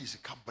what will be this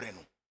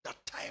cabreno.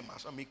 That time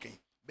as I'm making,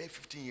 about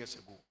 15 years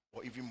ago,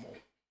 or even more.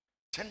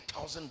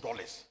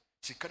 $10,000.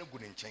 She can't go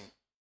in chain.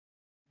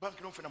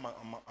 Bank no for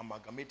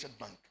amalgamated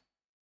bank.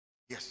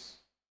 Yes.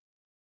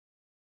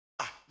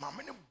 My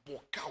many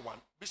boka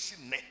one, busy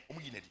net,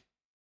 we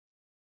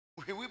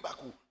way back,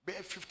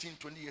 15,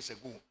 20 years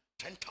ago,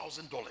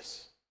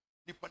 $10,000.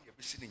 Nipan ya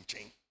busy in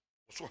chain.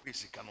 Also,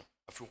 basic cano,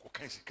 a few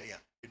kinds of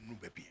in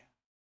Nubebia.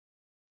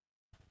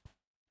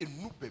 In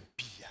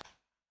Nubebia.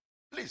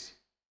 Please,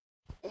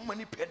 how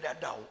many pay that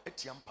down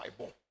at Yam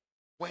Paibo?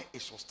 Where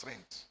is your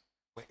strength?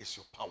 Where is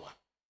your power?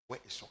 Where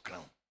is your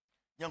crown?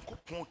 Yanko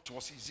point to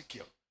us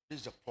Ezekiel. This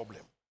is the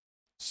problem.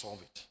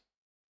 Solve it.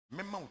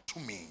 Remember to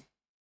me,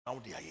 now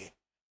they are here,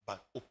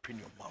 but open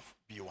your mouth.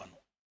 Be one.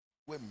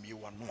 When me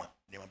one,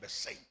 never be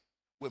say.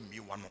 When me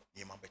one,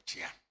 never be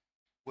chair.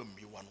 When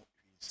me one,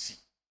 see.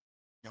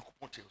 Yanko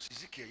point to us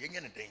Ezekiel.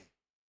 Yangan a day.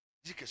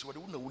 Ezekiel, so what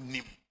do you know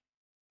name?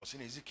 Was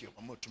in Ezekiel,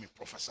 I'm to me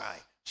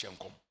prophesy.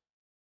 Shankom.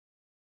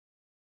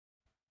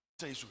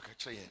 Tell you to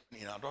catch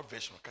in another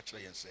version of catch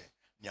and say,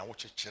 Nya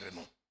watch a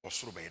chereno or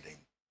surveying.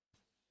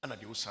 And I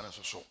do son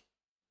so so.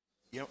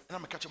 Yeah, and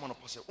I'm a catcher man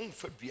of person,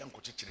 February and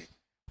Cochitri.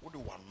 What do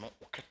one not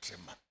catch him,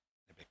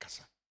 the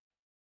Becassa?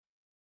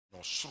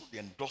 No, so the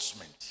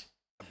endorsement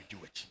and be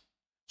do it.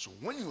 So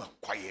when you are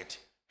quiet,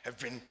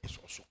 heaven is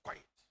also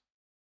quiet.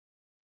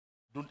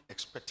 Don't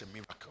expect a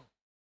miracle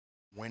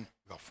when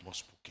you have not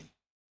spoken.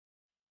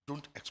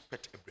 Don't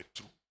expect a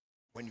breakthrough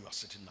when you are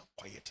sitting down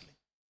quietly.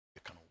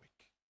 You cannot wake.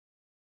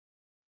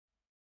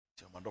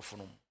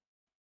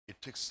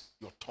 It takes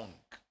your tongue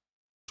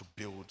to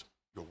build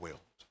your world.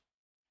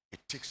 It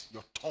takes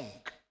your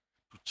tongue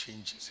to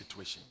change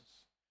situations.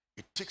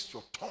 It takes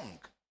your tongue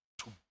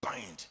to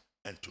bind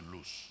and to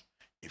loose.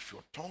 If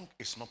your tongue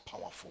is not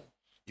powerful,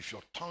 if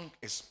your tongue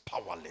is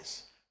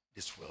powerless,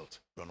 this world,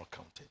 you are not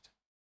counted.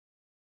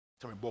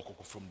 Tell me,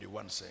 Boko from the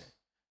one say,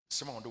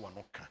 someone do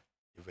not can.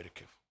 You're very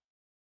careful.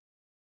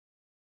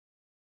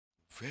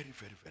 Very,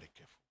 very, very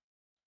careful.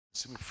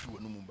 See me few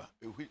number.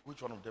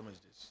 Which one of them is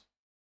this?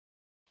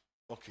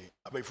 Okay,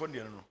 about phone,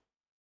 no.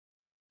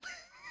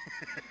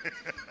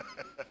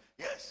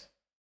 Yes.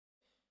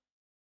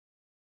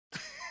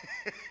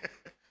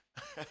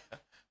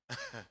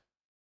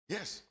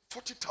 Yes,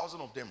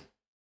 40,000 of them.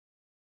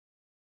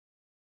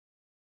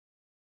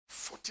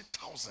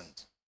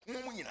 40,000.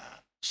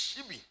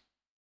 Shibi.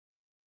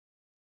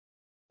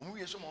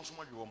 We are so much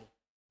more.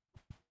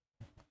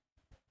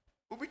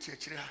 Ubi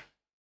chechira.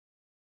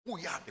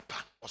 We are the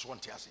part was one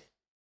tiasi.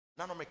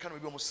 None of my can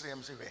be almost 3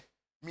 M.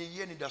 Me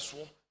ye ni da so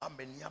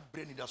amenia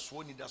bre ni da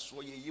so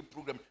ye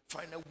program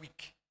final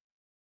week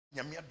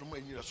nyamia dom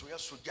ani da so ya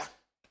soja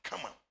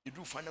come on you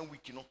do final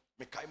week you know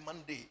me kai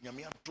Monday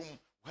nyamia dom we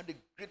had a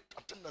great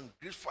attendance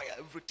great fire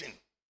everything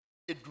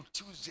it do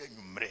Tuesday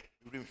nyumre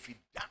you don't feed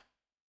that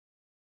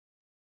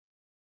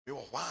you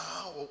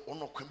wow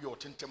ono kwam bi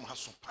otentem ha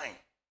so pan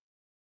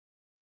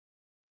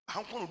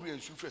han kono do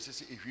ensu fre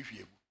se ehwehwe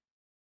egu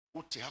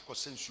wo te ha ko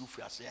se ensu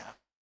fre ase ha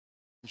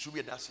ensu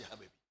bi da ase ha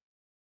baby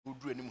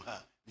Udu anim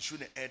ha nsu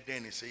na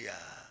eden ne say ya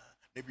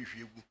na bi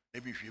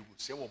hwegu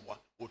se wo boa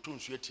oto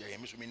nsu atia ya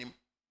meso menim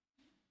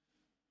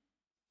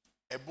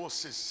ebo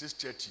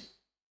 6:30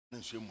 na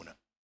nsu emuna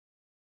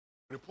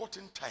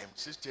reporting time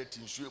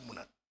 6:30 nsu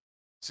emuna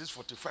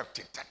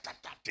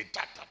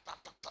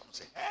 6:45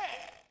 say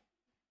hey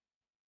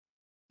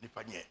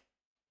nipa nye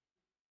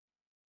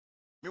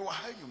Me wa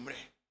ha nwumre.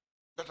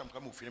 That I'm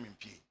coming frame in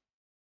pie.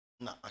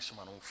 Na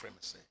ashama no frame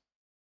say.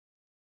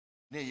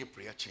 Na ye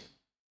prayer chain.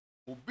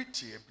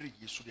 Obiti e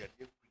bridge yesu de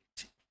ade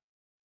kwiti.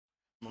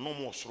 No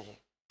mo soro ho.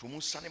 To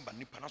mu sane ba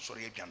nipa na soro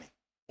adwane.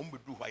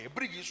 Ombedu ho ye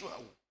bridge yesu ha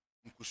wo.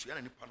 Nkusua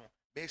na nipa no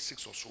be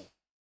 6 or so.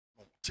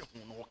 No te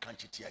ho no kan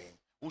chiti ayen.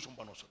 Wo so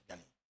mba no soro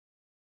adwane.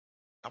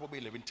 Abo be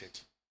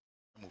 11:30.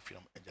 Na mo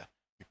fiam eja.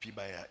 Me pi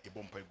ba ya e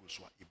bompa ego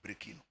so a e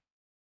breaki no.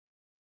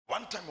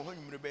 One time ho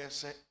nwumre be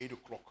say 8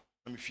 o'clock.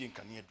 Na me fie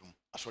nkane adum.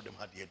 Aso dem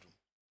ha de adum.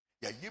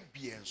 Ya ye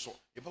bie nso.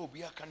 E ba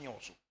obi aka ne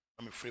oso.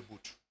 Na me free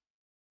boat.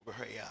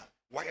 Obe ya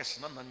why is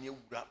na na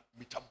ewura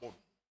meter board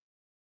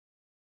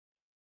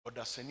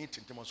oda sani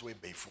tintem so we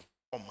befo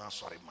o ma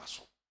sori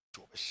maso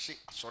to obe hye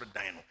asori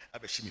dan no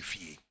abe hye me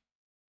fie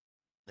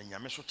na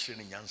nyame so kire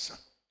ne nyansa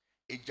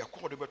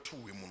ejakọ de beto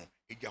we mu no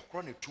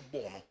ejakọ na tu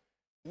ball no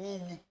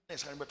wowu na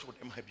sane beto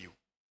dem ha bio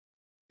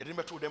ye de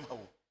beto dem ha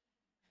wo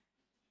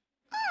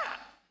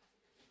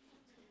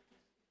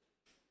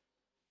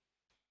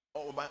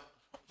oh ba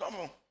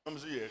someone I'm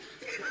see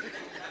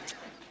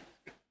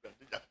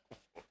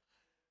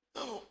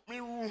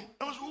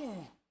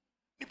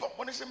nipa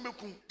bone se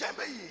mbeku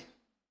jamba yi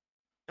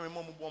na me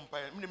mo bo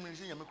mpa me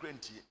se nyame kura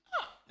ntie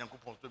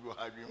nyankopon to bi o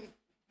hadwen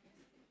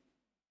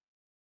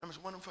na me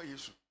so wonu fa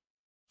yesu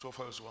so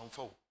fa so wan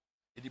fa o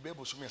e di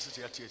bebo so me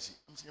ase ya tiati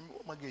am se nyame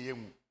o maga ye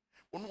mu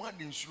onu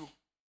ade nsuo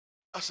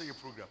ase ye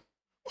program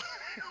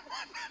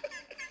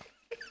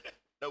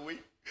na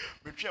we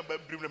me twa ba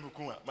brim na me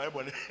ku a my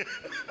bone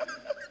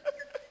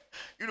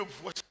you know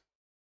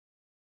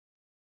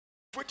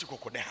foti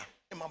kokoda ha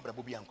e ma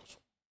brabo bi ankoso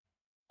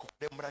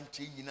kokoda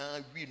mrante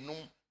nyina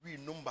wi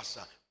num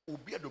basa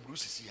obi adobru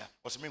sisi ha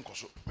o se me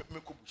nkoso me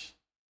kobushi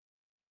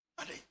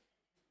ade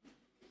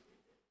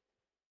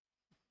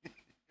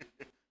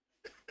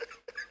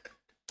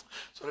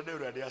so de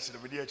urade ase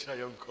me dia kira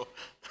yonko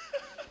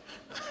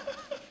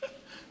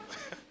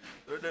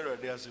so de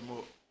urade ase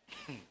mo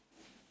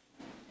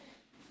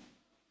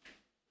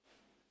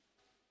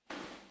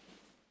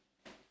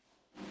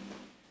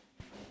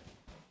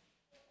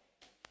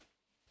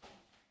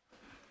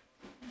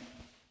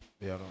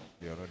Biano,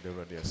 the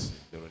radiasi,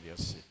 the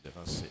radiasi, the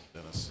nasi,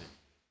 the nasi,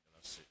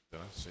 the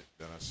nasi,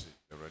 the nasi,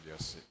 the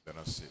radiasi, the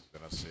nasi, the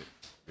nasi,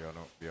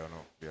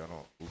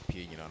 biano,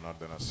 upina, not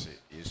the nasi,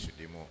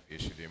 ishudimo,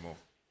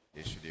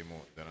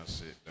 the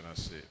nasi,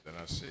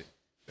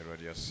 the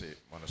radiasi,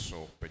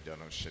 manaso,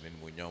 pejano, shenin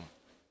munyam,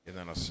 in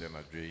the nasi, and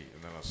a dre,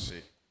 in the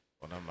nasi,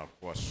 on an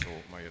aquaso,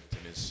 my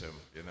tenisem,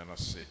 in the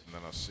nasi,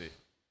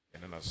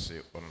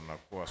 on an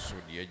aquaso,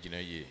 the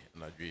eginaye,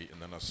 and a dre, in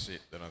the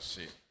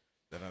nasi,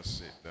 Then I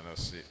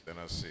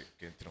say,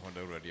 Kentin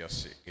Honda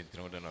Radiasi, Kentin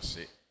Honda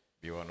Nasi,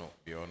 Biono,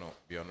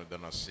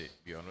 Danasi,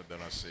 Biono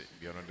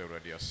the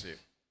Radiasi,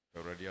 the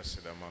Radiasi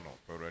da Mano,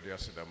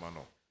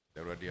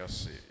 the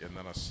Radiasi, and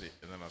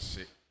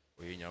Nanasi,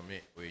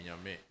 Uyame,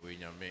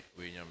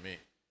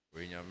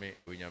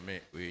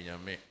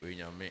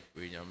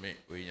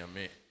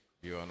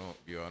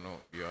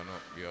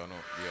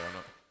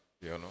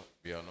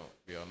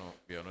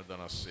 Biono,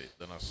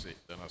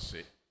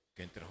 Danasi.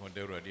 Kentin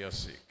Honda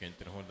Radiasi,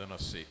 Kentin Honda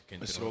Nasi,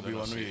 Kentin Honda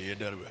Nasi,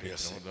 Yeder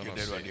Radiasi,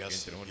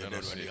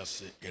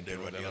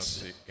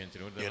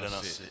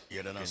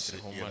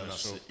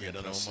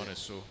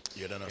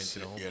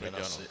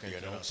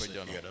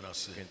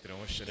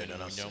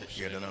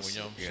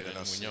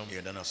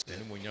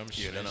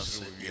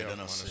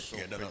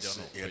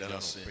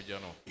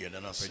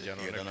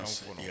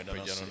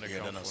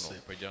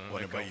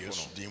 whenever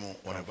yes demo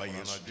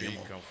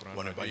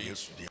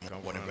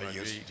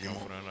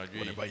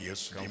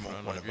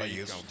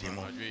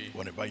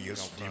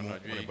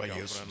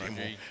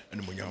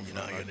and munyam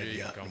yina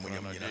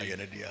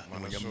yenedia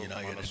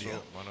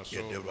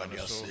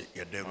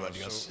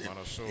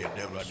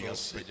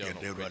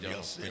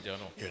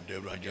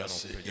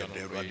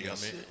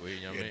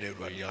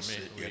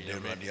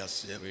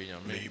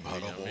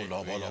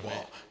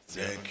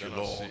Thank you,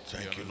 Lord.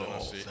 Thank you,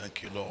 Lord.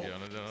 Thank you, Lord.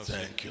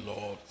 Thank you,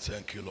 Lord.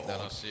 Thank you,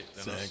 Lord.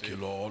 Thank you,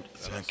 Lord.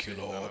 Thank you,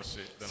 Lord.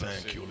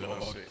 Thank you,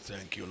 Lord.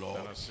 Thank you,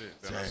 Lord.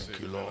 Thank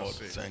you, Lord.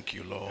 Thank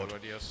you, Lord.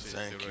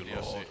 Thank you,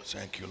 Lord.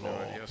 Thank you,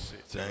 Lord.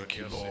 Thank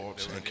you, Lord.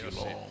 Thank you,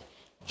 Lord.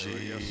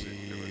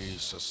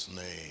 Jesus'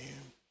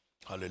 name.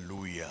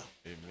 Hallelujah.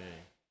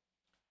 Amen.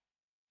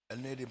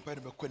 And then the empire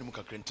be kwenim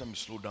kakra ntam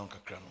slow down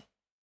kakra no.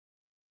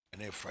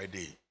 And then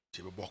Friday,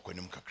 she be bok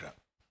kwenim kakra.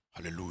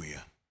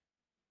 Hallelujah.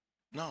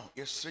 Now,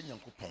 yes,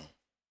 Nyankopon.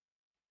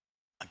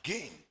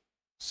 Again,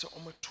 so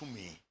oma to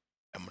me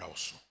emra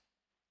oso.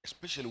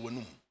 Especially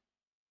when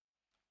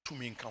to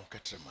me nka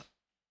oketrema.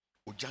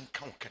 Ojan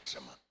ka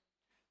oketrema.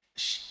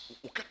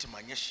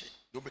 Oketrema nyehye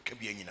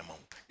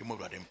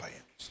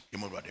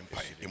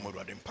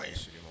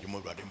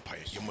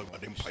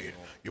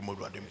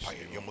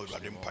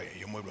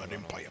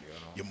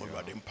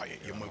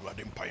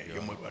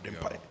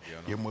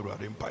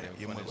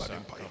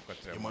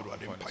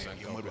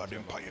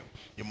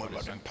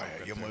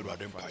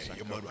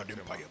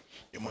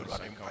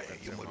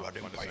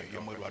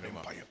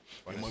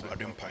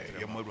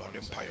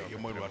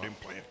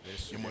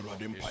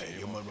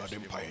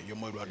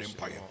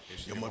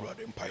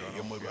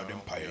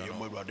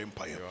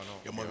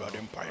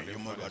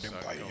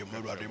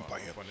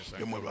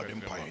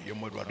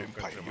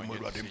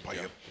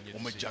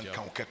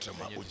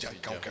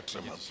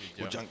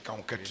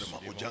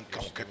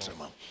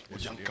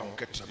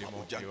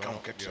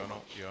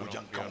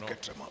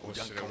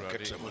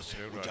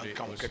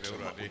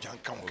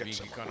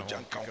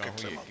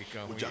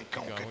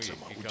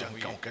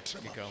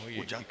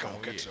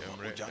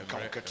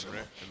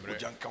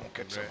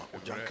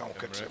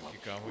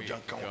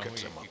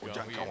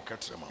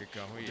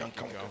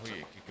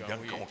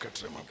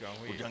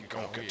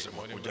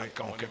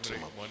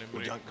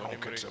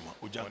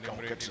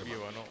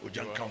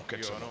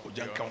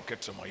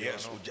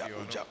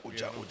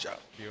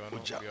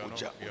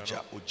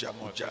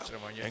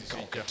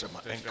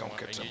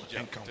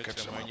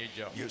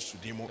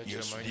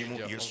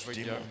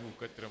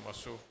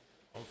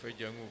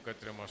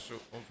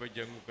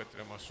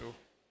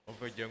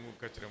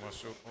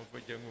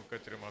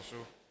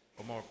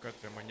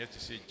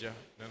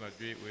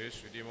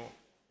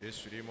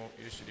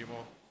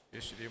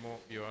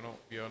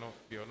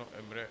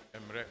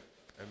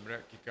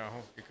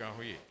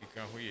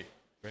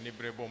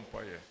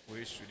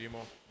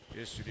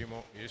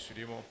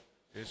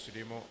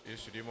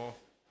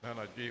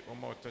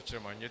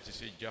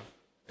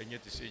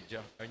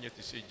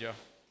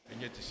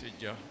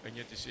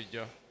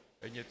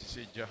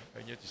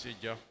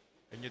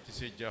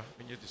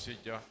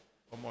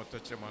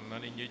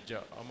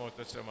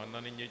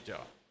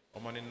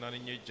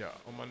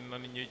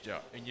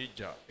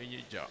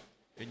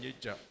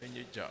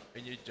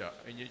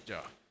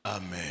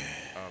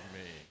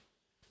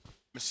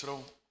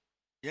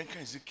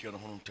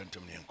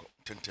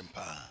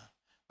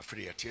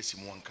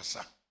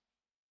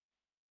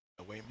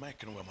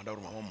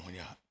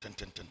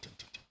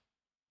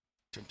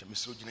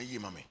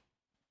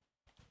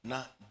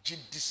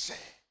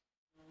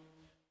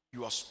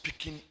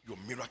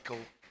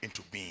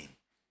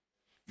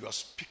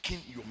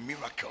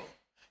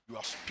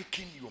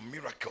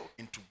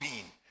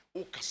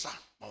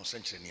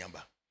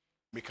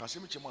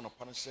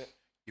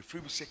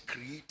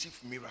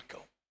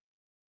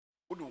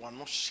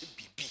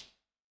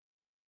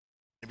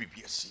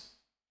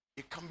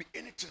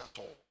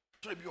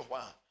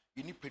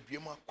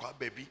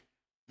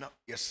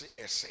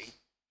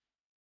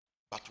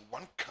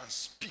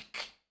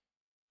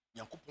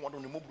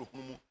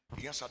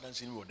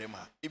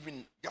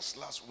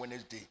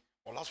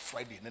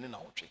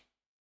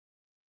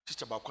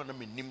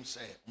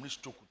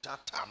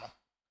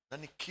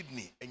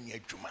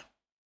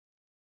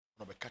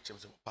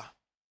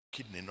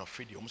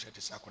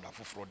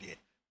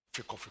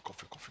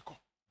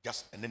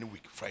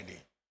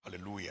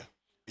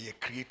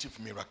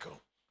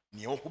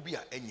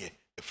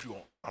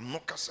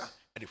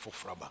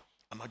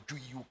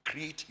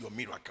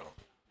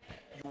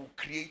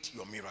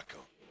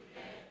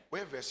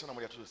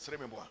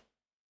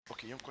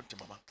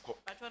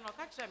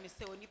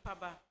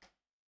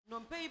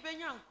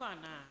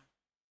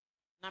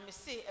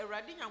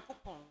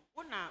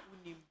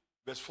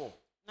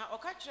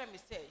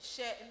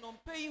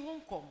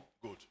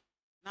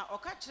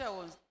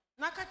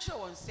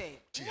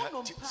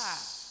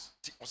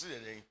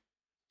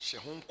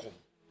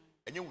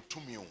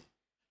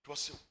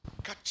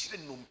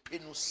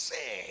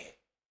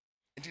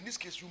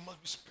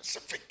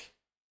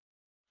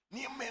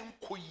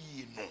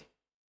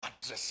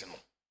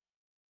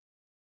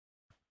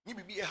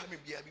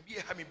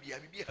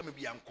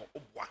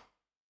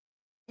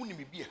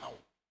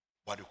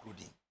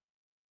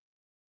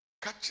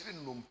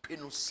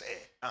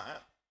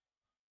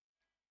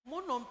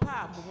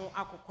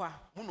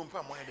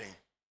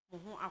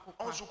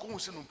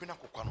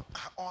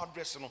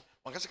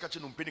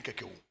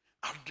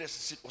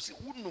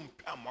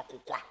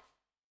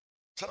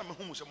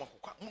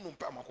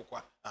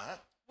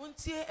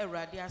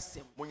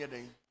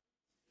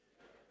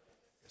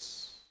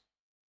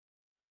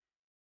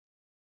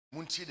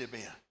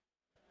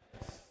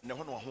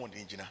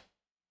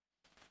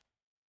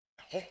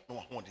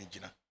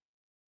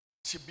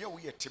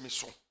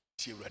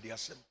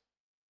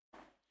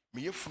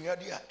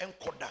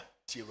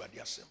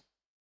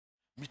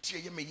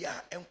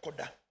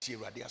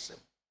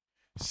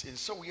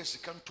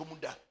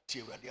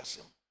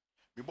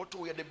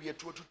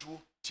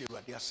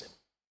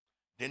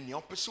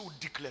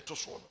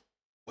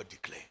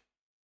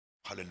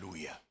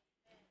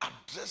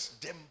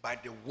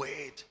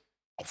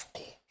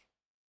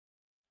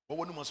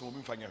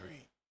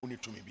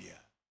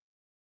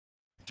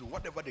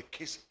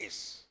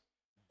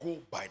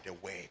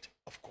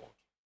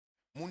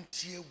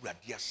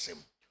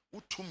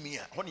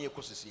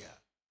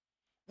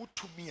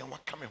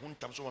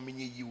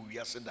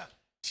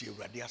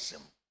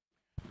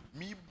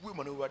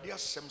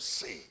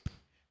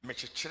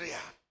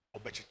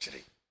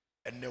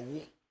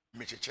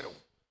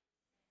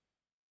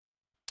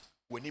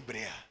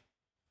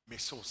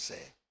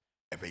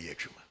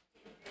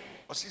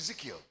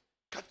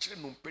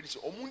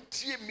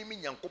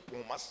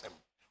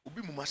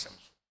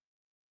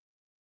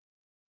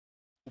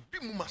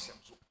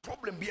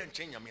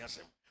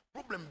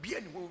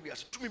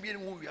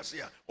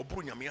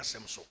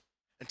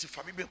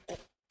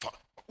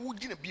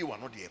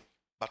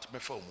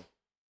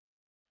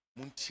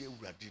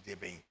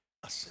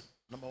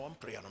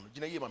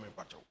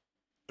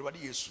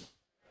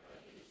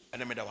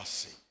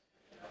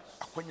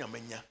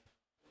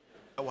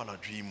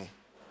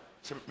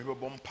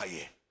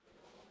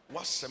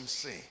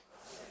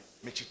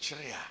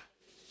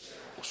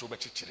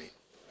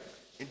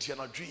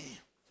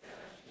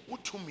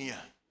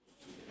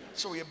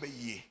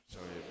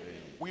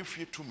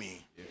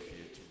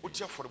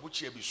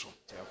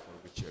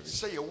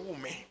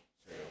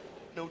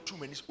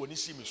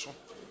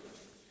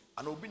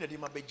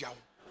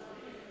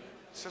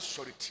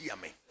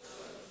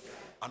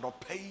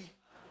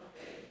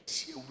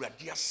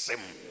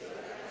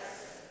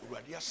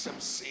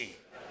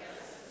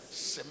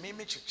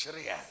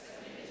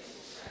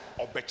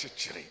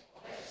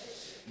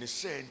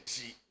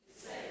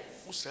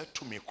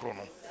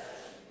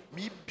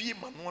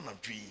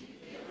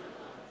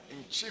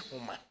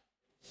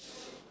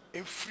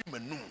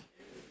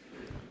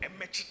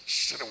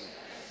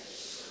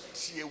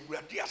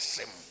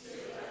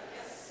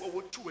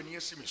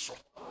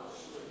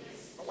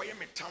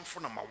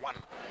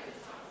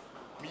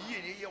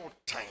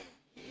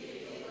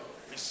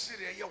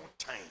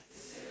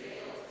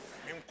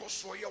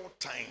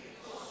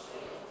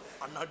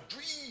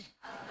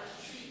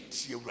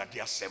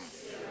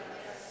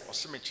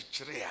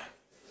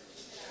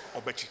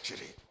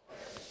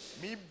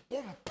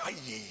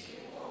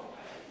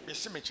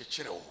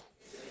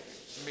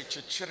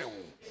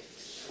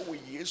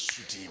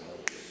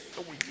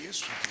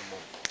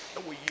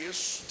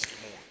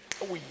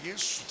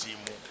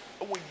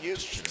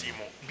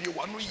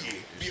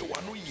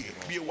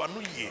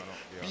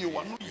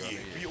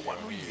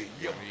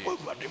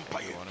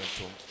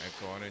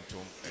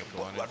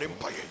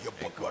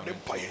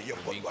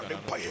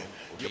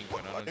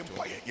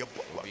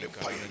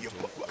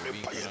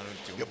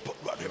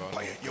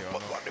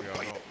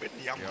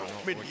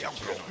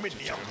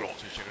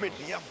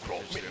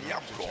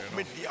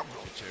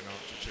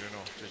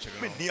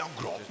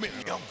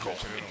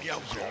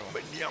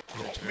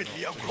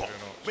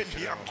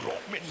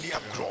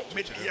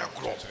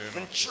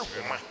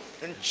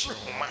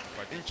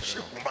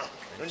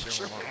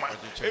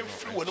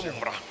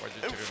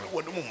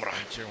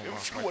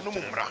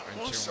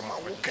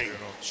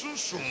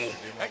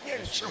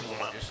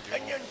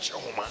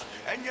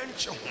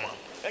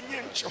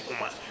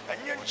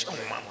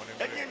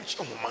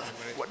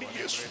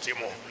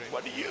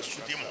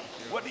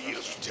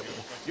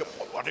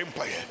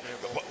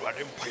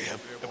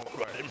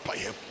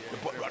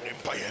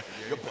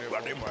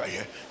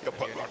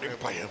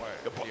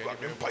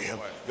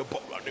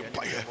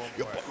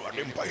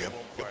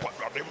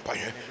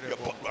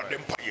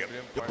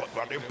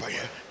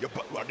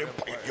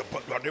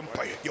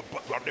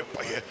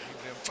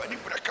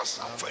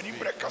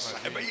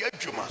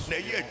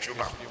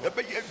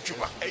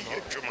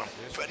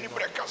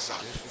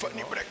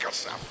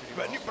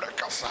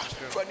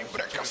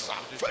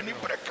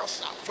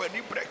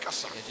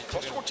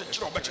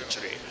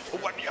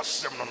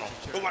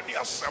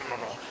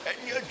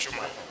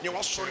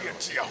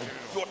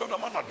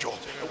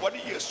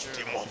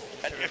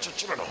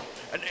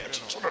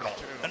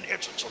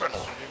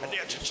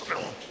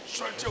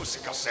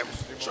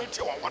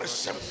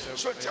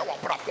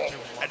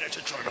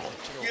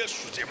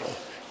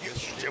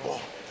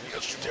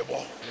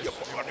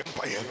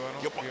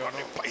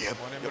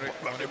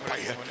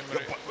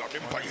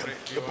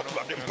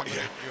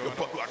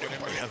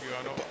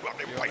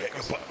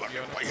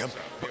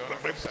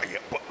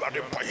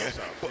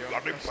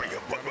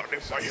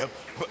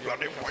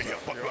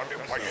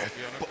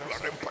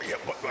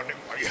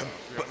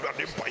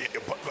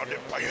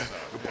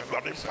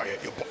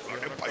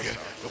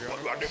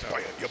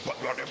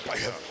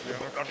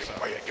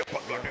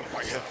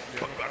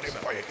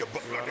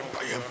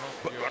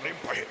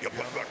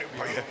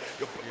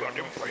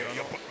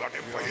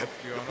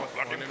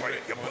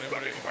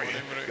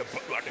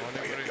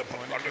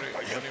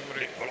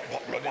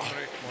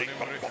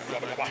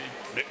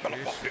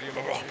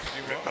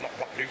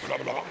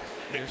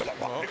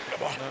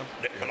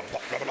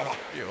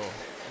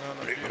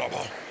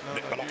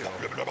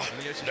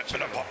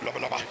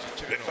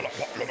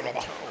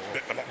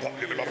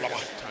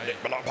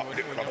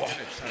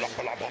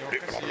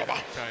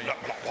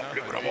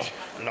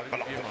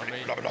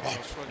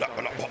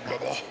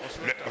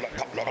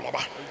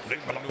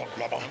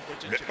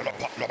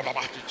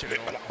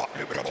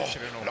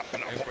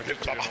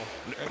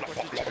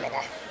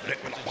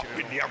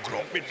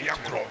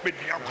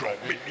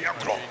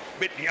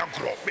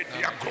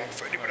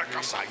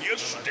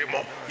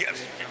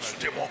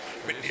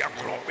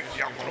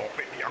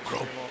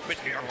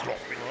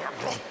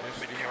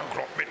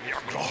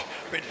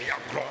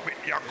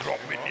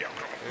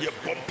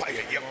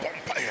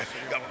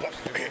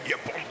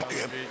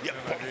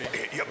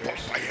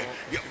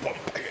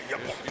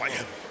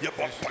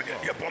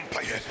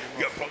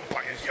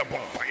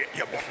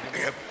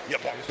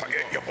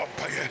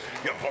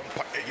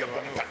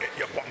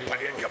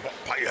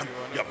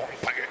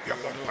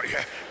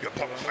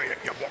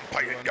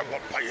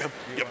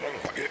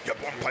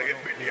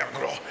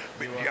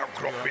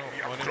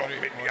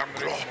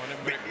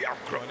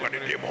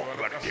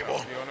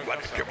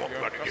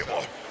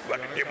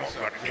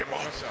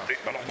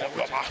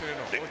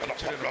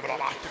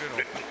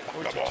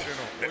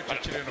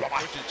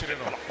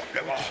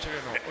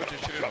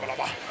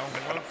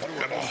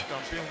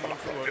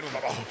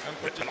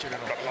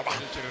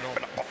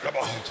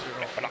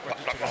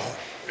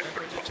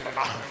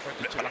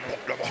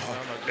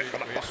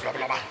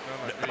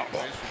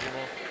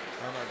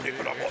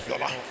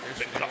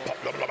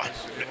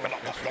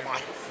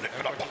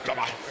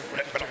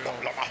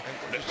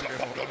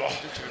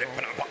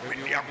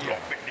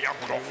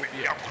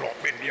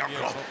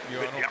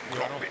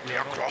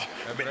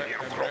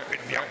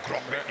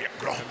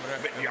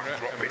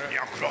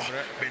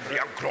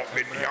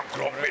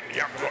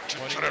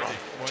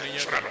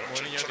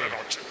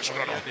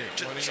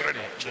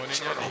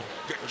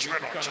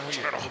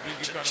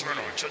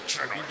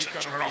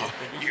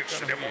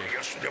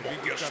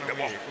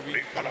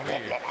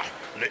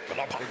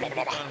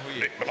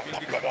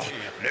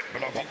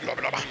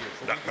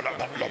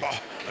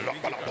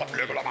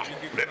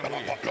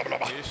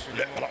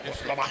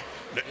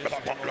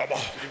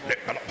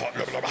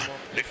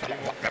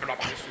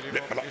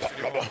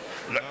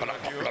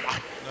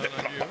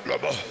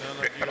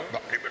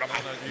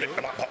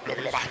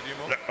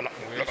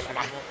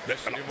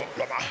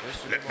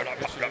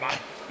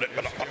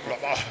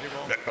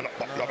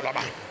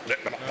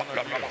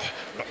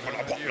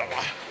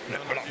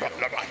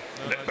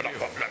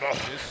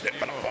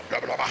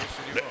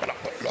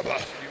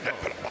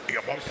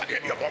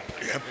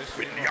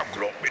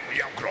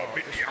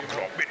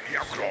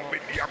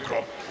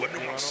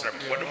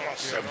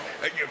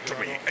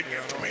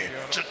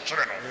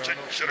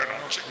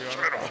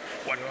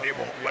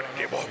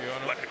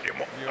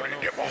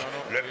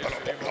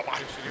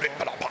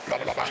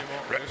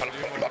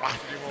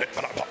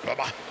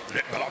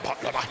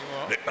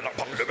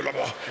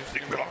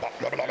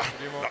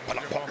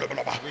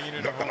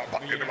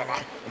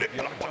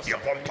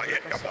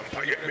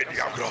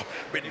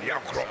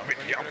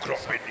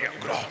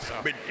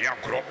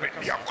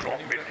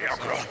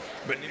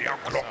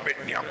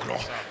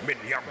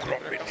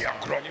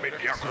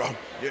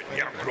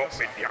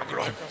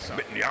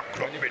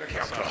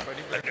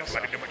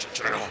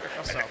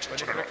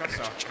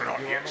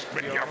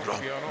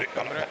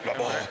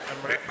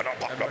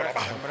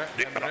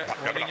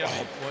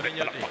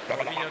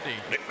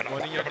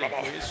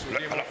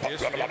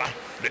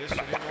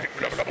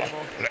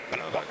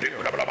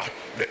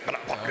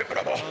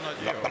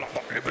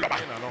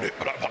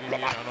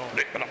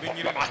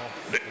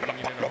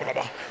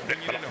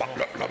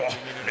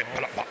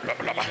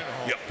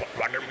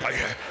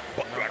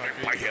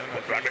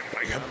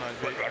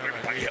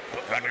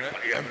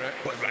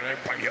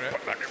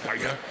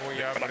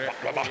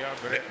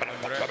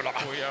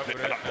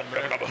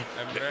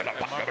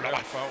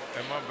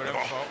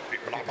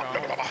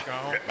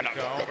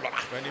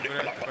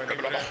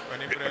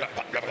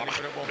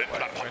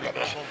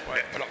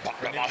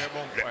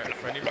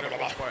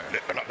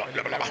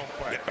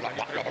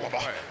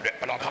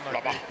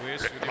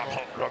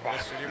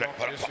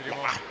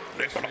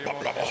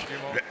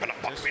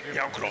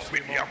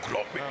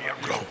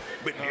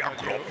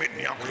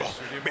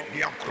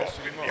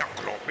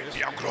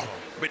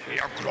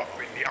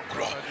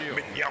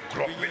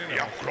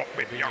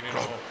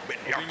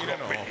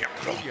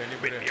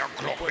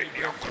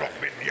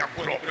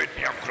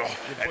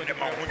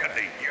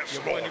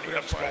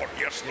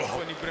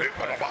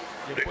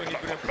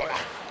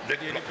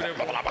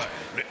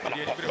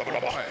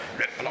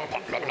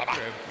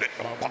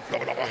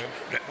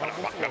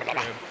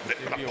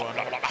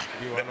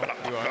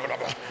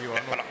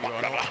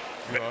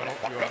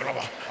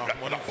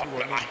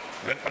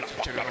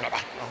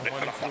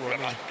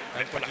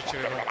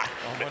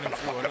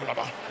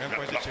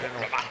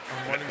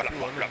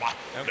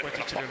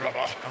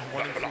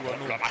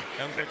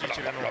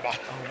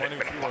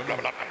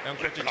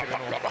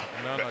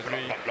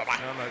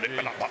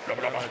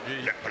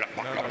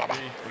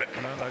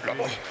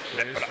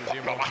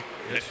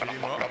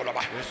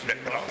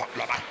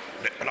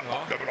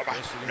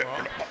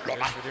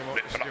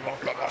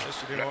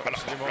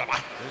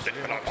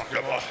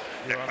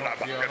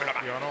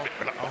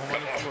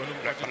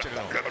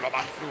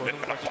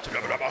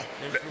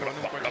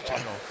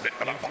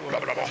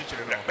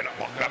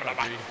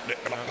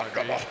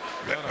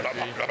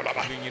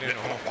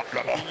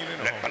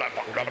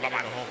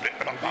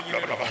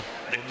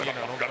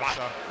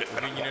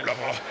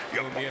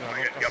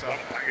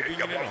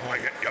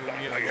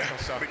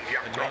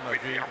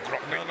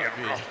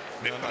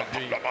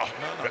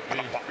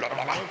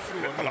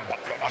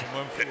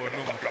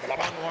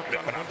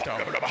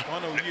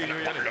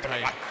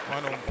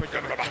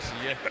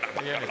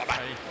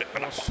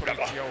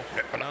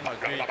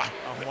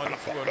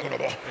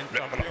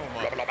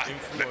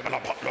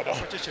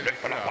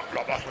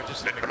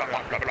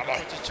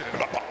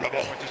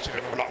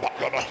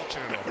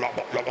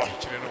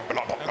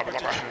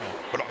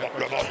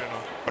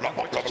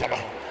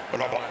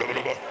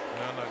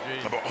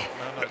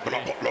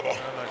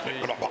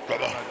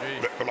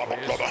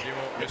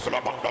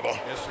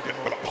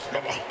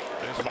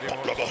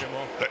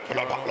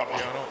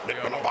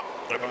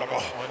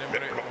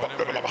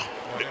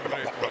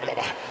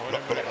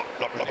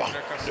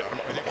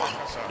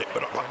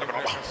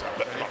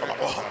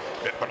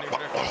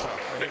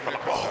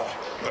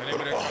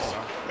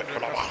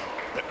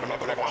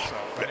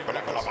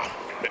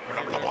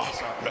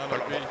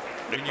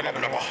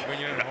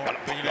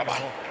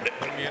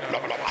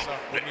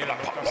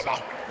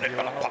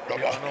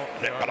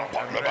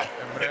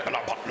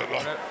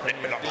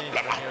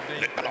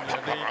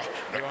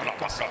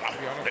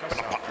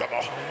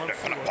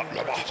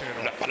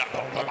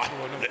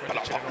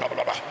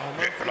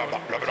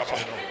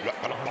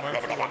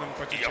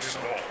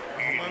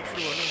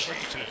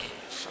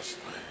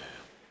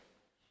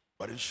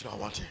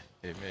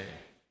Amen.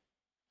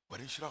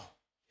 What is wrong?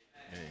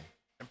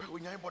 And pay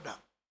when you border.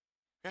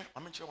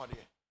 I'm in Chawadi.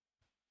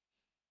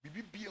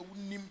 Bibi be a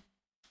nim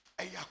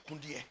a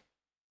yakundie.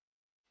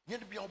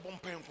 Yet be a bomb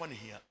paying one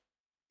here.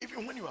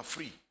 Even when you are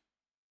free,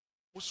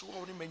 also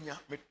only menya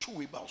me 2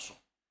 way bauso.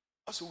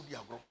 As a would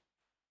agro.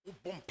 O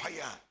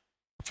bompire.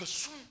 For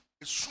soon,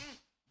 a soon,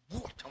 go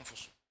at time for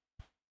soon.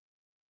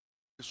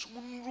 A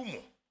soon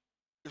rumor.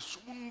 A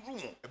soon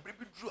rumor. A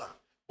baby drawer.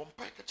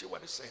 Bompire catch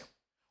what they say.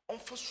 On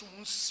for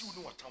soon, see you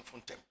know what time for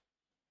them.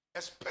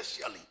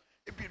 Especially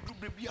if you do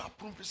baby a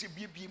promise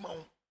be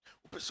mount.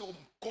 Person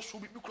cost will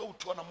be close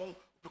to an amount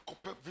of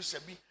copper vis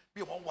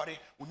be one worry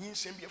when you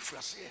send me a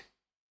phrase.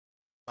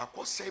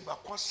 Bakwa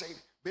say,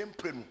 Ben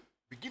Prenu,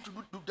 begin to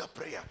do that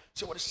prayer.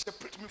 Say what is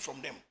separate me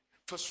from them.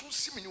 For soon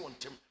see me on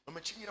them, no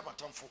matching about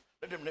time for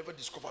let them never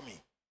discover me.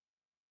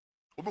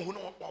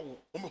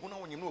 Omehuna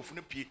when you know from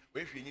the P,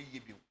 where you need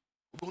you.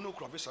 Ubono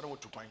Cravis, I don't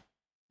want to find.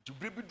 To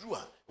baby drew,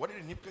 what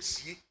did the nipper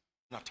see?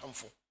 Not time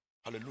for.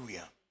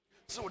 Hallelujah.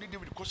 So what did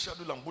David Costa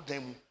do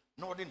Lambodem?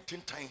 No, I didn't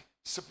 10 times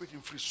separating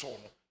free soul.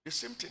 The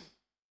same thing.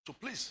 So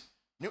please,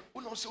 you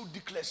know, so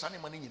declare Sunny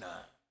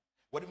Manina.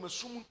 What am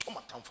assuming to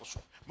my town for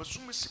so?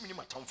 Masum see me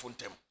my town for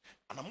them.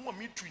 And I'm more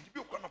me to be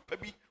a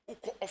baby,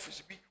 Oko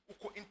office be,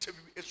 Oko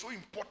interview is so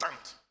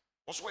important.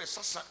 Also, a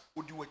sassa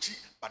would do a cheat,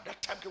 but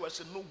that time I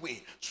said, no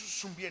way, so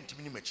soon be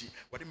anti-minimachi.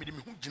 What I made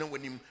him who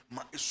when him,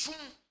 my assume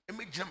and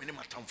make jam in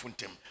my town for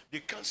them. They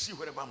can't see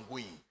wherever I'm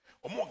going.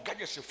 Or more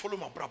gadgets follow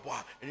my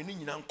brabwa and then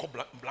you know,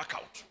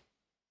 blackout.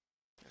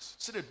 Yes.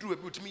 So they do a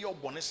bit to me, your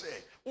bonnet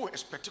say, oh, a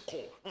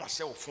spectacle, no, a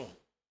cell phone.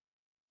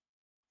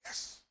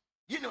 Yes.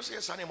 You know, say,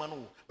 Sunny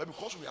Manu, but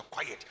because we are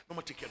quiet, no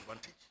more take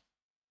advantage.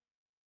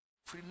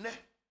 Free ne,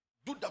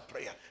 do that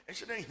prayer. And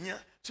she then here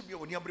to be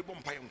a near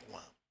bomb pie.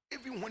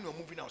 Even when you're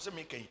moving out, say,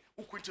 make a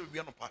who quit to be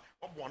on a part,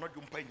 or one of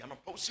your pine and a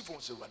posy for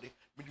so ready,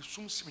 may you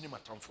soon see me in my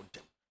town for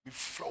them. Be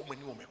flow when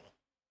you woman.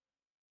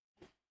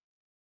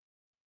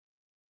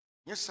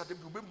 Yes, sir, they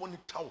will be money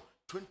tower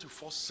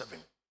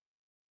 24/7.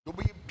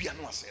 Nobody be an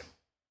asem.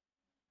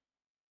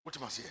 What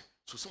am I saying?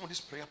 So some of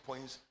these prayer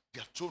points,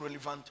 they are so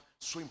relevant,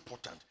 so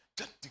important.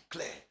 Just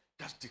declare,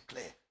 just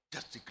declare,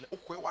 just declare.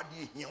 Okay, what do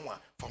you hear?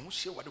 From who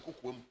share what the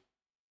cook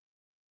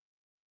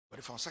but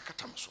if I'm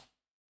sakatamiso,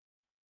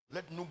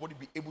 let nobody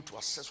be able to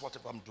assess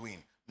whatever I'm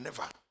doing.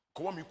 Never.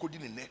 Come on, you could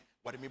in there,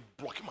 but it may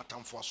block my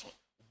time for us.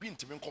 Be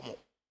intimate, come on.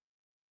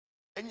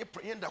 Any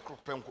prayer that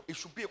it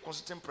should be a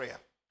consistent prayer.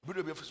 But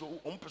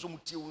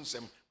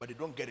they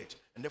don't get it,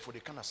 and therefore they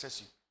can't assess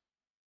you.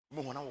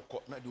 They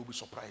will be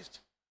surprised.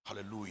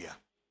 Hallelujah.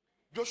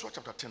 Joshua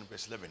chapter 10,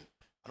 verse 11.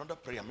 Another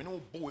prayer. I know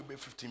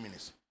 15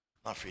 minutes.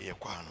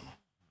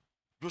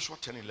 Joshua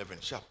 10,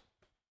 11. Sharp.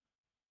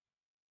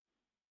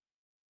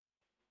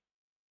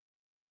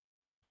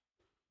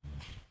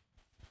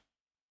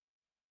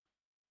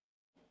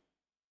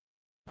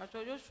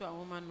 Joshua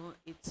woman,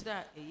 it's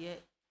that a year.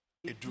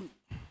 Edu.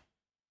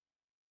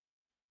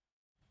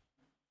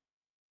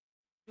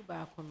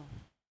 Back on.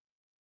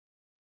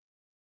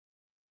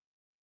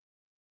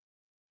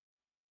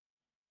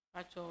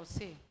 Pacho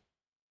say.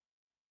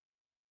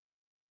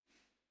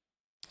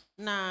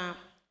 Na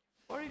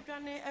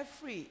originally a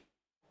free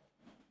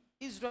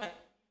Israel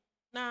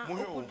Na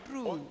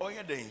okudru.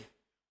 Oye den.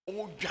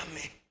 O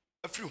dwane.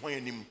 Afiri hwan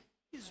anim.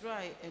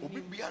 Israel and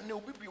Obi bia na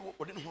obi bi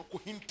ode ne ho ko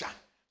hinta.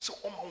 So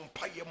oma wo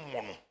mpaye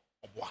mo no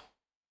oboa.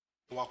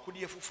 Wa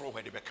kodi afufuro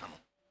hwe de beka no.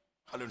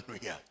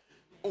 Hallelujah.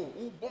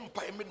 Oh,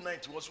 mpaye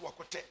midnight was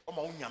wakote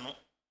oma wo nya no.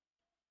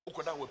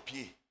 Ukoda wa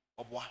pie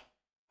oboa.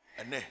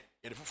 Ene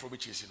ye de fufuro be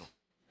chiesi no.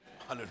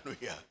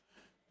 Hallelujah.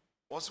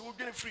 Was wo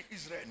dwane free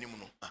Israel nim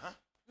no. Aha.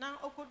 Na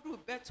okodru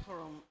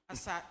Bethhoron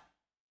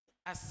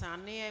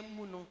asane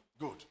mu no.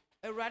 Good.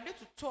 Erade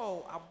to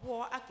tall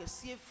abo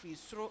akese free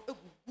soro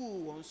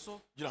egugu won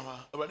so. Gina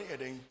ha, erade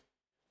eden.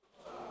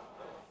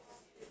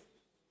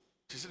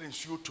 Tisi den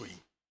suo toyi.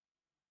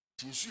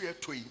 Tinsu ye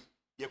toyi,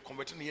 ye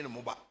convert ne ye no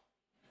moba.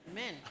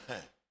 Amen.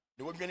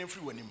 Ne wo dwane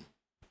free wanim.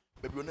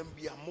 Baby onam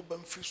bia moba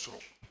mfiri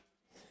soro.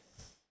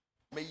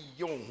 Me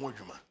ye won ho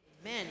adwuma.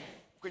 Amen.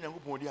 Ko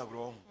nyankopon di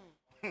agro.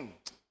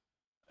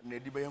 Na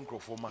di bayan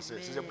krofo ma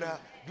se bra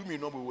dumi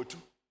no be watu.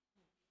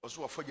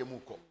 Oso afaja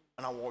mu ko.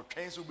 Na wo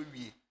twen so be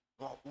wie.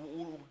 No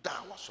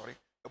da wa sorry.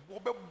 E bo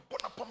be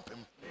bona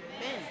pompem.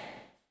 Amen.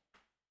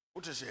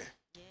 What is it?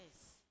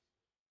 Yes.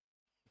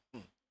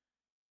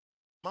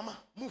 Mama,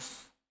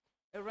 move.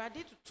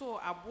 Erade to tall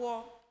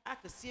abo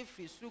akese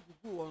free soro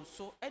gugu won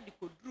so e de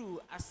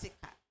kodru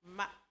asika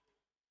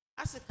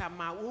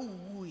ma wo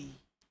wuwi.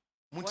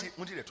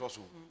 Munti de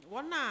toso.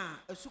 Wona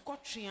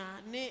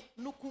asukotwea ne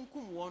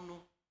nukunkum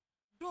wono.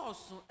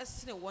 Dooso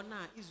esene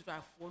wona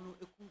Israelfo no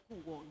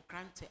ekunkum won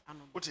krante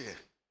ano. What is it?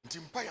 Nti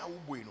mpa ya wo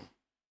boi no.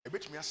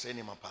 Ebetumi asɛ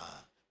ne mapa.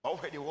 Ba wo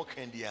hwede wo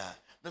kan dia.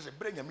 Na se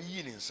branya me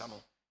yi ne nsa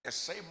no.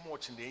 Ɛsɛe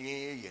much ne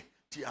yeye.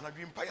 Ti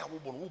anadwi mpa ya wo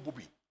bo no wo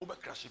bobi. Wo be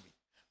crash bi.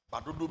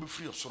 Ba dodo be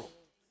free osoro.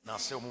 Na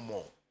asɛ mo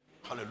mo.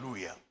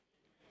 Hallelujah.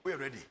 We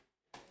ready?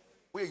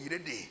 We are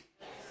ready.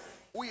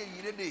 We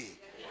are ready.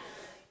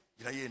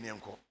 Ira ye ne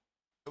enko.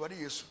 Ewade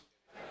Yesu.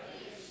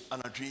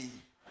 Anadwi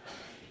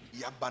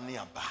yaba ne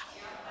aba.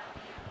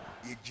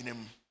 Ye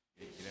ginem.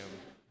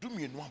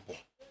 Dumi enu abo.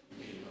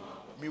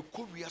 Me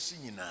ko wiase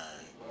nyina.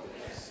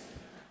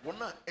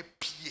 Wona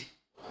epie.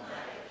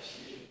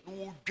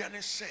 No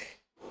dwane se.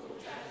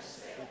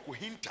 Ko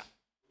hinta.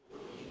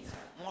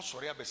 Mo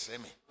sori abese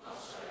me.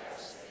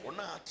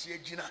 Wona ate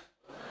agina.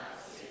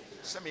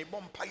 Se me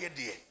bom paye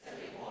de.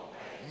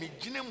 Me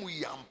gina mu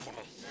yampo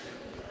no.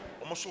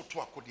 Omo so to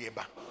akode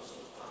ba.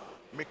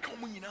 Me ka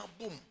mu nyina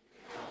bom.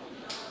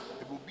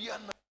 Ebobia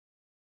na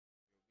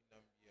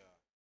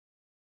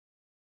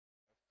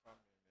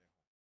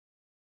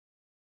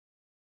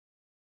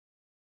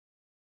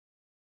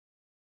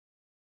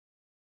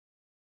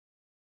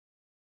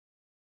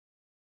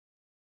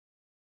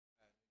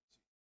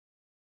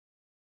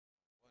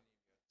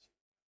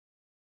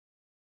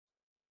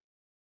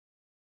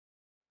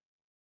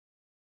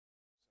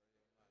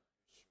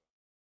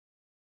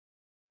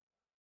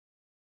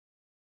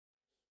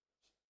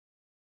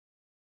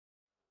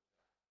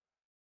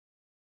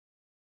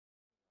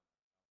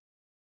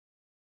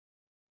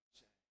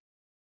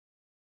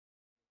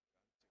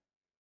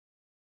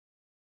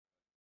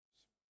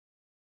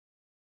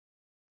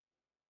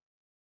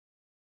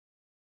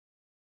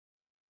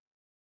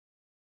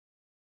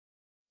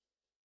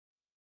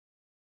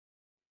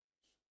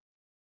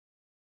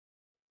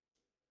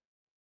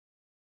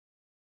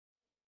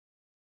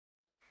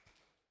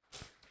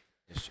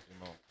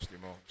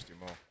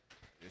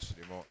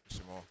Estimo,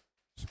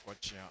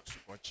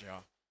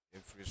 Suquachia,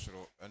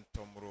 Efrisro,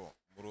 Antomro,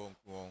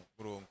 Muronkuon,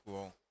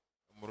 Muronkuon,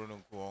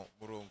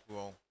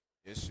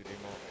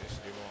 Estimo,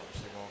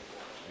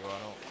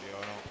 Liano,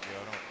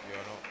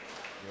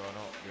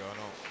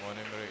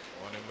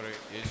 Monemre,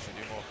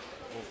 Estimo,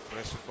 O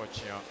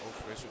Fresuquachia,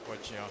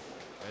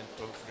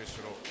 Entom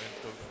Frisro,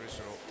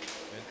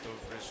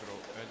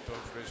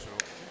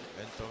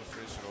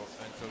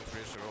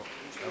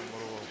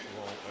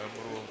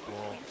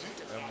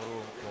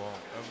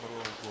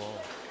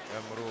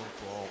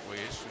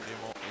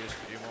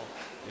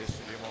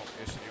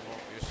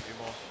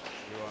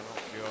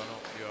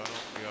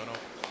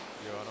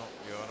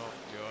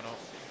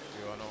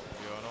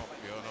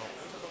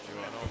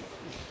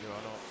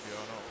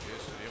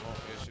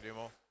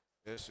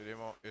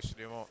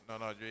 Estimo,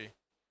 Nanajui,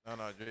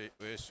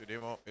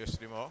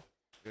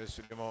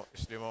 Estimo,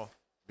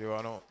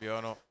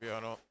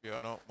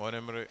 Piano,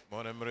 Monemre,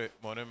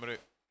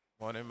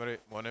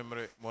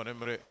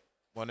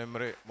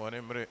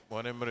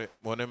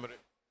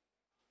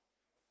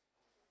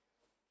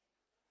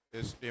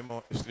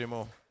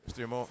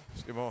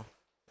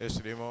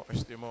 Estimo,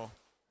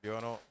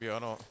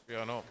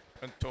 Piano,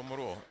 and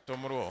Tomro,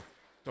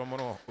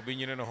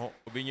 Ubinyino ho,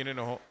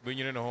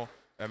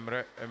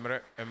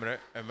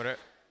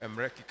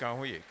 Emre,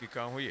 Kikanhuye,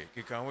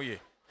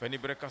 Fanny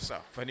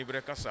Brecasa,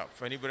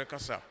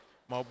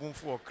 Mabum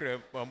for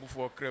creme,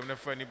 ne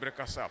Fanny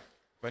Brecasa,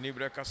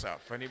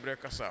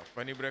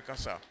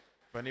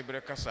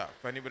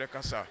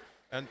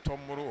 and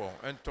Tomro,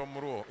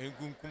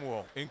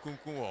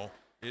 Inkunkumo,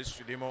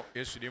 Esudimo,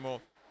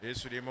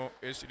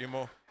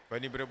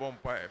 Fanny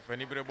Brebompai,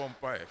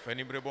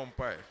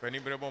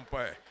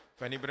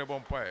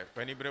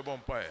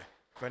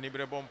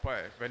 Fenibre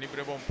Bompae,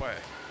 Fenibre Bompae,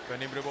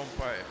 Fenibre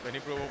Bompae,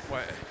 Fenibre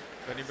Bompae,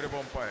 Fenibre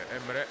Bompae,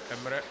 Emre,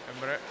 Emre,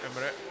 Emre,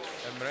 Emre,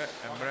 Emre,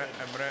 Emre,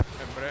 Emre,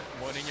 Emre,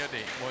 Moninya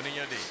Day,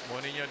 Moninya Day,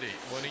 Moninya Day,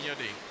 Moninya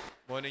Day,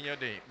 Moninya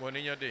Day,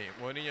 Moninya Day,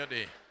 Moninya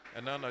Day,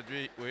 and Nana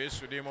Dri,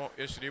 Esudimo,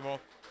 Esudimo,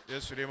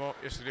 Esudimo,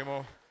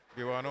 Esudimo,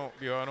 Biwano,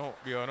 Biwano,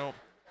 Biwano,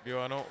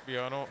 Biwano,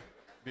 Biwano,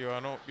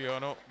 Biwano,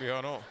 Biwano,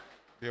 Biwano,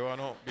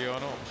 Biwano,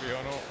 Biwano,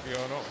 Biwano,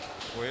 Biwano,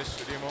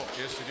 Esudimo,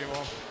 Esudimo,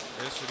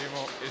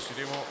 Esudimo,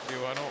 Esudimo,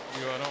 Biwano,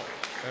 Biwano,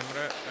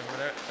 Emre,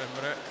 Emre,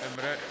 Emre,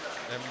 Emre,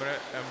 Emre,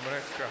 Emre,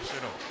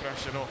 Crashino,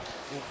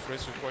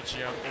 Ufresu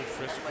Cochia,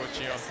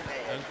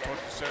 and tot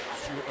set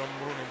you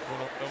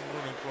Emrununkono,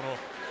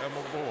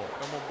 Emobo,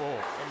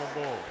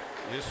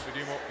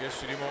 Esudimo,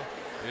 Esudimo,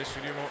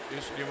 Esudimo,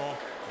 Esudimo,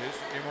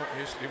 Esudimo,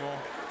 Esudimo,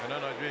 and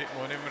Anadre,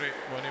 Monimre,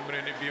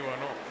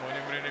 Biwano,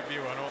 Monimre,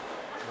 Biwano,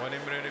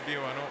 Monimre,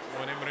 Biwano,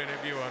 Monimre,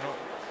 Biwano,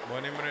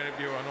 Monimre,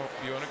 Biwano,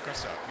 Biwano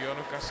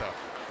Casa,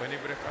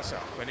 Fenibre Casa,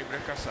 Fenibre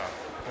Casa,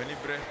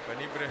 Fenibre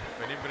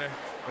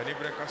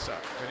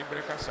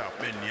Casa,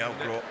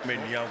 Meniagro,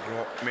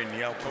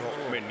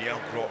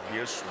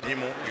 yes,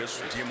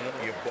 Demo,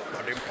 you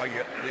bought the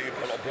empire,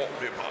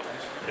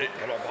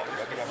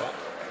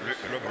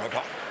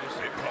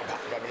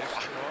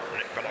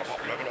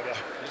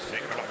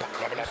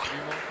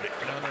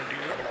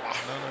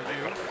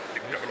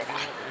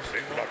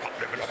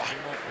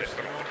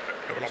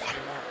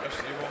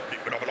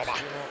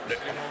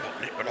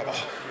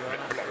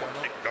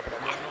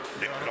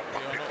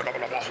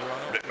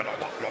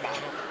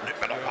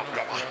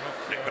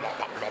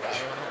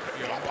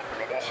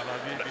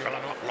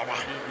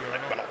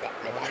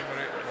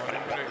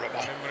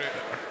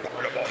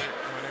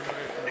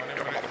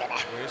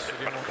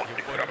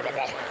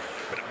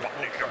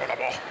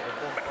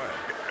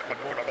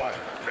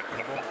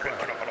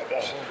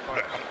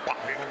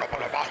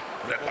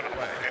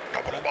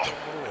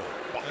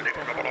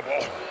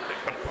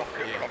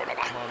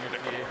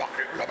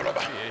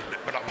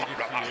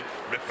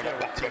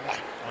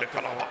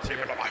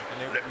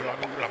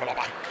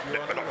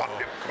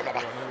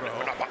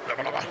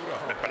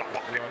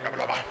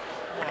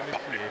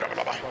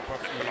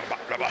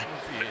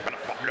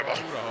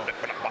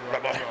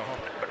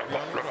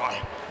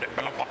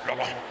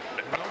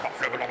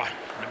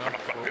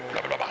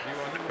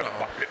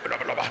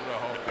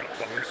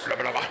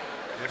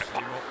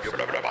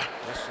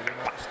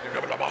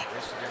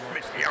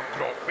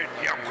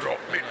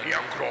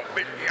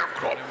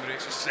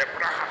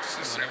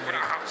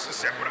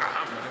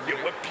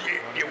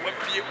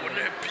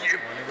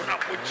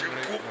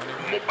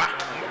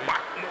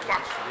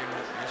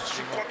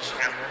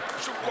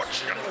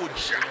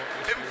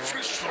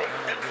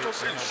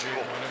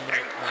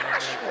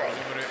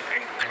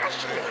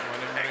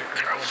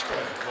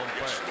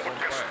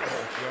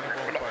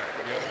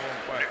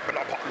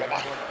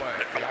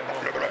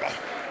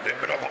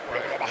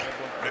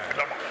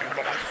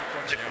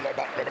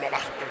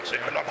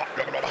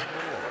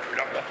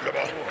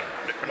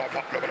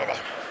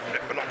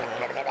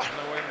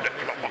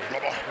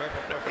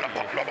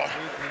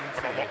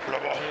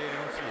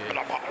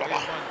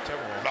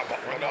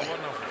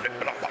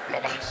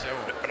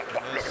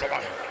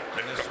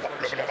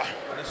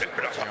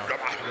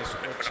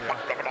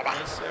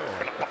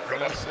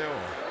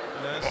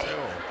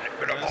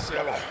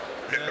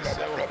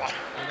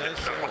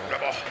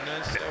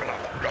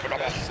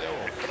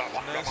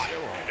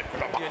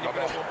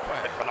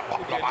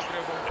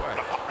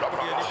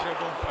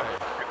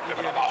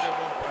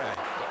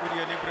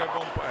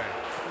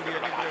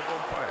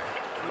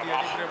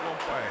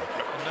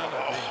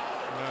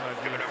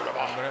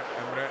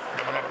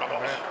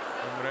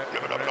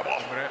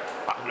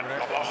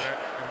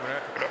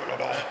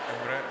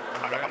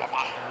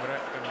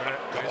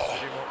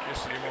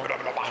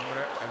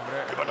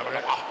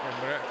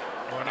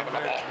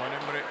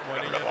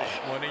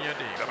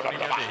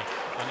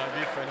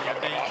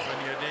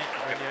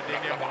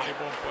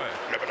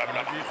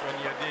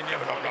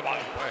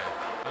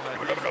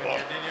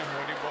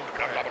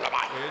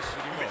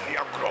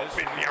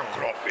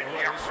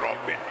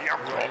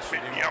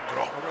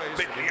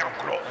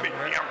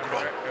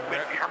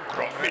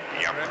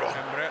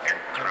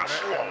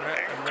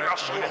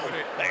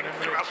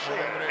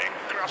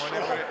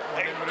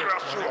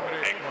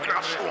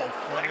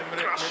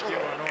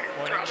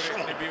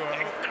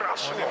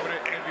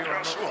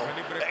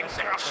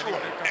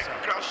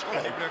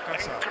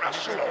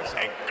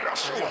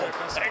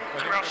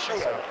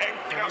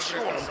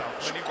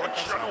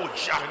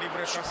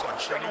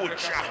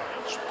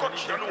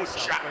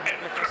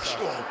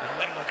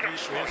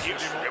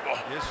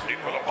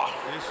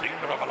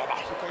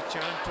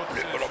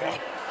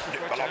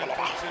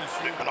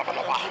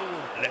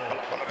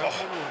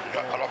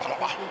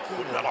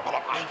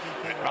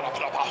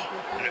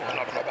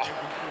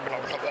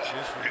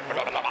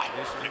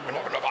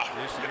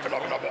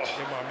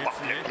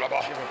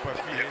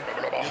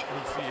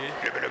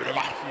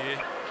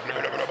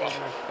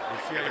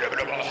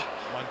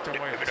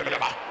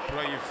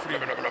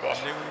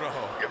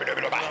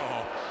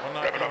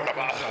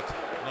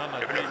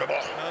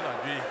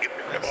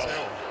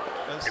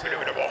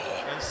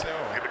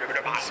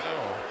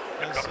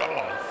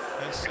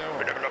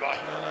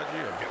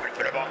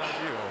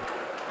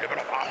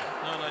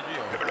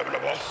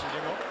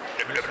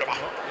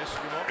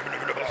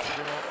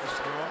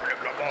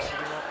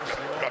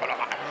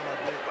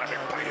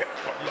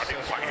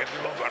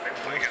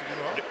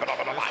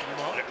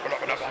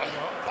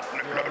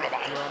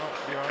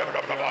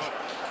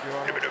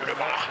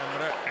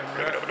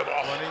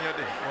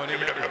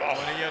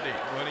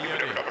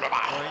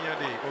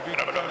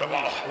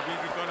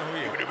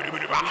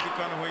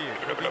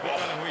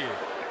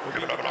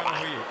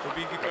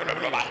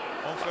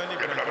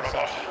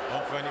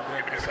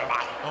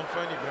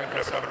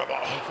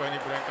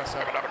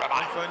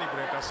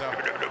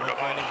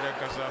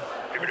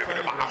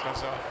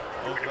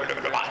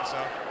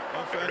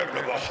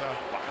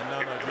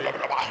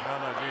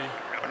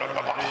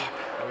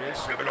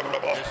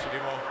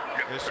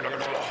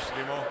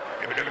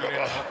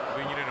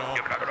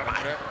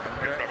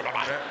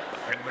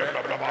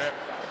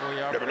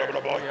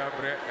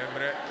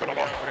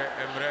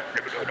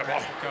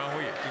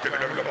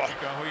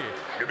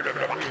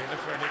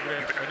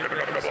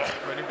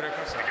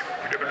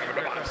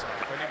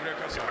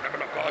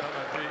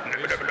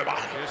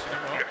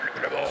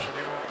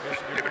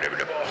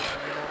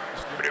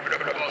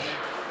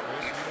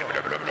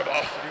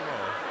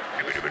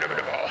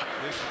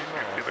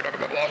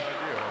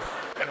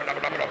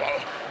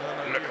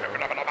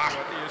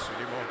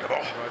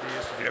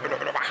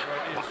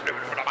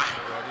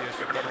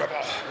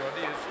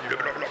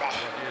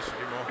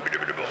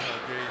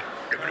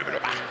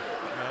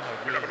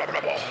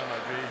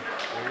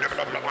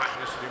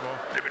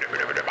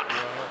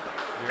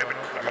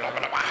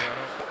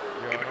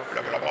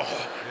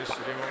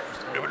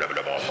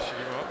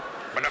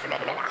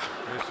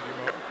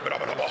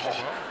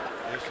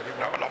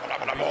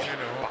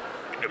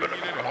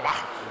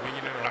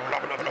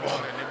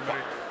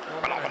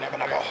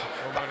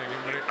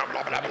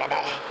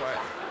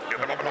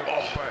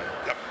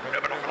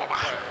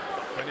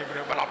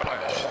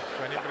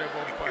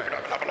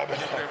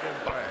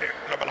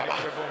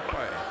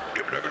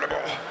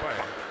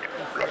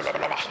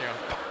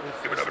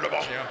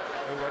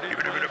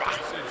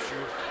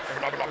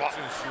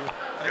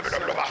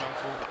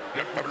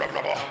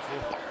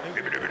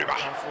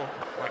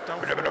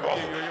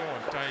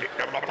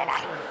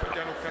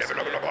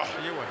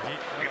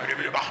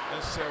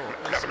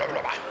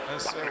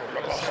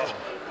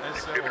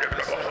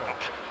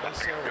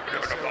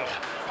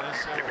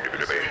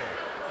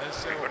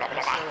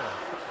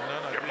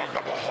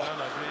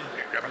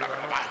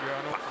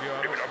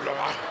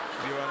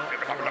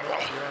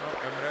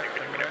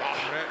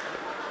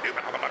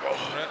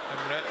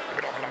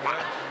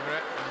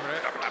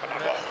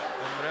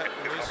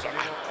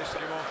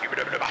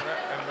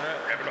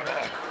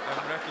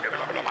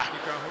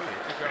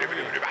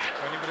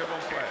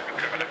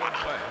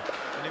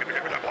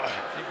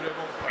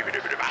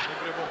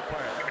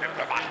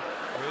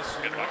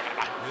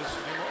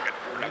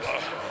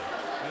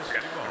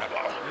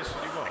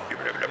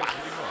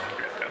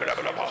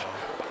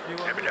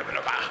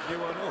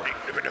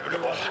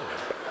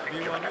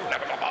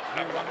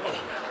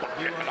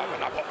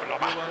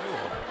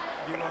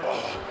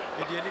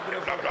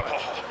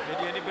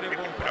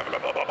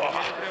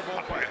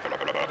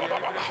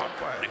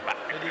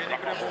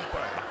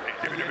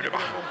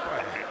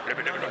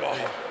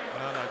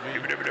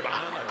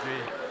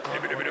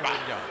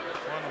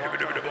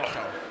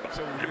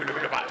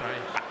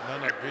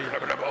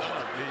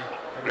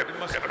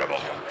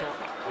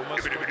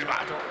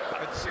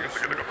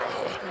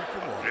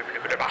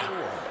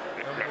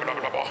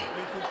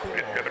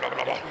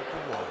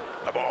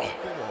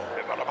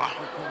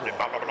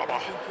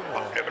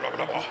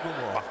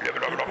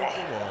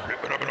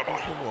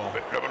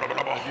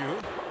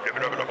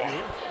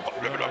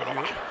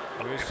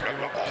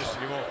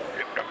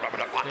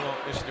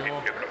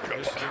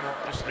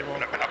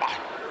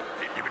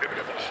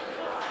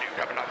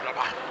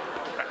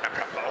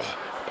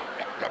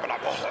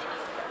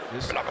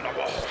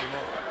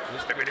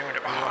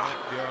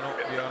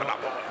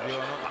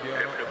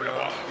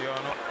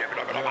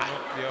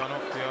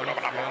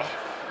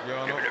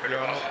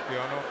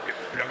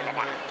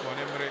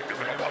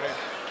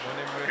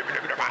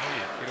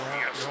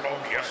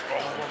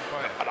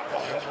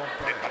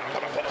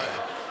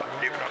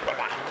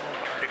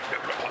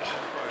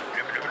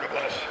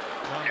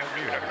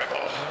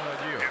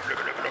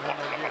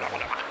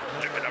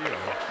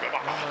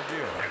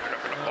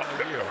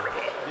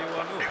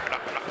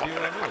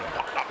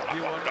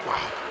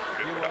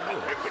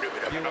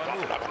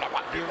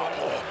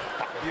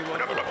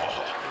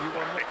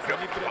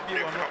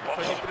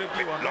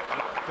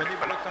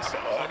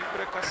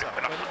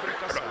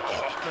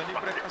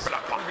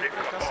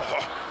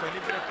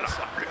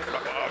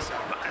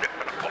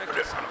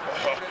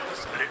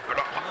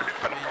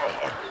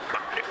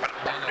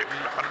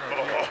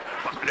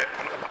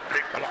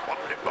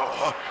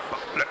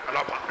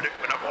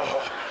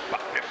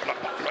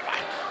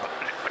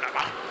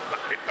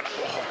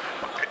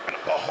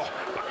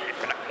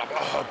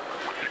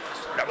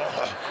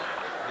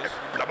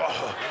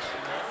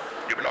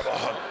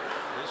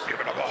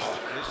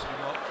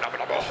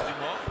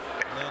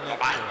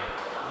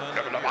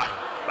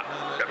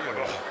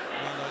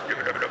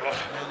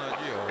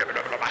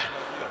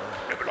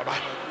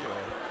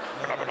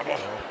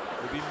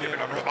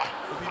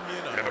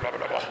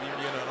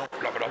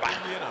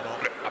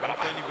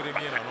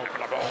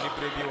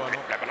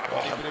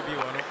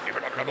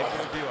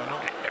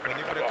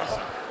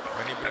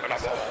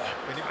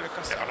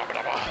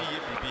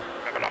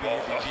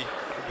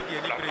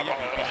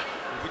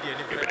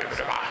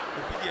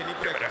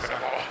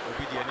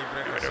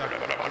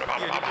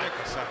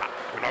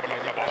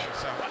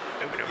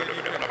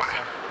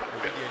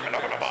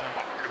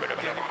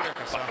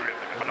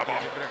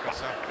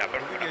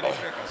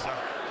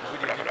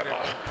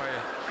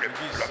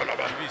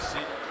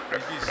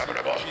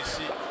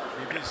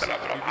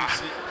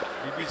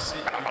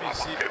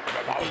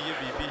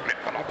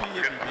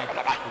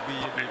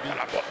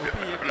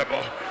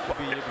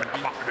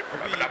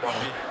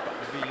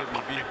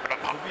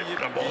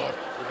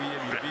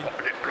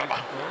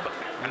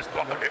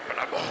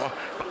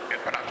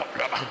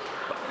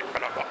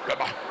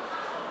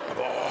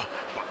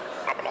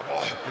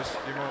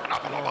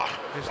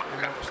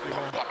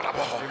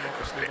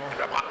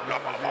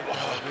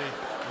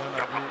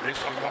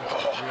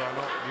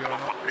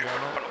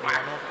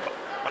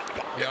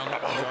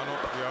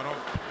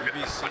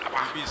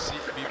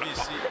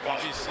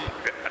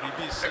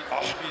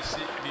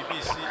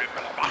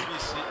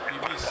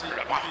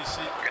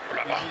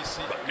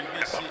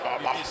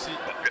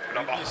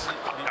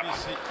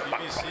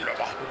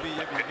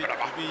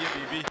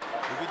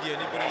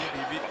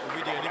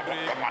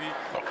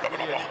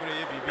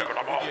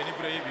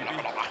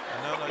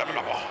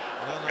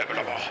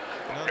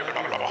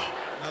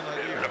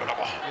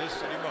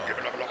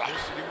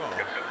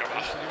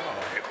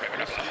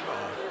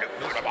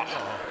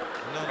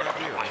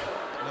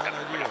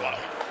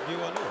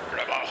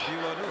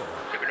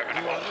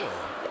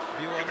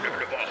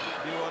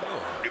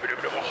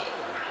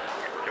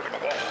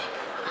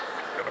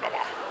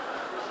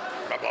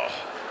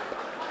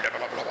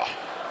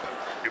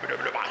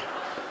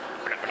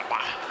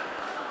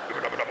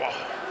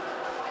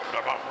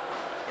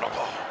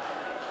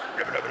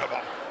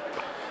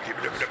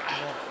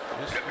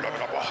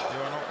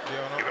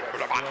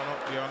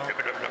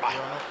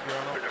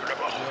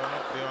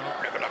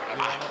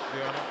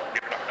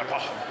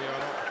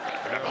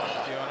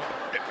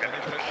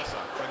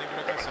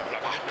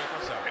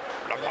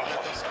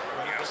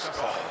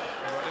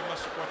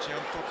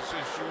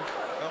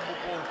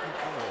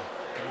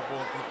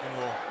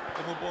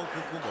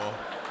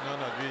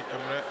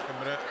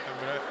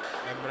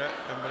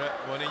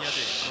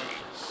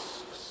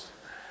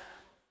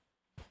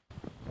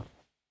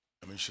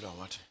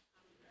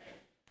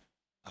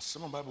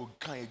 Some Bible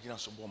can't get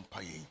us one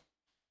paying,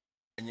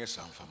 and yes,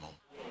 I'm from home.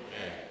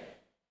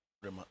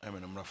 I'm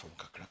an from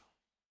Kakra.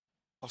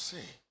 I'll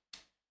say,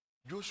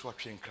 Joshua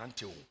train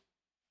Cranteo,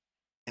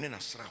 and then a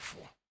strafo,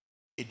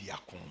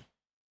 Ediacon.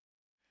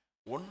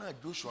 One night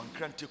Joshua and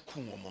Crante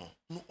Kumomo,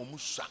 no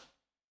Omusa,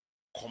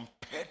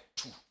 compared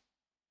to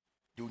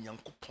the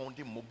Unyanko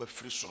Pondi Mobile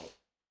Friso,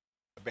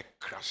 a back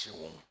crashing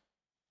one.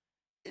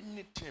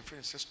 Any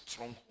difference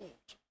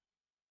stronghold,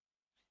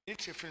 any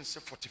difference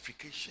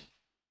fortification.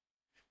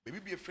 Maybe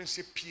be a friend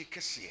say P.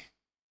 Cassie.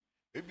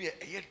 Maybe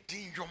a year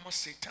din your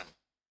Satan.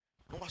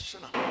 No,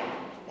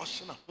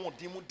 washana, more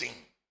demo ding.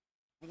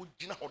 No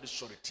dinner or the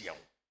sorry tiao.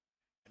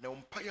 And the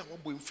umpire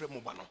won't be in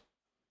frame mobano.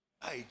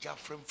 I ja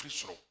frame free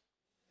slow.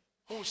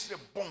 Who say a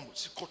bomb,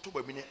 see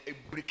Kotoba minute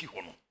a breaky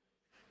hono.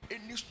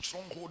 Any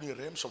stronghold in the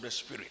realms of the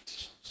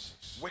spirit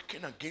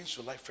working against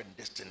your life and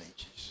destiny.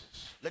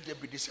 Let there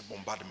be this a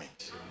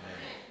bombardment.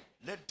 Amen.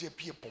 Let there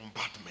be a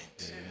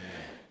bombardment. Amen.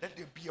 Let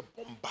there be a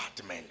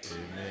bombardment.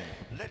 Amen.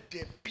 Let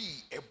there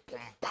be a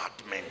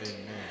bombardment.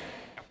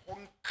 Amen.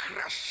 Upon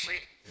crashing.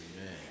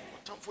 Amen.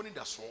 What time for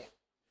that's all?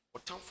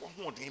 What time for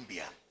who in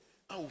Bia?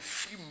 I will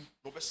film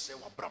no best say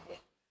what bravo.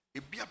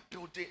 A beer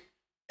building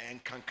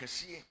and can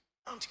see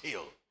Ant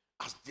Hill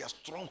as their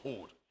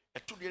stronghold. A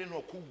two year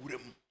no cool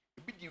room.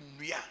 A bit you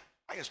near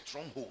I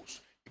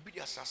strongholds. A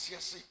bit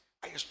assassin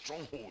I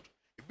stronghold.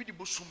 A bit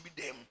busum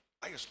be them.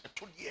 I a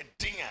 2-year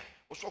dinner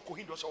was so cool.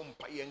 He was on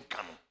pie and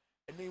canoe.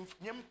 And then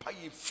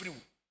Yampire flew.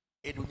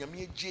 And when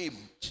you Jim,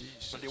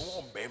 but they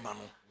won't bear mano.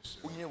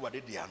 Only what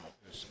they diano.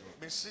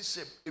 Mrs.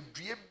 said, a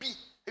beer be,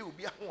 it will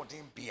be a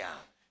haunting beer.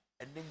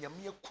 And then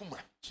Yamia Kuma,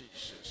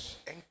 Jesus,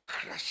 and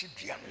crash it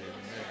diano.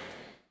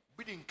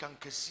 Bidding can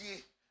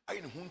see I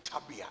in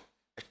Huntabia,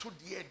 a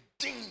 2-year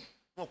ding,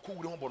 no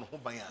cool on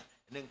Hobaya,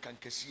 and then can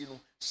casino,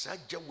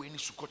 Saja Wayne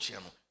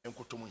Sucochiano, and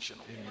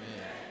Cotomunchino.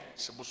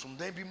 So some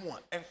day be more,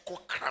 and co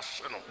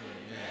crashano,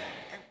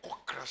 and co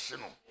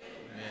crashano.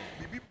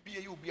 Maybe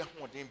you be a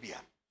haunting beer.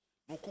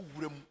 No cool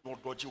room, no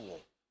dodgy wall,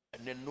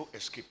 and then no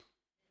escape,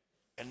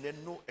 and then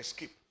no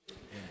escape,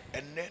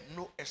 and then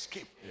no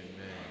escape.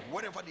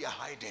 Whatever they are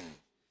hiding,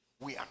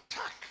 we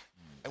attack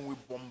and we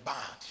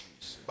bombard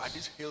by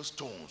these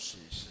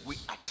hailstones. We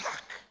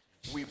attack,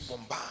 we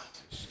bombard,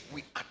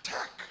 we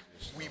attack,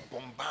 we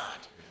bombard.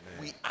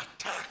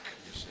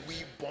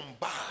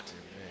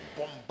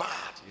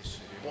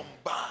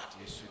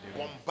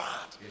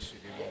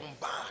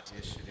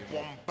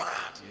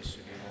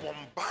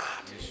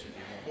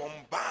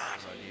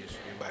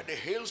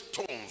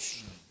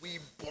 hailstones, we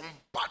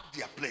bombard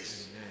their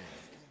place.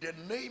 In the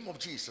name of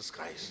Jesus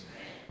Christ.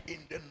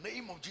 In the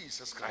name of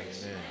Jesus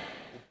Christ.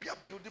 We are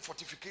building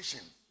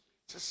fortification.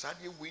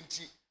 Sadia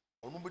winti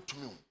onume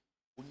tumi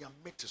unya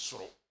mete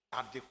soro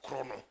ade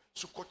krono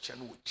sukocha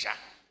no ja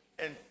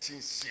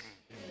entinsim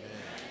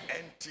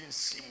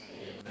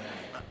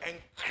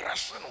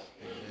enkrasano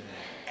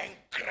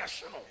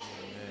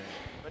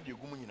na de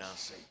gumu nyina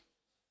sai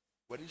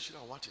wadi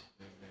shira wate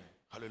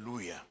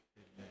hallelujah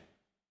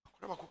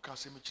akwara ko ka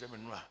se me kire me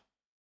no a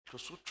it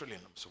was so thrilling.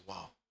 I'm so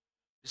wow,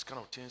 these kind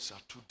of things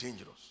are too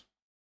dangerous.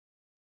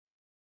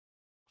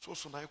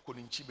 So na ko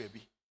nchi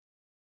baby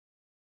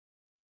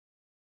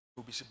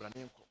obi si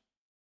brane nko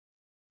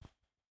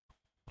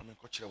ɔne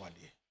nkɔ kyerɛ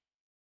wadeɛ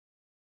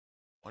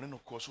ɔne no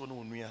kɔ so no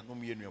onua no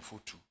meyɛ nua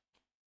fotu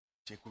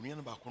te konua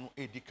no baako no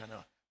ɛdi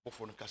kana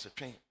bɔfo no kasa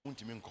twɛn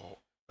wontimi nkɔ hɔ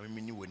na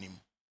memeni w'anim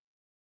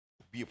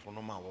obi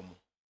epono ma wɔ mo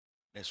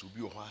na sɛ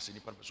obi wɔ hɔ ase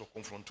nipa no pɛ sɛ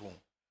confront wɔn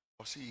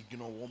ɔsɛ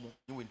igino wɔ mo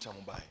ne wontia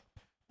mo bae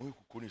mo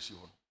kukuo no si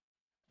hɔ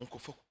no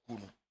nkɔfa kukuo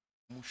no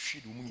mo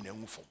hwe de mo nyina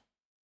ngu fam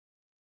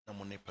na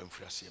mo ne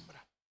pamfiri ase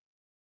mmra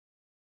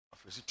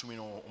afɛsi tumi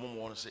no ɔmo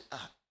mo no sɛ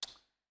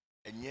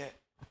enye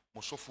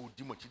mosofo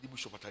di mochi di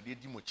bishop atade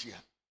di mochi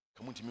a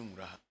kamu ntimi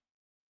nwura ha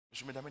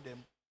so me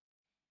dem.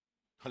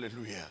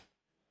 Hallelujah.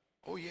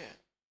 Oh yeah,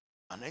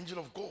 an angel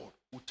of God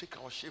will take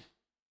our shape.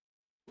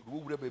 We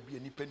wura baby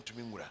ani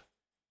pentumi nwura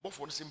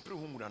bofo no sempre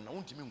hu nwura na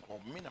wontimi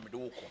nkɔ me na me de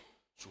wokɔ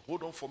so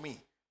hold on for me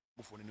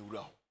bofo no ne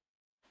wura ho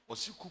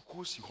osi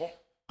kuku si hɔ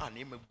a na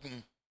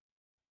emagum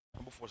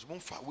bofo so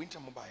mfa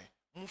winter mobile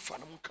mfa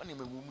na mka na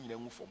emagum nyina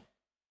ngu fam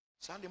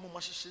saa de mo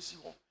mahyehyɛ si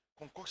hɔ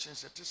concoction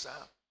sete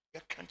saa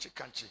ya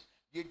kanche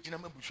ye gina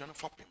mabusua no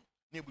fapem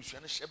na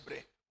ebusua no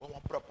hyebre wo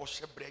wabrapɔ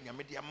hyebre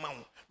nyame de amawo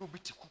na obi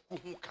ti kuku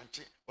hu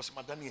kanche wo se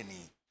madane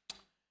ani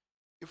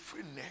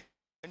efiri ne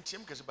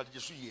ntiem kase badje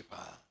so yie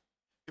pa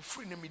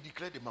efiri ne me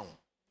declare de mawo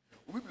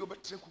obi bi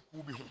obetra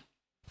kuku bi ho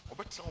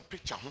obetra o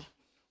picture ho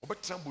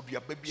obetra bodua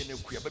ba bi na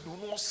akua ba bi ho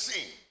no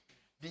se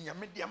de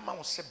nyame de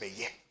amawo se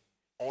beye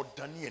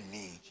odane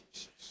ani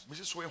me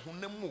se so ye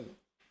honam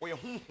o ye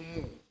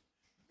honhom o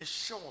e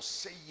hye wo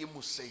se ye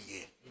mu se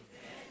ye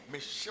me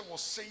hye wo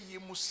se ye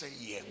mu se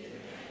ye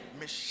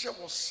me hye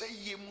wo se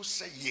ye mu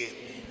se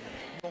ye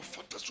no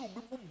fata so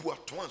obi bubu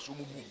ato anso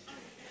mu bu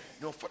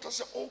no fata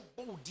se o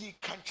bo di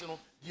kanche no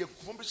ye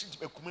kuma be sinti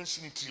be kuma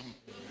nsini tirim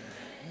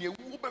ne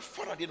ewu be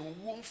fara de no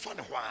wu mfa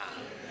ne ho a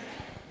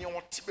ne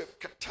o te be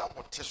kata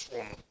wote so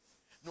no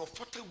ne o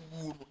fata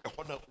wu no e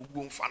ho na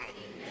wu mfa no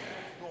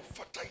ne o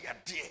fata ya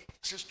de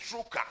se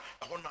stroke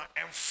e ho na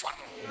emfa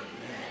no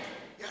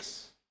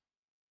yes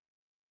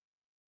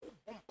o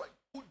bomba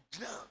o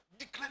dina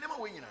declare them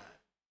away.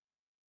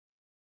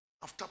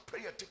 After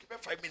prayer, take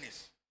about 5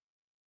 minutes.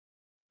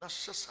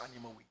 That's just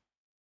animal way.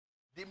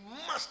 They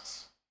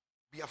must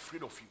be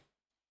afraid of you.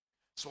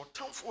 So,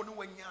 time for no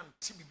one young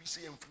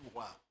TBC and free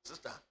wa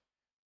sister.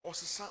 Or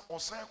sister or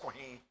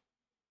Sakohe.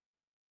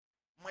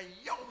 My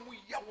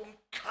young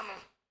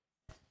canon.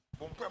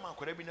 Bomprama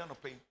could have been on a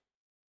pain.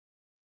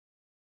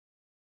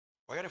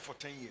 I had it for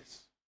 10 years.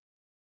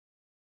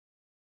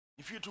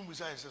 If you two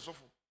besides, so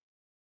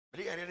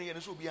but I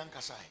didn't so be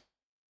uncasai.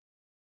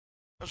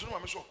 So no,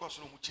 I'm so close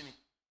to Muchini.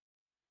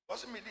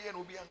 Wasn't me there,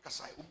 no be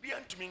uncasai, will be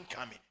unto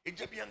coming, a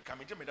Jabian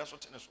coming, Jimmy, that's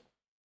what tennis.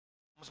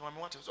 Must my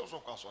want is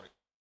also sorry.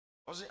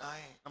 Was it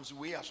I'm so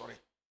we are sorry.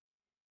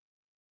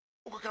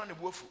 Who can the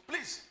wolf?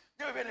 Please,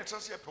 never been a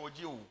trust here for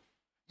you.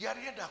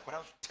 Yariada for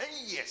 10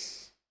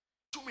 years.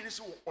 2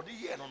 minutes or the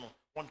year, no,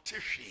 1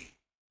 tishi.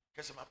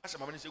 Because my pastor,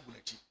 my minister,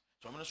 Gunachi.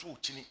 So I'm going to show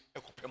Chini, a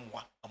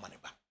copemwa, a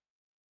maneba.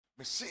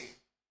 Me say,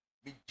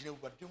 me Jina,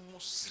 what the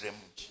most rem.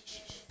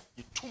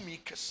 You to me,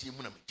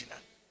 Cassimuna Medina,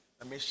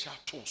 and me shall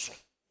toso.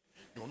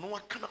 You know, I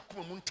cannot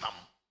come muntam.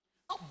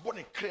 I want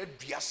a cred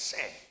via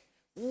say,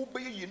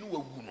 obey you know a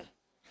woman.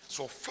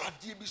 So far,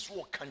 dear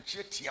Bisswar can't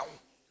yet yell.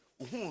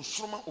 Whom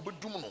Soma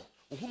obedumuno,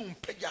 whom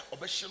Pega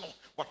obeshino,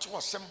 what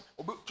was some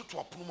obey to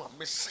a pluma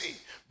may say,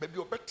 baby,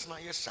 your better na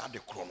yes, the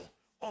chrono.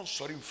 On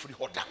sorry, free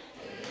order.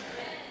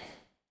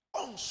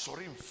 On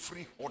sorry,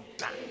 free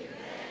order.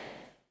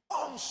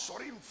 On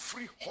sorry,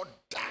 free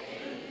order.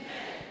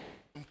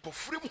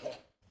 Impofrimo.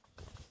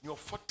 Your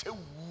forte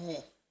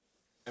woo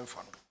and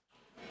fun.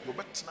 You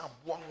better not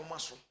one woman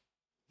so,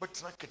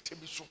 but not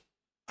Catebiso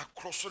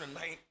across the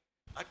night.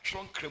 A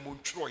trunk cremon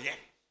troye.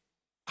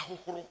 A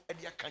horror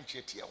at your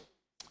country.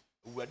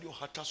 Where do you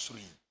have to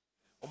swing?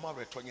 Oma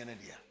Retonian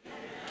idea.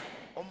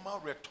 Oma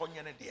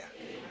Retonian idea.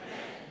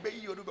 Bay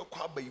you do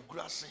quite by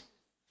grassy.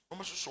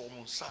 Almost so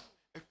monsa.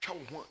 A cow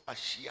a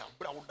sheer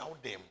brow down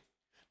them.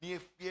 Near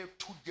fear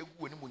 2 de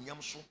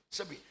Winnimunamso,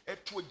 Sabi, a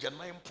 2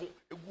 Janine po,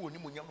 a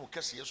Winnimunamo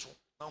Cassiaso.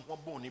 Now,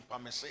 what bony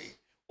pamese,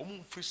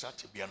 free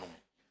satibiano.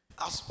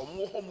 As a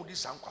more homo di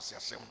San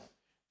Quasiasemo,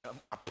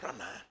 a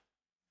prana,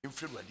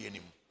 inferior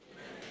denim.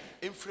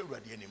 Inferior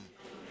denim.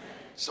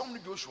 Some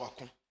Joshua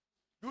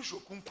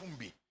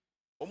Kumbi,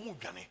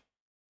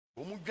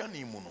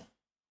 Omujani Mono,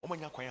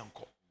 Omanya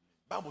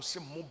Bible say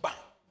Moba,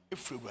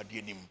 inferior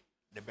denim,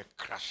 never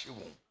crash you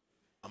won't.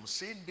 I'm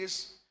saying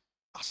this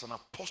as an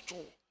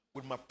apostle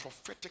with my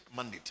prophetic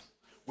mandate,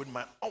 with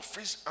my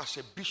office as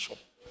a bishop,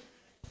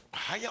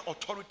 higher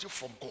authority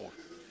from God,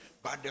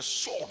 by the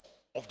sword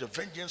of the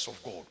vengeance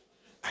of God.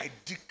 I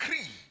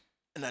decree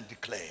and I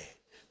declare,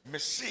 me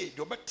say,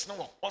 the obetana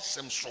wa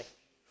awesome so,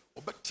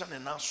 obetana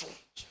na so,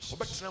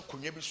 obetana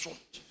konya bi so,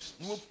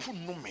 no pu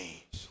no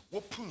me,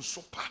 wo pu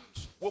nso pa,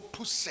 wo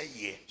pu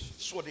seye,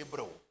 so de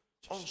bro,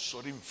 on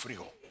sorry free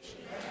ho,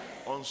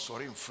 on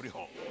sorry free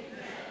ho,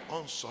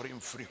 on sorry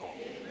free ho,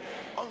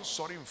 on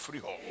sorry free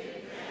ho,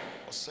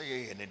 o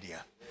seye ye ne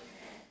dia.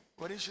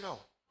 What is it now?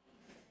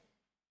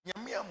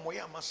 Nyamia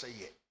moya ma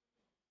seye,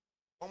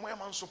 o moya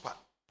man so pa.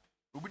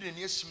 Everything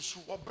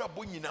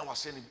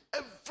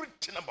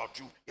about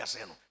you,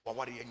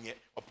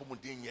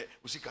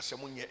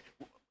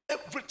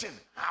 everything.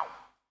 How?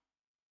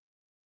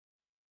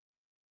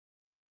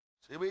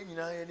 We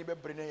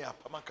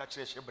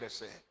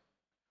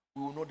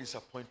will not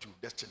disappoint you,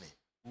 destiny.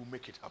 We will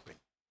make it happen.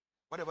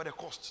 Whatever the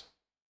cost.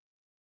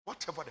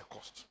 Whatever the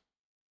cost.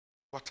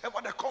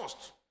 Whatever the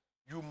cost,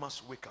 you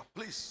must wake up.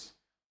 Please,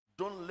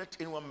 don't let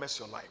anyone mess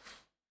your life.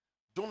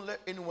 Don't let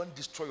anyone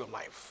destroy your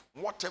life.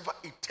 Whatever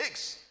it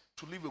takes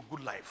to live a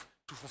good life,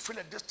 to fulfill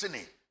a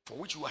destiny for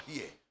which you are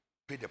here,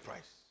 pay the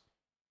price.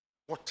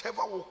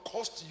 Whatever will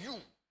cost you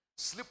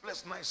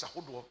sleepless nights,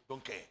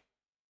 don't care.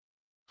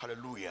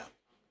 Hallelujah.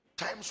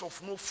 Times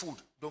of no food,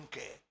 don't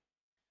care.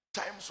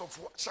 Times of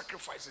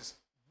sacrifices,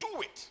 do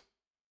it.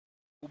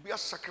 Ubi a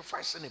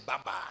sacrifice in a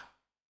baba,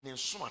 then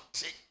suma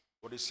take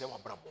or the same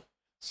brabo.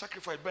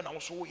 Sacrifice ben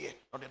also ye,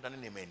 not than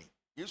any many.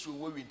 Yes, we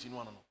will win in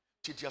one.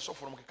 It's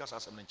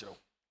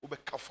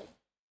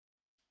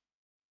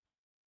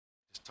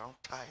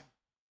time.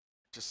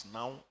 It is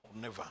now or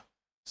never.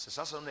 Since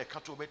I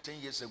can't over 10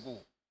 years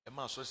ago, a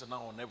man says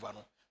now or never.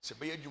 This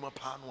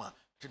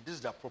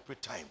is the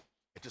appropriate time.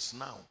 It is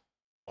now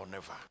or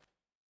never.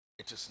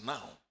 It is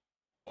now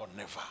or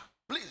never.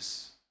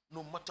 Please,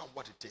 no matter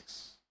what it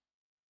takes.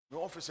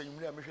 Your officer, you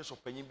may have mentioned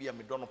of penny be a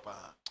Madonna.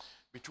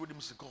 Between them,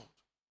 say, God,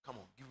 come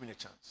on, give me a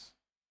chance.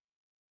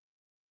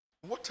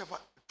 Whatever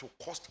it will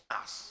cost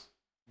us,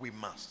 we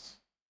must.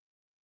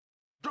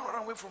 Don't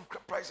run away from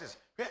prices.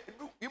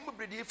 You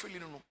may be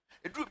feeling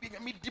it will be a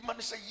mid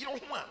demand say, you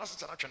don't want us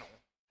to channel.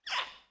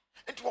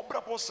 And to a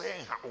brother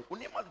saying, how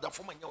only man that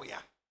for my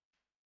yoya.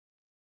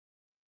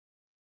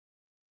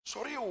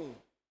 Sorry,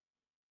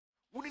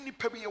 wouldn't it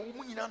pay a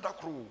woman in under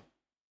crew?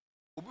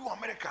 Ubu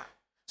America,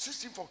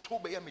 16th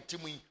October,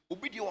 Yamitimu,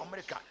 Ubidio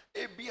America,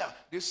 Abia,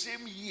 the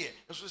same year,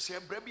 as we say,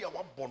 Brabia,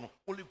 one born,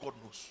 only God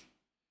knows.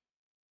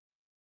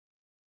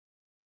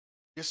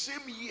 The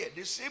same year,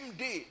 the same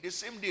day, the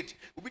same date,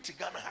 we be to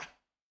Ghana.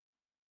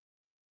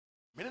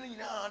 Many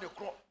the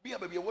crop be a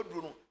baby, what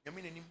Bruno,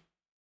 Yamin,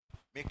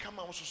 may come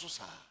out so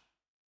sad.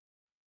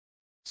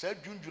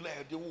 Said June,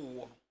 July, the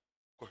war,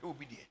 will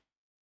be there.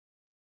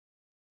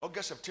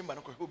 August, September,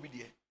 no, will be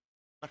there.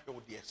 Not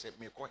your dear, said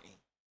me, call him.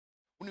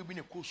 When you've been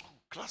a cool school,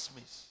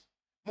 classmates,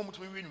 moment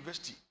we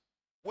university,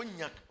 1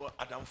 year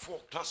Adam 4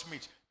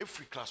 classmates,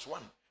 every class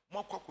 1,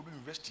 more could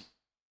university,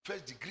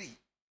 first degree,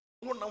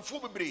 1 and 4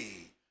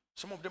 baby.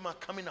 Some of them are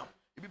coming up.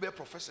 It be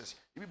professors,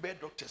 it be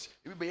doctors,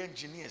 it be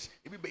engineers,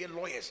 it be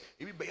lawyers,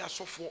 it be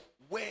software.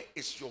 Where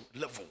is your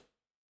level?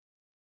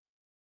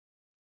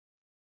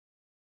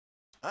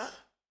 Huh?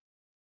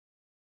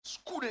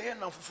 School there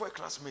now for 4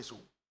 classmates.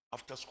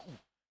 After school,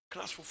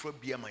 class for 4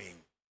 BMI.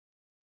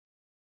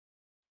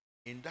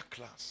 In that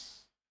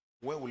class,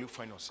 where will you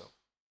find yourself?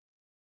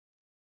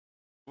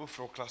 Go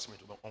for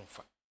classmates on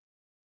fire.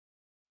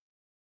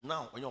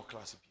 Now, when your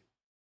class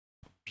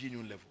be a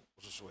new level,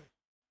 also.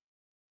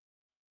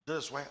 That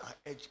is why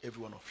I urge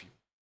every one of you.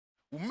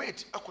 Who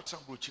made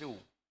Akotam Brucheo?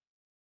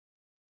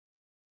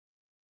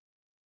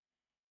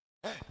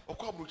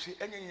 Oko Bruche,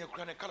 any in your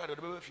crown color the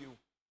baby few.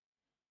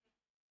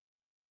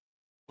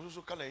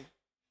 Also, Calais.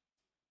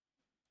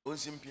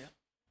 Ozimpia.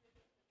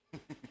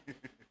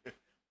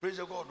 Praise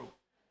the God.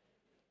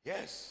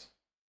 Yes.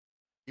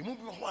 You move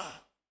your wa.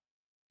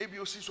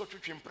 ABOC so to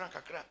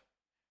Prankakra.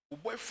 Who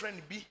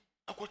boyfriend be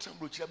Akotam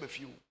Bruchea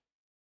few.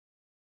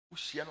 Who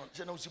she not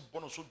General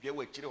Bonus would be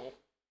away.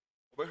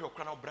 Where your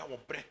crown of brow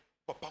bread,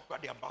 Papa,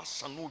 the Abba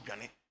Sanu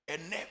Jane,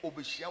 and ne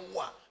Obishia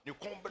wa, you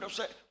come better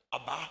say,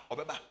 Abba,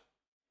 Obeba.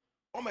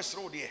 Almost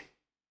road here.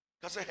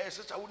 Because I have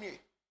such a winnie.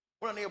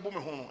 One near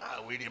woman home, I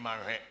will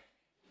marry her.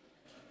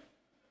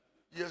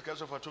 Yes,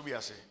 because of a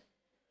Tobias.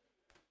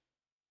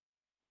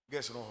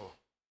 Guess no.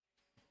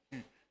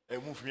 I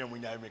move me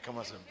when I may come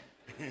as him.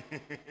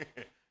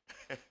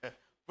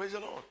 Praise the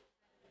Lord.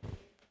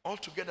 All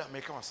together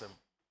may come as him.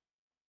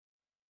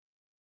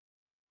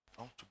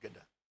 All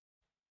together.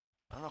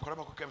 And I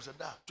came said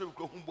that to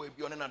go home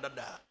be on another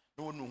da.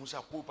 No one knows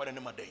how poor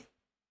and my day.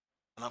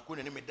 And I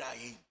couldn't even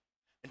die.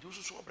 And you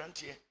saw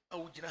Brantier, I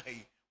would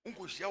deny.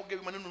 Uncle shall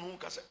give man no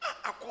case.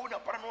 I called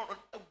up paranoid.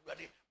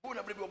 Who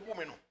never be a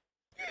woman.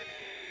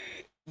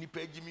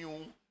 Nipe Jimmy,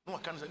 no, I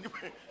can't say.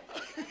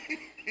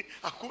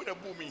 I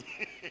couldn't boo me.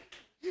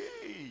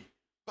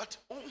 But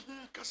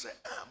Case,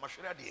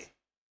 Mashradi.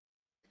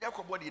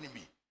 Jacob, what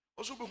enemy?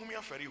 Also be whom you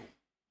aferi o.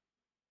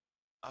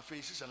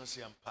 Afei sisa no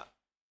se ampa.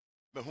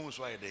 Me hu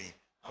so ayeden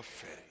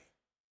aferi.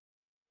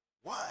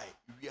 Why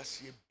we are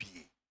see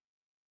be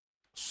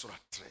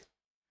suratre.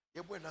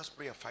 Ye boy last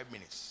prayer 5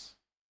 minutes.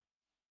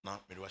 Now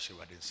me do ahye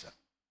wade nsa.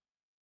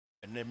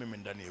 Enne me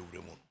menda na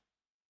ewure mu.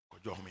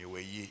 Kojo hom ye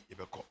we yi ye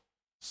beko.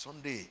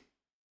 Sunday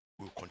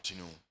we will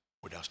continue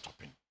without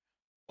stopping.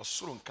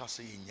 Osoro nka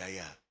se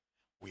yenya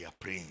we are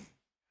praying.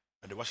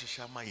 And the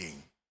washisha ma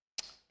yen.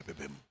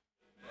 Bebem.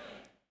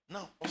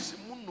 Now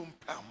osimunum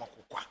pa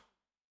makokwa.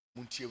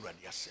 Muntie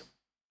urade asem.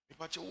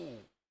 Ipache wo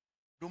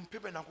dom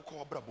pebe na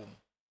kokwa obrabom.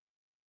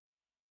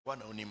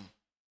 Wana onim.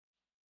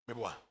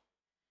 Meboa.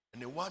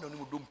 Ene wana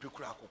onim dom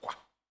pekura akokwa.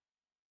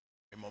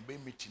 Emombe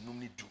metinum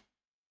ni du.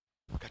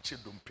 Kache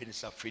dom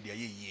penisa fedi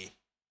ayeye.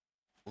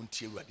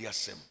 Untie urade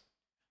asem.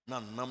 Na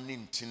nam ni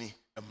ntini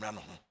emra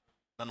no ho.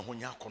 Na no ho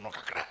nya akono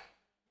kakra.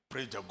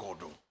 Praise the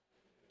God.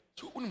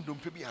 So unim dom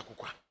pebe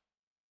akokwa.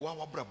 Wa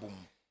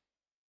wabrabom.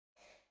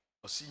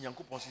 Osi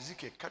Nyankopon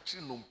sizike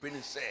kache no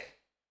mpeni se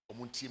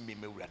omuntie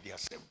meme urade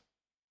asem.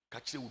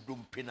 Kache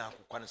udom pena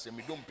akokwa ne se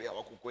me dom pe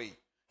akokwa yi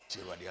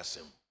tie urade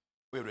asem.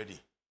 We ready?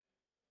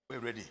 We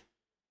ready?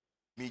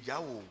 Me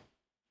jawo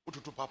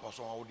ututu papa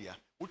so wa dia.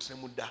 Utse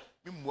mu da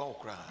me mua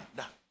okra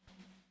da.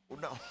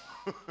 Oda.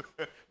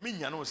 Me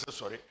nya no se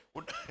sorry.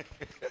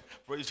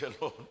 Praise the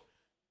Lord.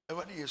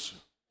 Everybody Yesu.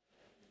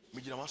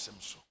 Me gina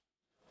wasem so.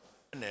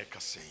 Na e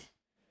kase.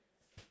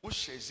 Wo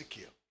she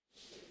Ezekiel.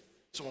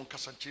 So on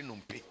kasa chiri no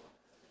mpe.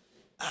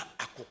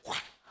 Akokwa.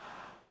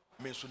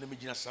 Me so na me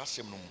gina sa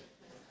asem no mu.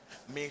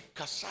 Me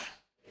kasa.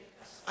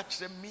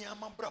 Akire me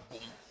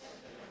amabrabom.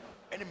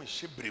 Ene me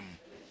hyebrem.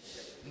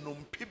 No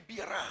mpe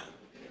biara.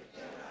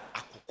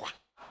 Akokwa.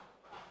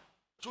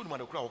 So ni ma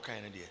de kura wo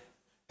kan ne de.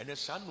 Ene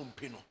sa no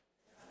mpe no.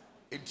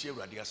 Enti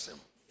Awurade asem.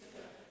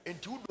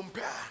 Enti wo do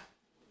mpe a.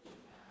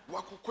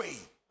 Wakokwa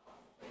yi.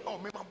 O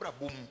me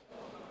mabrabom.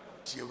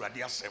 Ti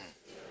Awurade asem.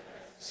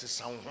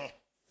 Sesa wo ho.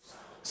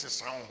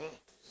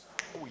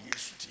 Oh,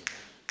 yes, team.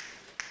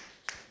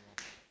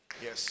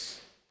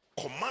 Yes.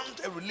 Command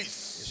a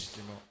release.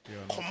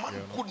 Command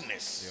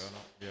goodness.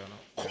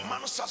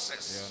 Command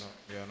success.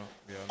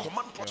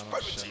 Command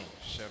prosperity.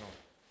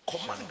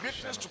 Command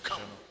greatness to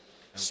come.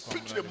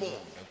 Speak to the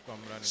bone.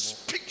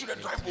 Speak to the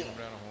dry bone.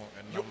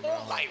 Your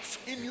own life.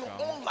 In your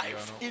own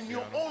life. In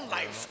your own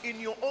life.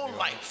 In your own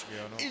life.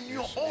 In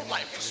your own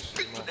life.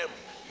 Speak to them.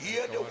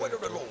 Hear the word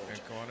of the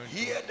Lord.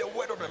 Hear the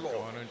word of the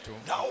Lord.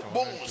 Thou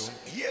bones,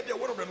 hear the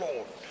word of the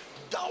Lord.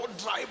 Thou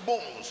dry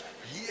bones,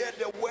 hear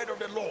the word of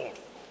the Lord.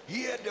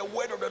 Hear the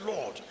word of the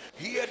Lord.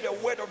 Hear the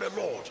word of the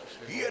Lord.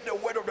 Hear the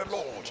word of the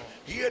Lord.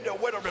 Hear the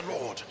word of the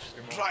Lord.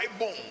 Dry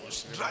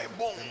bones, dry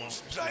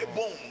bones, dry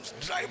bones,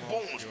 dry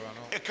bones.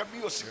 It can be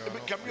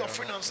your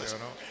finances.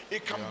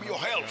 It can be your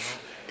health.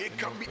 It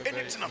can be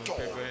anything at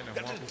all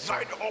that is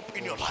dried up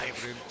in your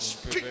life.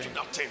 Speak to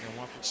that thing.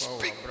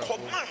 Speak,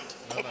 command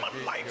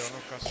life.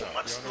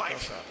 Command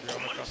life.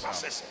 Command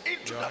process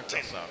into that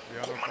thing.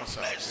 Command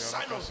flesh,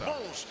 sign of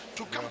bones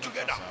to come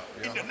together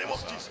in the name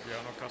of Jesus.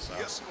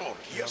 Yes, Lord.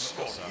 Yes,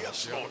 Lord.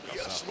 Yes, Lord.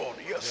 Yes, Lord.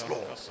 Yes,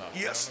 Lord.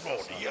 Yes,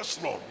 Lord. Yes,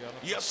 Lord.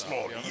 Yes,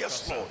 Lord.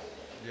 Yes, Lord.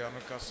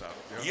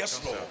 Yes,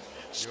 Lord.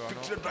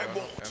 Speak to the dry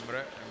bones.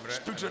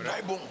 Speak to the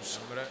dry bones.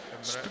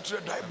 Speak to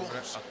the dry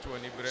bones.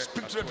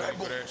 Speak to the dry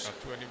bones.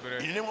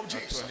 In the name of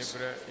Jesus.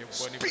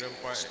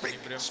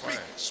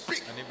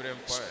 Speak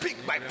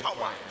by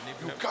power.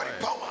 You carry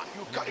power.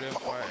 You carry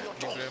power on your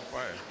tongue.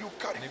 You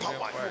carry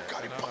power. You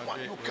carry power.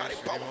 You carry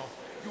power.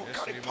 You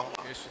carry power. You carry power.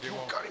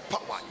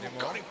 You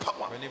carry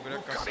power. You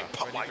carry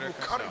power. You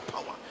carry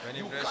power.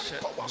 You carry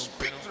power.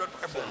 Speak to the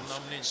dry bones.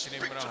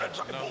 Speak to the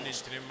dry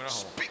bones.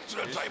 Speak to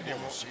the dry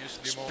bones.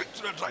 Speak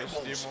to the dry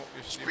bones.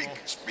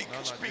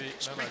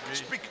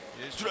 Speak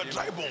to the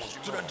dry bones.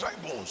 To the dry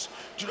bones.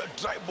 To the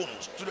dry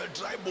bones. To the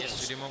dry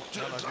bones. To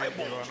the dry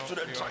bones. To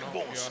the dry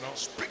bones.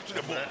 Speak to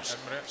the bones.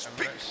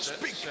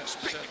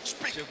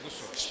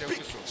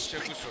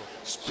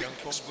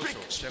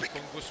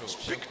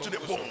 Speak to the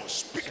bones.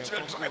 Speak to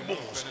the dry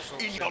bones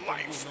in your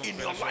life, in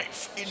your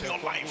life, in your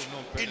life,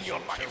 in your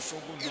life.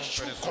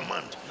 Issue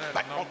command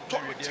by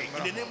authority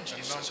in the name of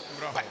Jesus.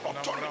 By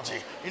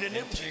authority in the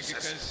name of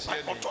Jesus. By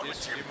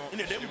authority in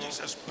the name of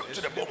Jesus. Speak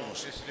to the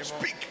bones.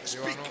 Speak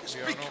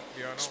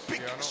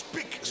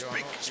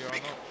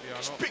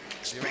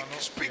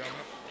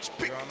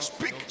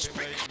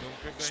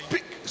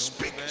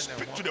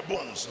to the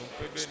bones.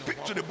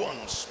 Speak to the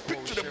bones.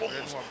 Speak to the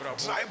bones.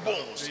 Dry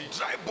bones.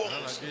 Dry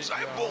bones.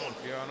 Dry bones.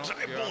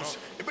 Dry bones.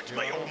 A bit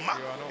my oma.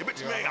 A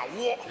bit my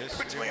war. A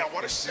bit my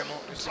warisem.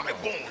 Dry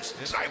bones.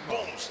 Dry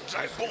bones.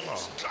 Dry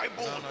bones. Dry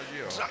bones.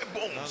 Dry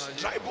bones.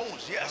 Dry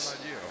bones. Yes.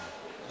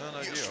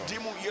 Yes,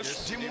 demo,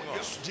 yes, demo,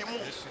 yes, demo.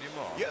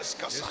 Yes,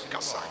 kasa.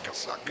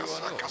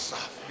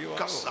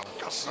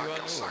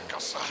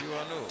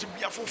 To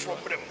be a fool from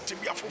them, to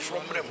be a fool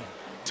from them.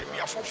 To be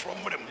a fool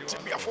from them, to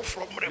be a fool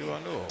from them,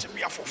 to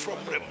be a fool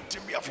from them, to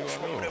be a fool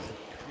from them.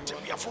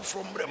 Timia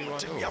from Brem,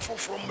 Timia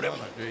from Brem,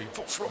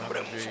 from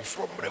Brem,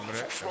 from Brem,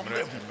 from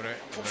Brem,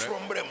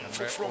 from Brem,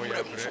 from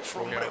Brem,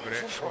 from Brem,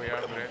 from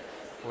Brem.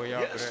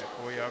 Yes.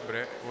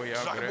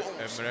 Dry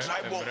bones,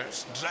 dry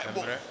bones, dry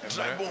bones, dry bones,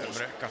 dry bones,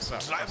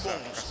 dry bones,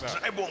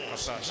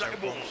 dry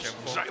bones,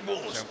 dry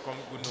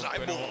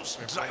bones,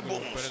 dry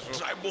bones,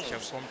 dry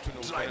bones,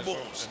 dry bones, dry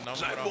bones,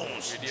 dry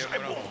bones, dry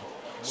bones.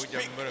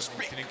 Speak,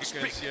 speak,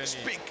 speak,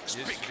 speak, speak,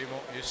 speak,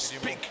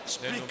 speak, speak,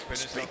 speak,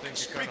 speak,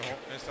 speak,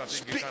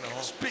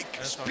 speak,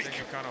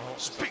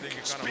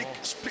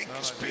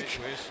 speak,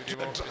 to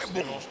the dry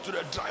bones, to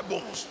the dry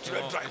bones, to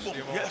the dry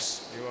bones. Yes,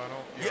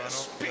 yes,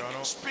 speak,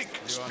 speak,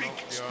 speak,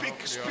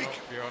 speak, speak,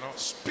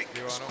 speak,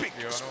 speak,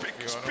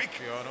 speak, speak,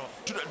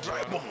 to the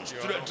dry bones,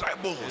 to the dry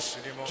bones,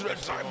 to the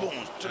dry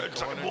bones, to the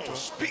dry bones.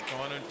 Speak,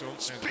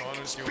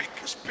 speak, speak,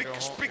 speak,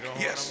 speak.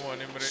 Yes,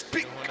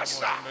 speak,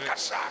 kasa,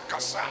 kasa,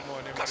 kasa.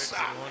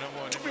 Kasa.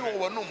 To me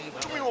wanum,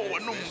 to me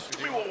wanum, to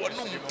me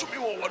wanum, to me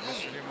wanum,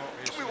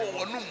 to me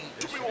wanum,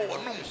 to me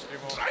wanum.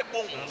 Dry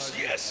bones,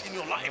 yes, in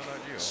your life.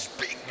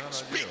 Speak,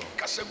 speak.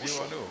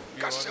 Kaseguso,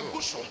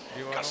 kaseguso,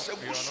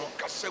 kaseguso,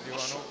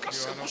 kaseguso,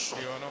 kaseguso,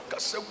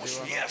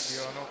 kaseguso.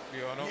 Yes,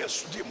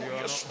 yes, demo,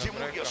 yes,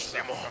 demo, yes,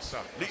 demo.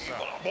 Yes,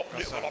 Lord,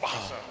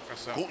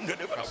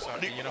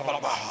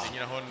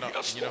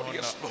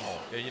 yes,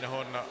 Lord.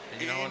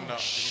 In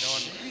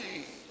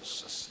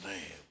Jesus'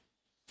 name.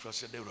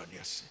 Frase de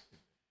radiasi.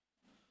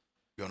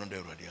 Beyond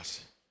the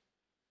radiasi.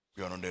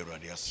 Beyond the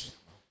radiasi.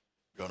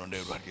 Beyond the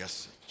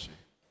radiasi.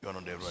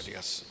 Beyond the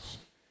radiasi.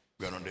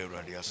 Beyond the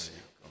radiasi.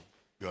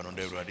 Beyond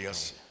the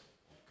radiasi.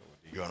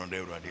 Beyond the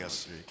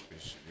radiasi.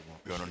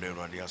 Beyond the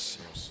radiasi.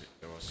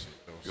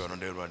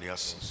 Beyond the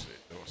radiasi.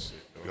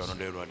 Beyond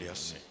the radiasi.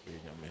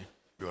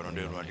 Beyond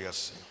the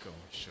radiasi.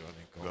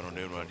 Beyond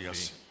the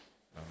radiasi.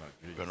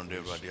 Beyond the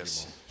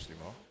radiasi.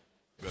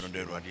 Beyond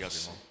the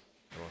radiasi.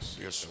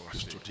 Yes, Lord,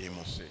 to him.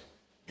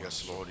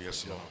 Yes, Lord,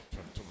 yes, Lord.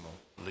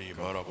 Leave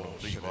Arabo,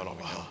 leave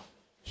Araba.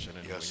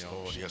 Yes,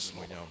 Lord, yes,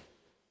 Lord.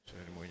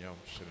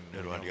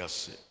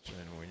 Nervadiasi.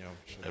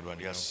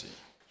 Nervadiasi.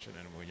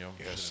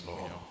 Yes,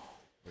 Lord.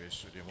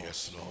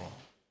 Yes, Lord.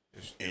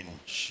 In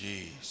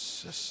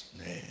Jesus'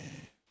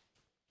 name.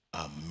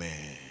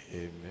 Amen.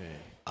 Amen.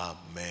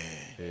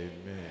 Amen.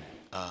 Amen.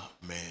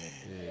 Amen.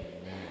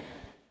 Amen.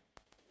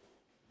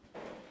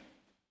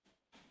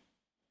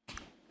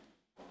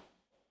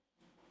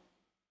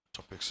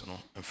 Topics, no,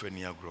 and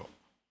Fenia grow.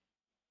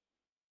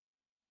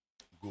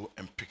 Go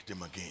and pick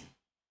them again.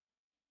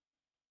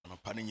 And a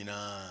panina,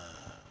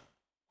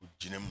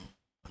 Jinem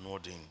and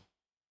Ording.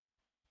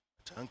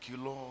 Thank you,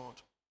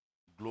 Lord.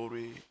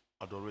 Glory,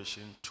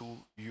 adoration to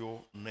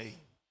your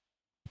name.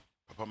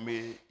 Papa,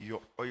 may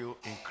your oil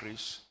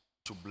increase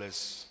to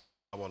bless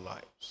our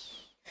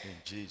lives.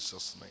 In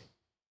Jesus' name.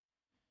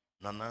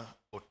 Nana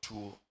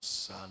Otu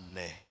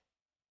Sane,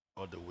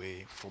 all the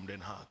way from Den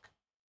Haag,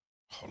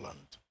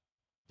 Holland,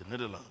 the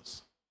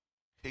Netherlands.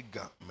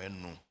 Higa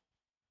Menu.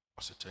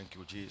 I say thank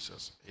you,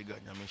 Jesus. Higa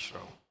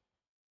Nyamishrao.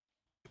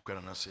 You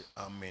can say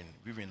Amen.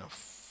 Vivian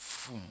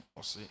Fum.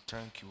 I say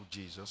thank you,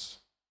 Jesus.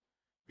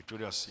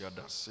 Victoria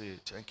Siada say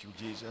thank you,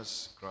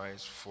 Jesus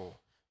Christ, for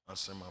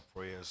answering my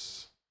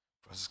prayers.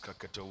 Francisca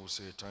Keto will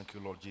say thank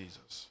you, Lord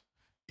Jesus.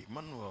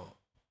 Emmanuel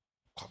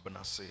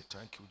Kwabena say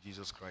thank you,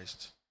 Jesus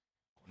Christ.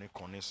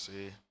 Kone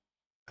say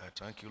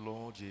thank you,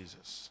 Lord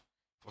Jesus.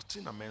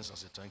 Faustina Mensa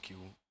say thank you,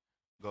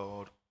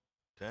 God.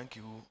 Thank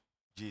you,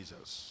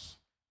 Jesus.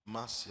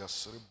 Marcia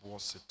Serebo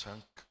say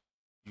thank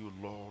you,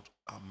 Lord.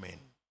 Amen.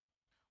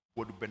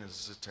 What Bennett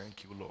say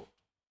thank you, Lord.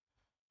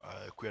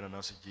 Queen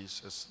Nancy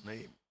Jesus'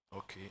 name.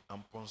 Okay,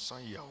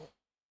 Amponsan Yao.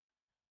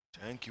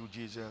 Thank you,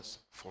 Jesus,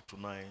 for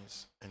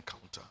tonight's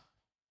encounter.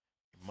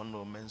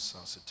 Emmanuel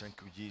Mensah say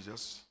thank you,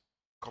 Jesus.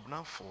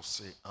 Covenant for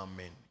say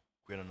amen.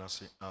 Queen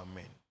Nancy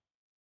amen.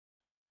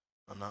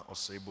 Nana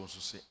Osebo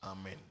say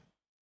amen.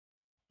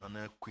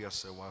 Nana Kuya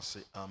Sewa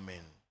say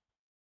amen.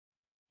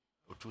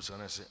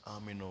 Otusana say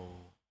amen.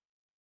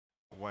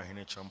 Oh,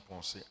 Wahine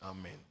Champon say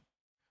amen.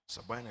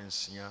 Sabine and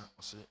Sia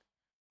say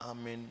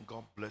amen.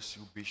 God bless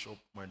you, Bishop.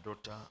 My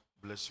daughter,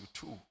 bless you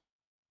too.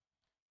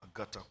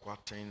 Agata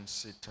Kwatain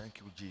say thank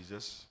you,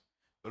 Jesus.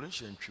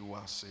 Valencian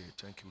Chua say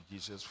thank you,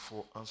 Jesus,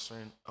 for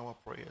answering our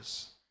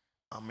prayers.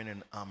 Amen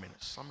and amen.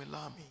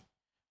 Samilami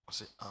I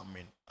say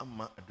amen.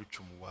 Amma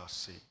Aduchumwa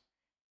say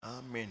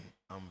amen.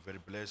 I'm very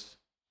blessed.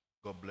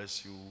 God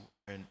bless you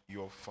and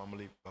your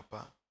family,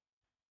 Papa.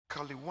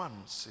 Kaliwan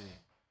say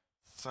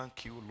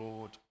thank you,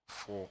 Lord,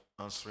 for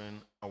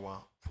answering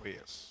our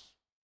prayers.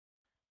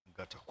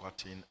 Agata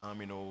Kwatain,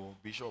 amen. Oh,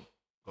 Bishop,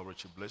 God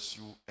richly bless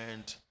you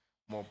and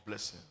more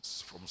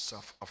blessings from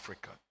South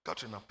Africa.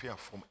 Catherine Apia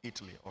from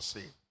Italy or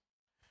say,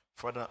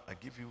 Father, I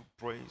give you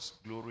praise,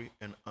 glory,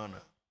 and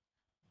honor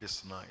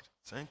this night.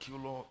 Thank you,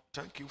 Lord.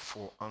 Thank you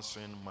for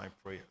answering my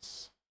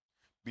prayers.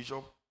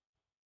 Bishop,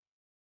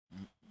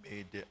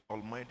 may the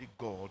Almighty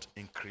God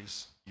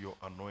increase your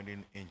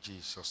anointing in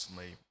Jesus'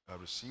 name. I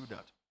receive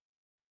that.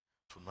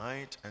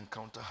 Tonight,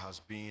 encounter has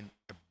been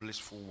a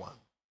blissful one.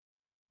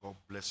 God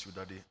bless you,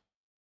 Daddy.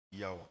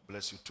 Yahweh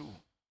bless you too.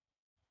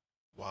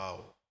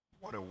 Wow,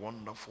 what a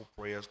wonderful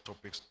prayers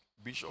topics.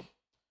 Bishop,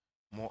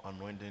 more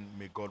anointing.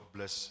 May God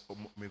bless,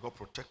 may God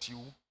protect you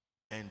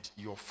and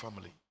your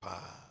family.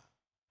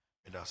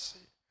 And that's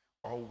it.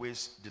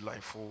 Always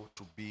delightful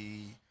to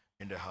be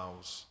in the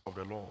house of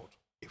the Lord.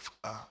 If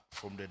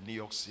from the New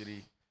York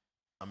City,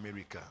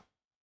 America,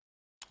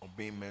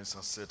 obey men's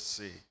and said,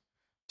 say,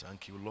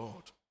 thank you,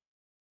 Lord.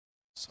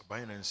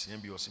 Sabina and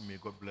CMB, may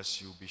God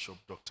bless you, Bishop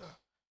Doctor.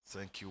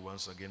 Thank you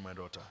once again, my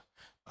daughter.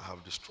 I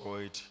have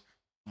destroyed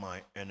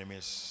my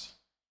enemies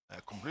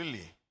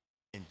completely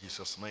in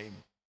Jesus' name.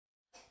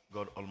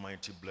 God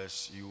Almighty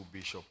bless you,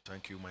 Bishop.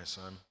 Thank you, my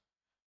son,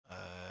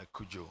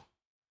 Kujo.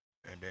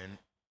 And then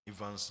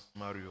Evans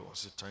Mario, I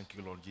say thank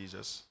you, Lord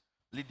Jesus.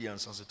 Lydia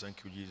and say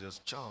thank you, Jesus.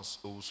 Charles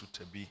also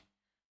to be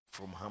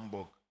from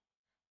Hamburg.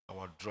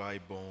 Our dry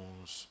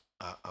bones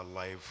are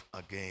alive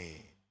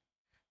again.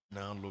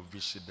 Now,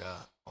 Lovishida,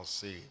 I'll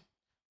say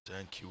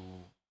thank you,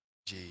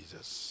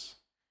 Jesus.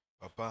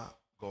 Papa,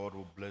 God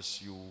will bless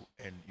you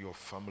and your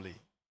family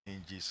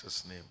in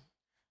Jesus' name.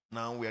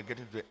 Now we are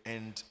getting to the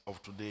end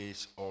of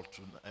today's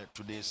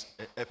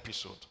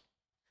episode,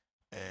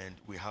 and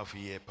we have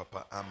here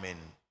Papa Amen.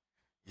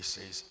 He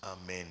says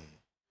Amen.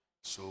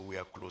 So we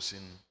are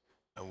closing,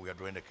 and we are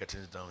drawing the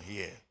curtains down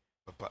here.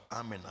 Papa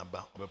Amen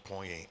Abba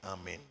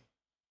Amen.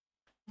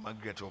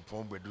 Margaret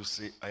Opombe do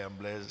say I am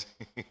blessed.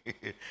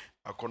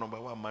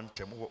 Akonomba man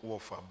temo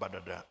wofa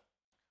badada.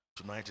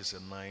 Tonight is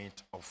a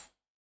night of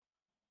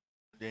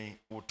then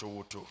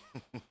woto.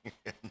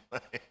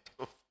 Night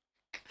of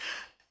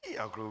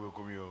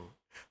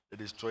the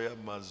destroyer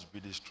must be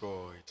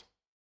destroyed.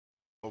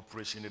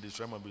 Operation the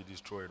destroyer must be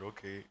destroyed.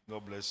 Okay,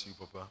 God bless you,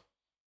 Papa.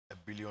 1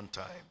 billion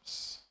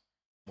times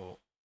more.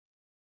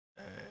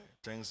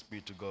 Thanks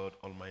be to God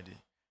Almighty.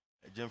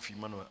 Jemfi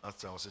Manuel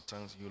Asta, I say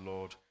thanks you,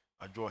 Lord.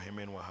 I draw him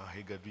in Waha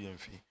Hegadu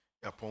Yemfi.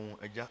 Yapon,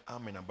 Eja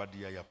Amen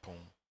Abadia Yapon.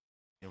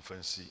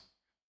 Infancy,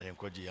 and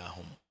Kwaji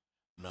Yahom.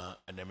 Na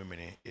and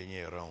Emene,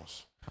 any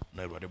rounds.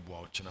 Na everybody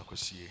bow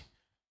Chinakosie.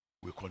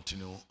 We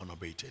continue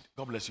unabated.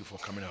 God bless you for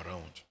coming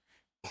around.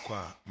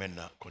 Okwa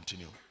Mena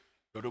continue.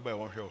 Yodo by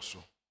one also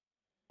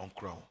on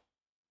crown.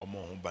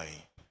 Omo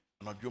buying.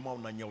 And a Juma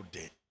Nanya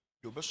de.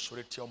 You best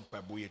solitary on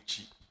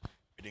Paboyachi.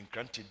 It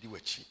enchanted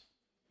Diwachi.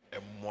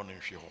 A morning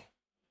show.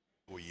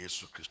 O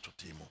Yesu Christo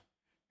Timo.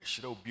 A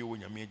shadow be when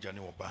you made Johnny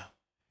Oba.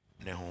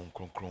 Nehon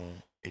Concron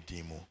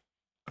Edimo.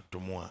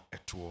 Atomoa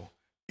etuo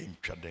in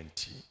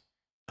Tradenti.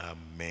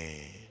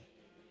 Amen.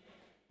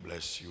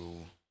 Bless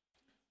you.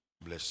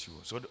 Bless you.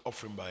 So the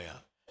offering buyer,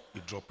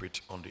 you drop it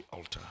on the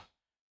altar.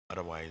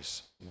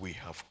 Otherwise, we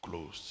have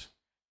closed.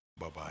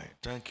 Bye-bye.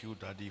 Thank you,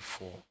 Daddy,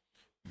 for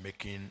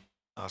making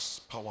us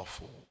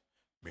powerful.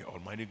 May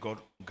Almighty God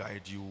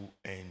guide you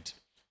and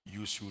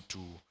use you to.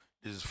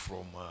 This is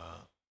from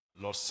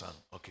Lord's Son.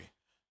 Okay.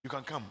 You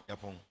can come,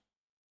 Yapon.